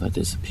grandmother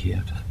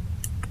disappeared.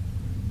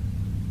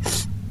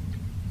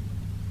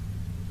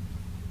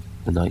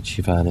 The night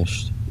she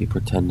vanished, he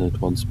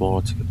pretended once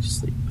more to go to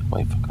sleep and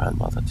wait for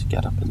grandmother to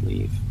get up and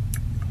leave.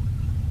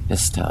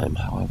 This time,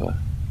 however,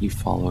 he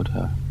followed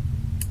her.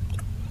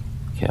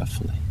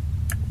 Carefully.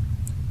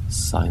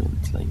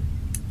 Silently.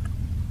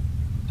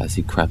 As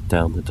he crept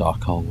down the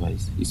dark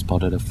hallways, he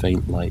spotted a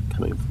faint light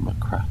coming from a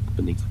crack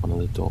beneath one of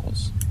the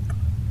doors.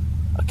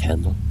 A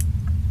candle.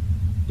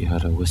 He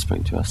heard her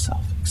whispering to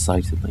herself,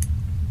 excitedly.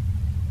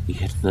 He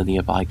hid in the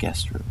nearby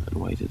guest room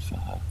and waited for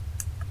her.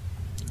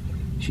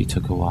 She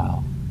took a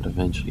while, but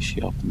eventually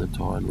she opened the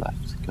door and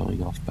left,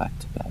 going off back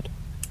to bed.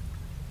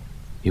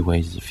 He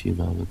waited a few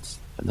moments,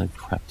 and then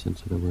crept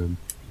into the room.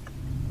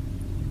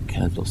 The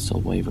candle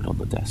still wavered on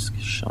the desk,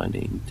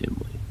 shining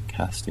dimly,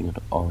 casting an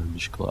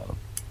orange glow.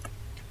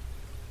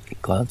 He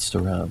glanced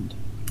around.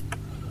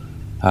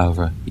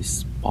 However, he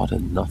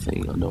spotted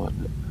nothing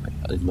unordinary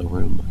in the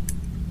room.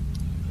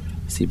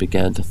 As he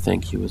began to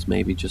think he was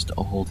maybe just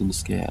old and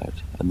scared,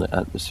 and the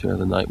atmosphere of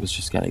the night was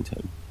just getting to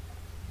him,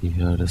 he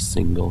heard a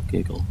single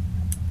giggle.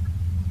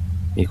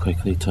 He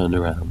quickly turned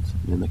around,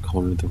 and in the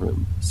corner of the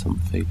room, some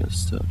figure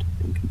stood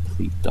in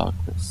complete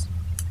darkness.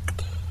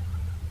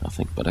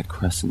 Nothing but a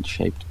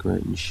crescent-shaped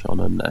grin shone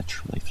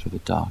unnaturally through the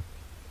dark.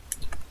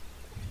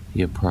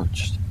 He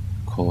approached,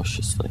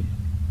 cautiously,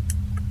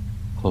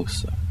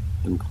 closer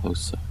and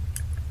closer.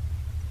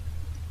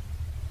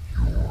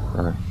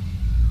 I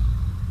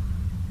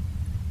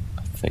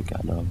think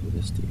I know who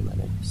this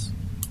demon is.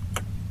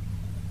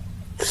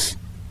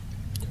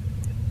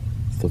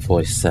 The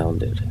voice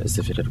sounded as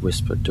if it had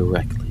whispered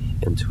directly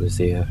into his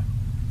ear.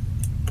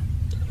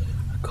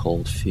 A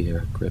cold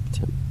fear gripped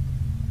him.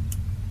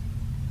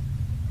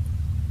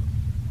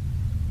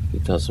 He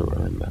doesn't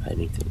remember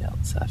anything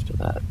else after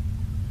that.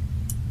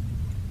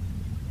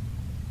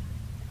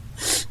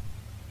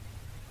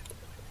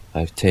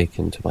 I've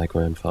taken to my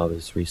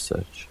grandfather's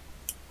research.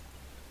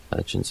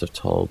 Legends have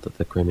told that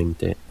the grinning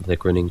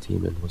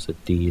demon was a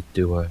deed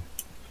doer,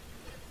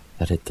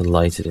 that it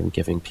delighted in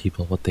giving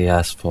people what they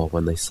asked for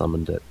when they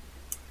summoned it,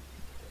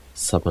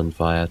 summoned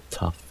via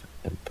tough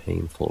and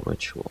painful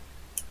ritual,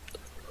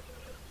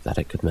 that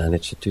it could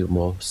manage to do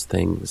most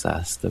things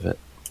asked of it.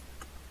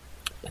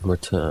 In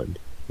return,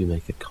 you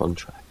make a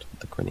contract with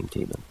the grinning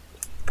demon.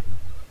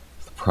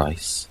 The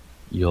price,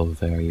 your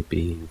very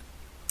being.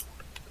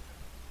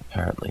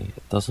 Apparently,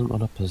 it doesn't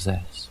want to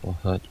possess or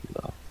hurt you,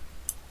 though.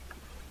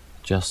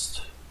 It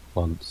just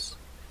wants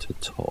to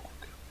talk.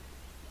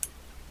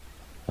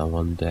 And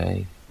one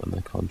day, when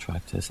the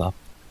contract is up,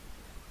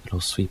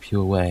 it'll sweep you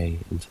away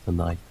into the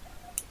night.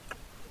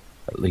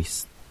 At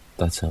least,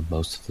 that's how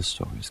most of the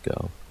stories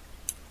go.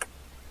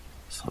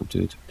 Some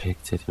do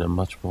depict it in a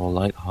much more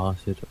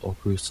light-hearted or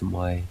gruesome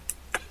way.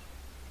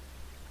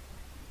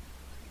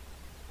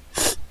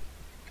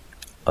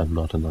 I'm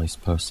not a nice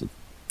person.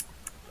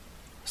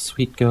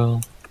 Sweet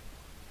girl,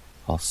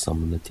 I'll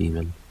summon the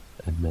demon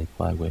and make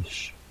my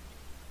wish.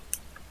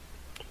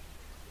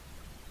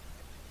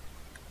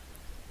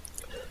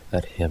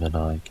 that him and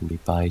I can be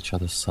by each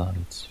other's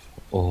sides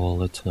for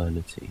all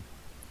eternity.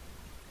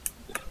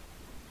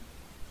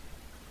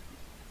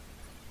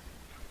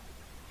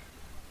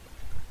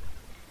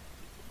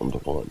 Under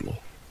one.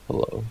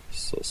 Hello,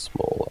 so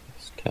small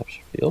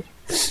capture field.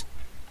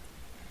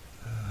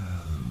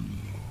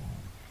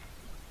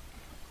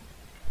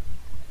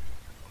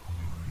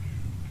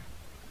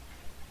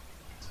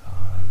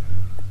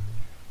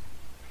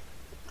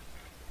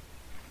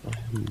 I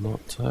am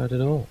not tired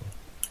at all.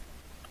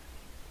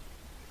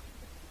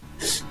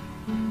 So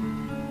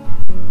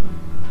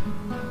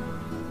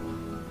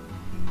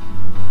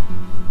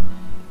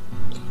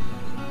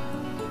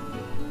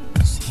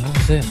that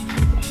was it.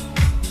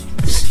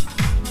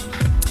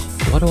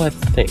 What do I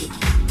think?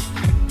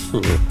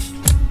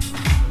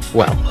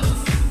 Well,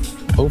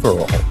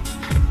 overall,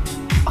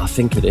 I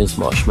think it is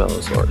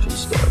Marshmallow's origin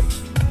story.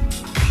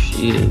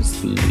 She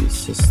is the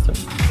sister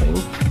thing.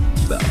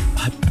 But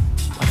I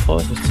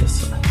thought it was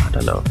just, I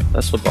don't know,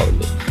 that's what bothered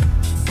me.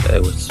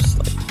 It was just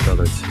like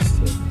brother and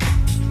sister.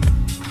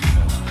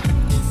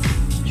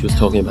 She was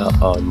talking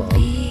about our mom.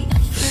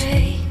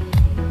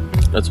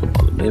 That's what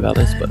bothered me about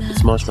this, but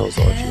it's Marshmallow's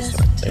origin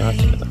story. They are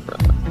together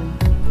forever.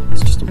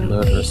 It's just a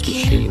murderous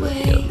machine at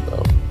the end,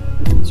 though.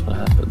 That's what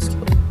happens to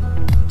them.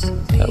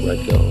 That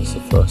red girl is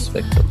the first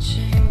victim.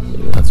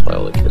 Maybe that's why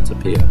all the kids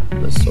appear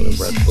in this sort of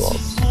red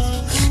blobs.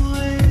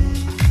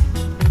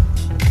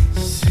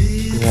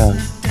 Yeah.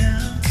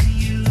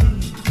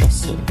 Let's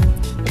see.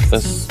 If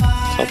there's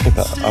something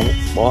about...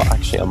 well,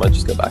 actually, I might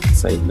just go back and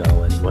say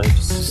no anyway,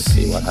 just to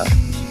see what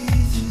happens.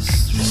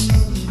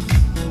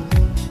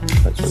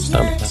 That's what it's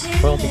down to.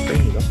 Well, the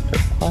thing is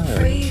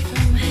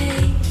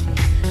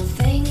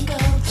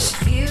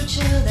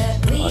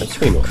Ice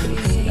cream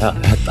orders. Yeah,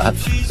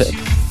 that's it.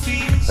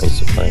 Thanks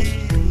for playing.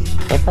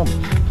 No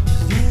problem.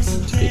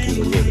 To be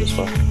continued as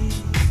well.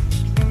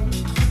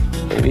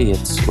 Maybe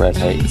it's Red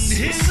Haze.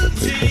 It's a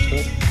prequel to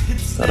it.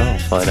 But I'll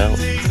find out.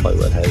 Play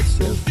Red Haze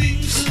too.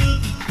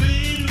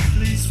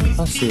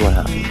 I'll see what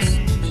happens.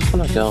 Just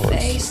wanna go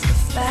and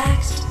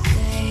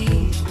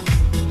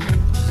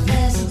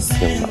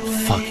steal my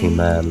fucking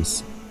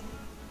mams.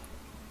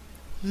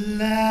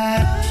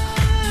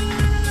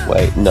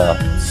 Wait, no.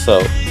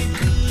 So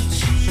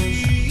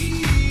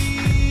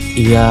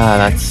yeah,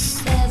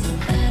 that's...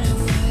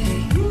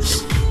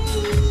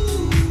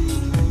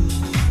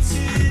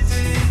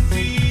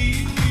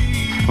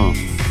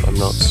 I'm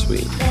not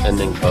sweet.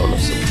 Ending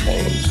bonus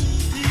obtained.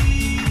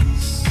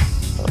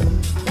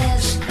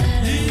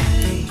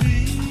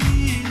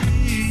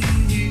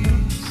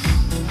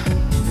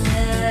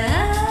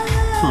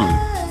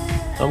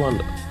 I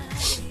wonder.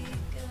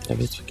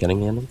 Maybe it's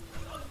forgetting the ending.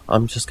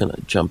 I'm just gonna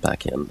jump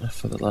back in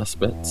for the last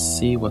bit,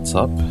 see what's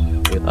up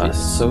with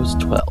this. So it's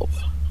 12.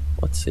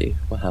 Let's see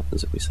what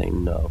happens if we say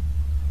no.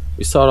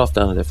 We start off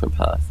down a different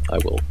path. I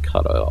will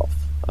cut it off,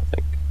 I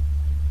think.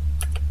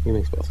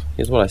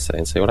 Here's what I say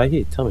and say what I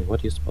hear. Tell me,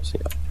 what are you supposed to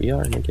hear? We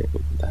are in a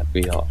game that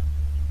we are.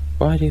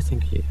 Why do you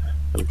think here?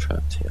 I'm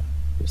trapped here.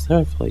 Is there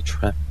a fully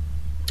trap,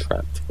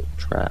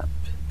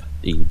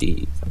 ED, thank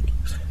you.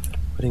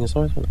 Putting his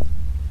arms on up.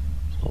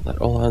 So that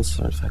all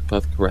answers are in fact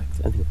both correct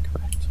and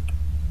incorrect.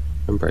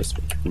 Embrace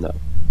me. No.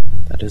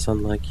 That is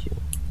unlike you.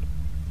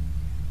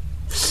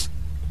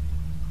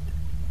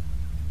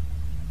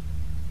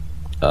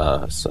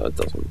 So it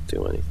doesn't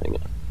do anything.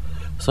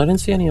 So I didn't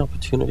see any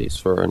opportunities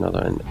for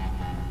another ending.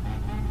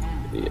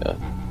 Yeah.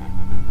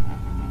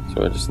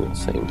 So I just need the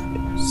same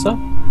thing. So,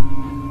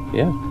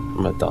 yeah. I'm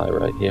gonna die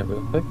right here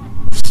real quick.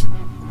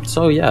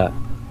 So yeah.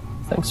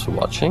 Thanks for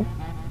watching.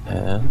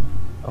 And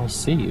I'll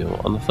see you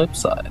on the flip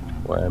side,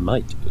 where I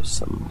might do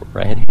some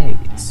Red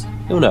Haze.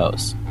 Who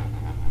knows?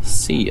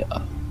 See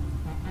ya.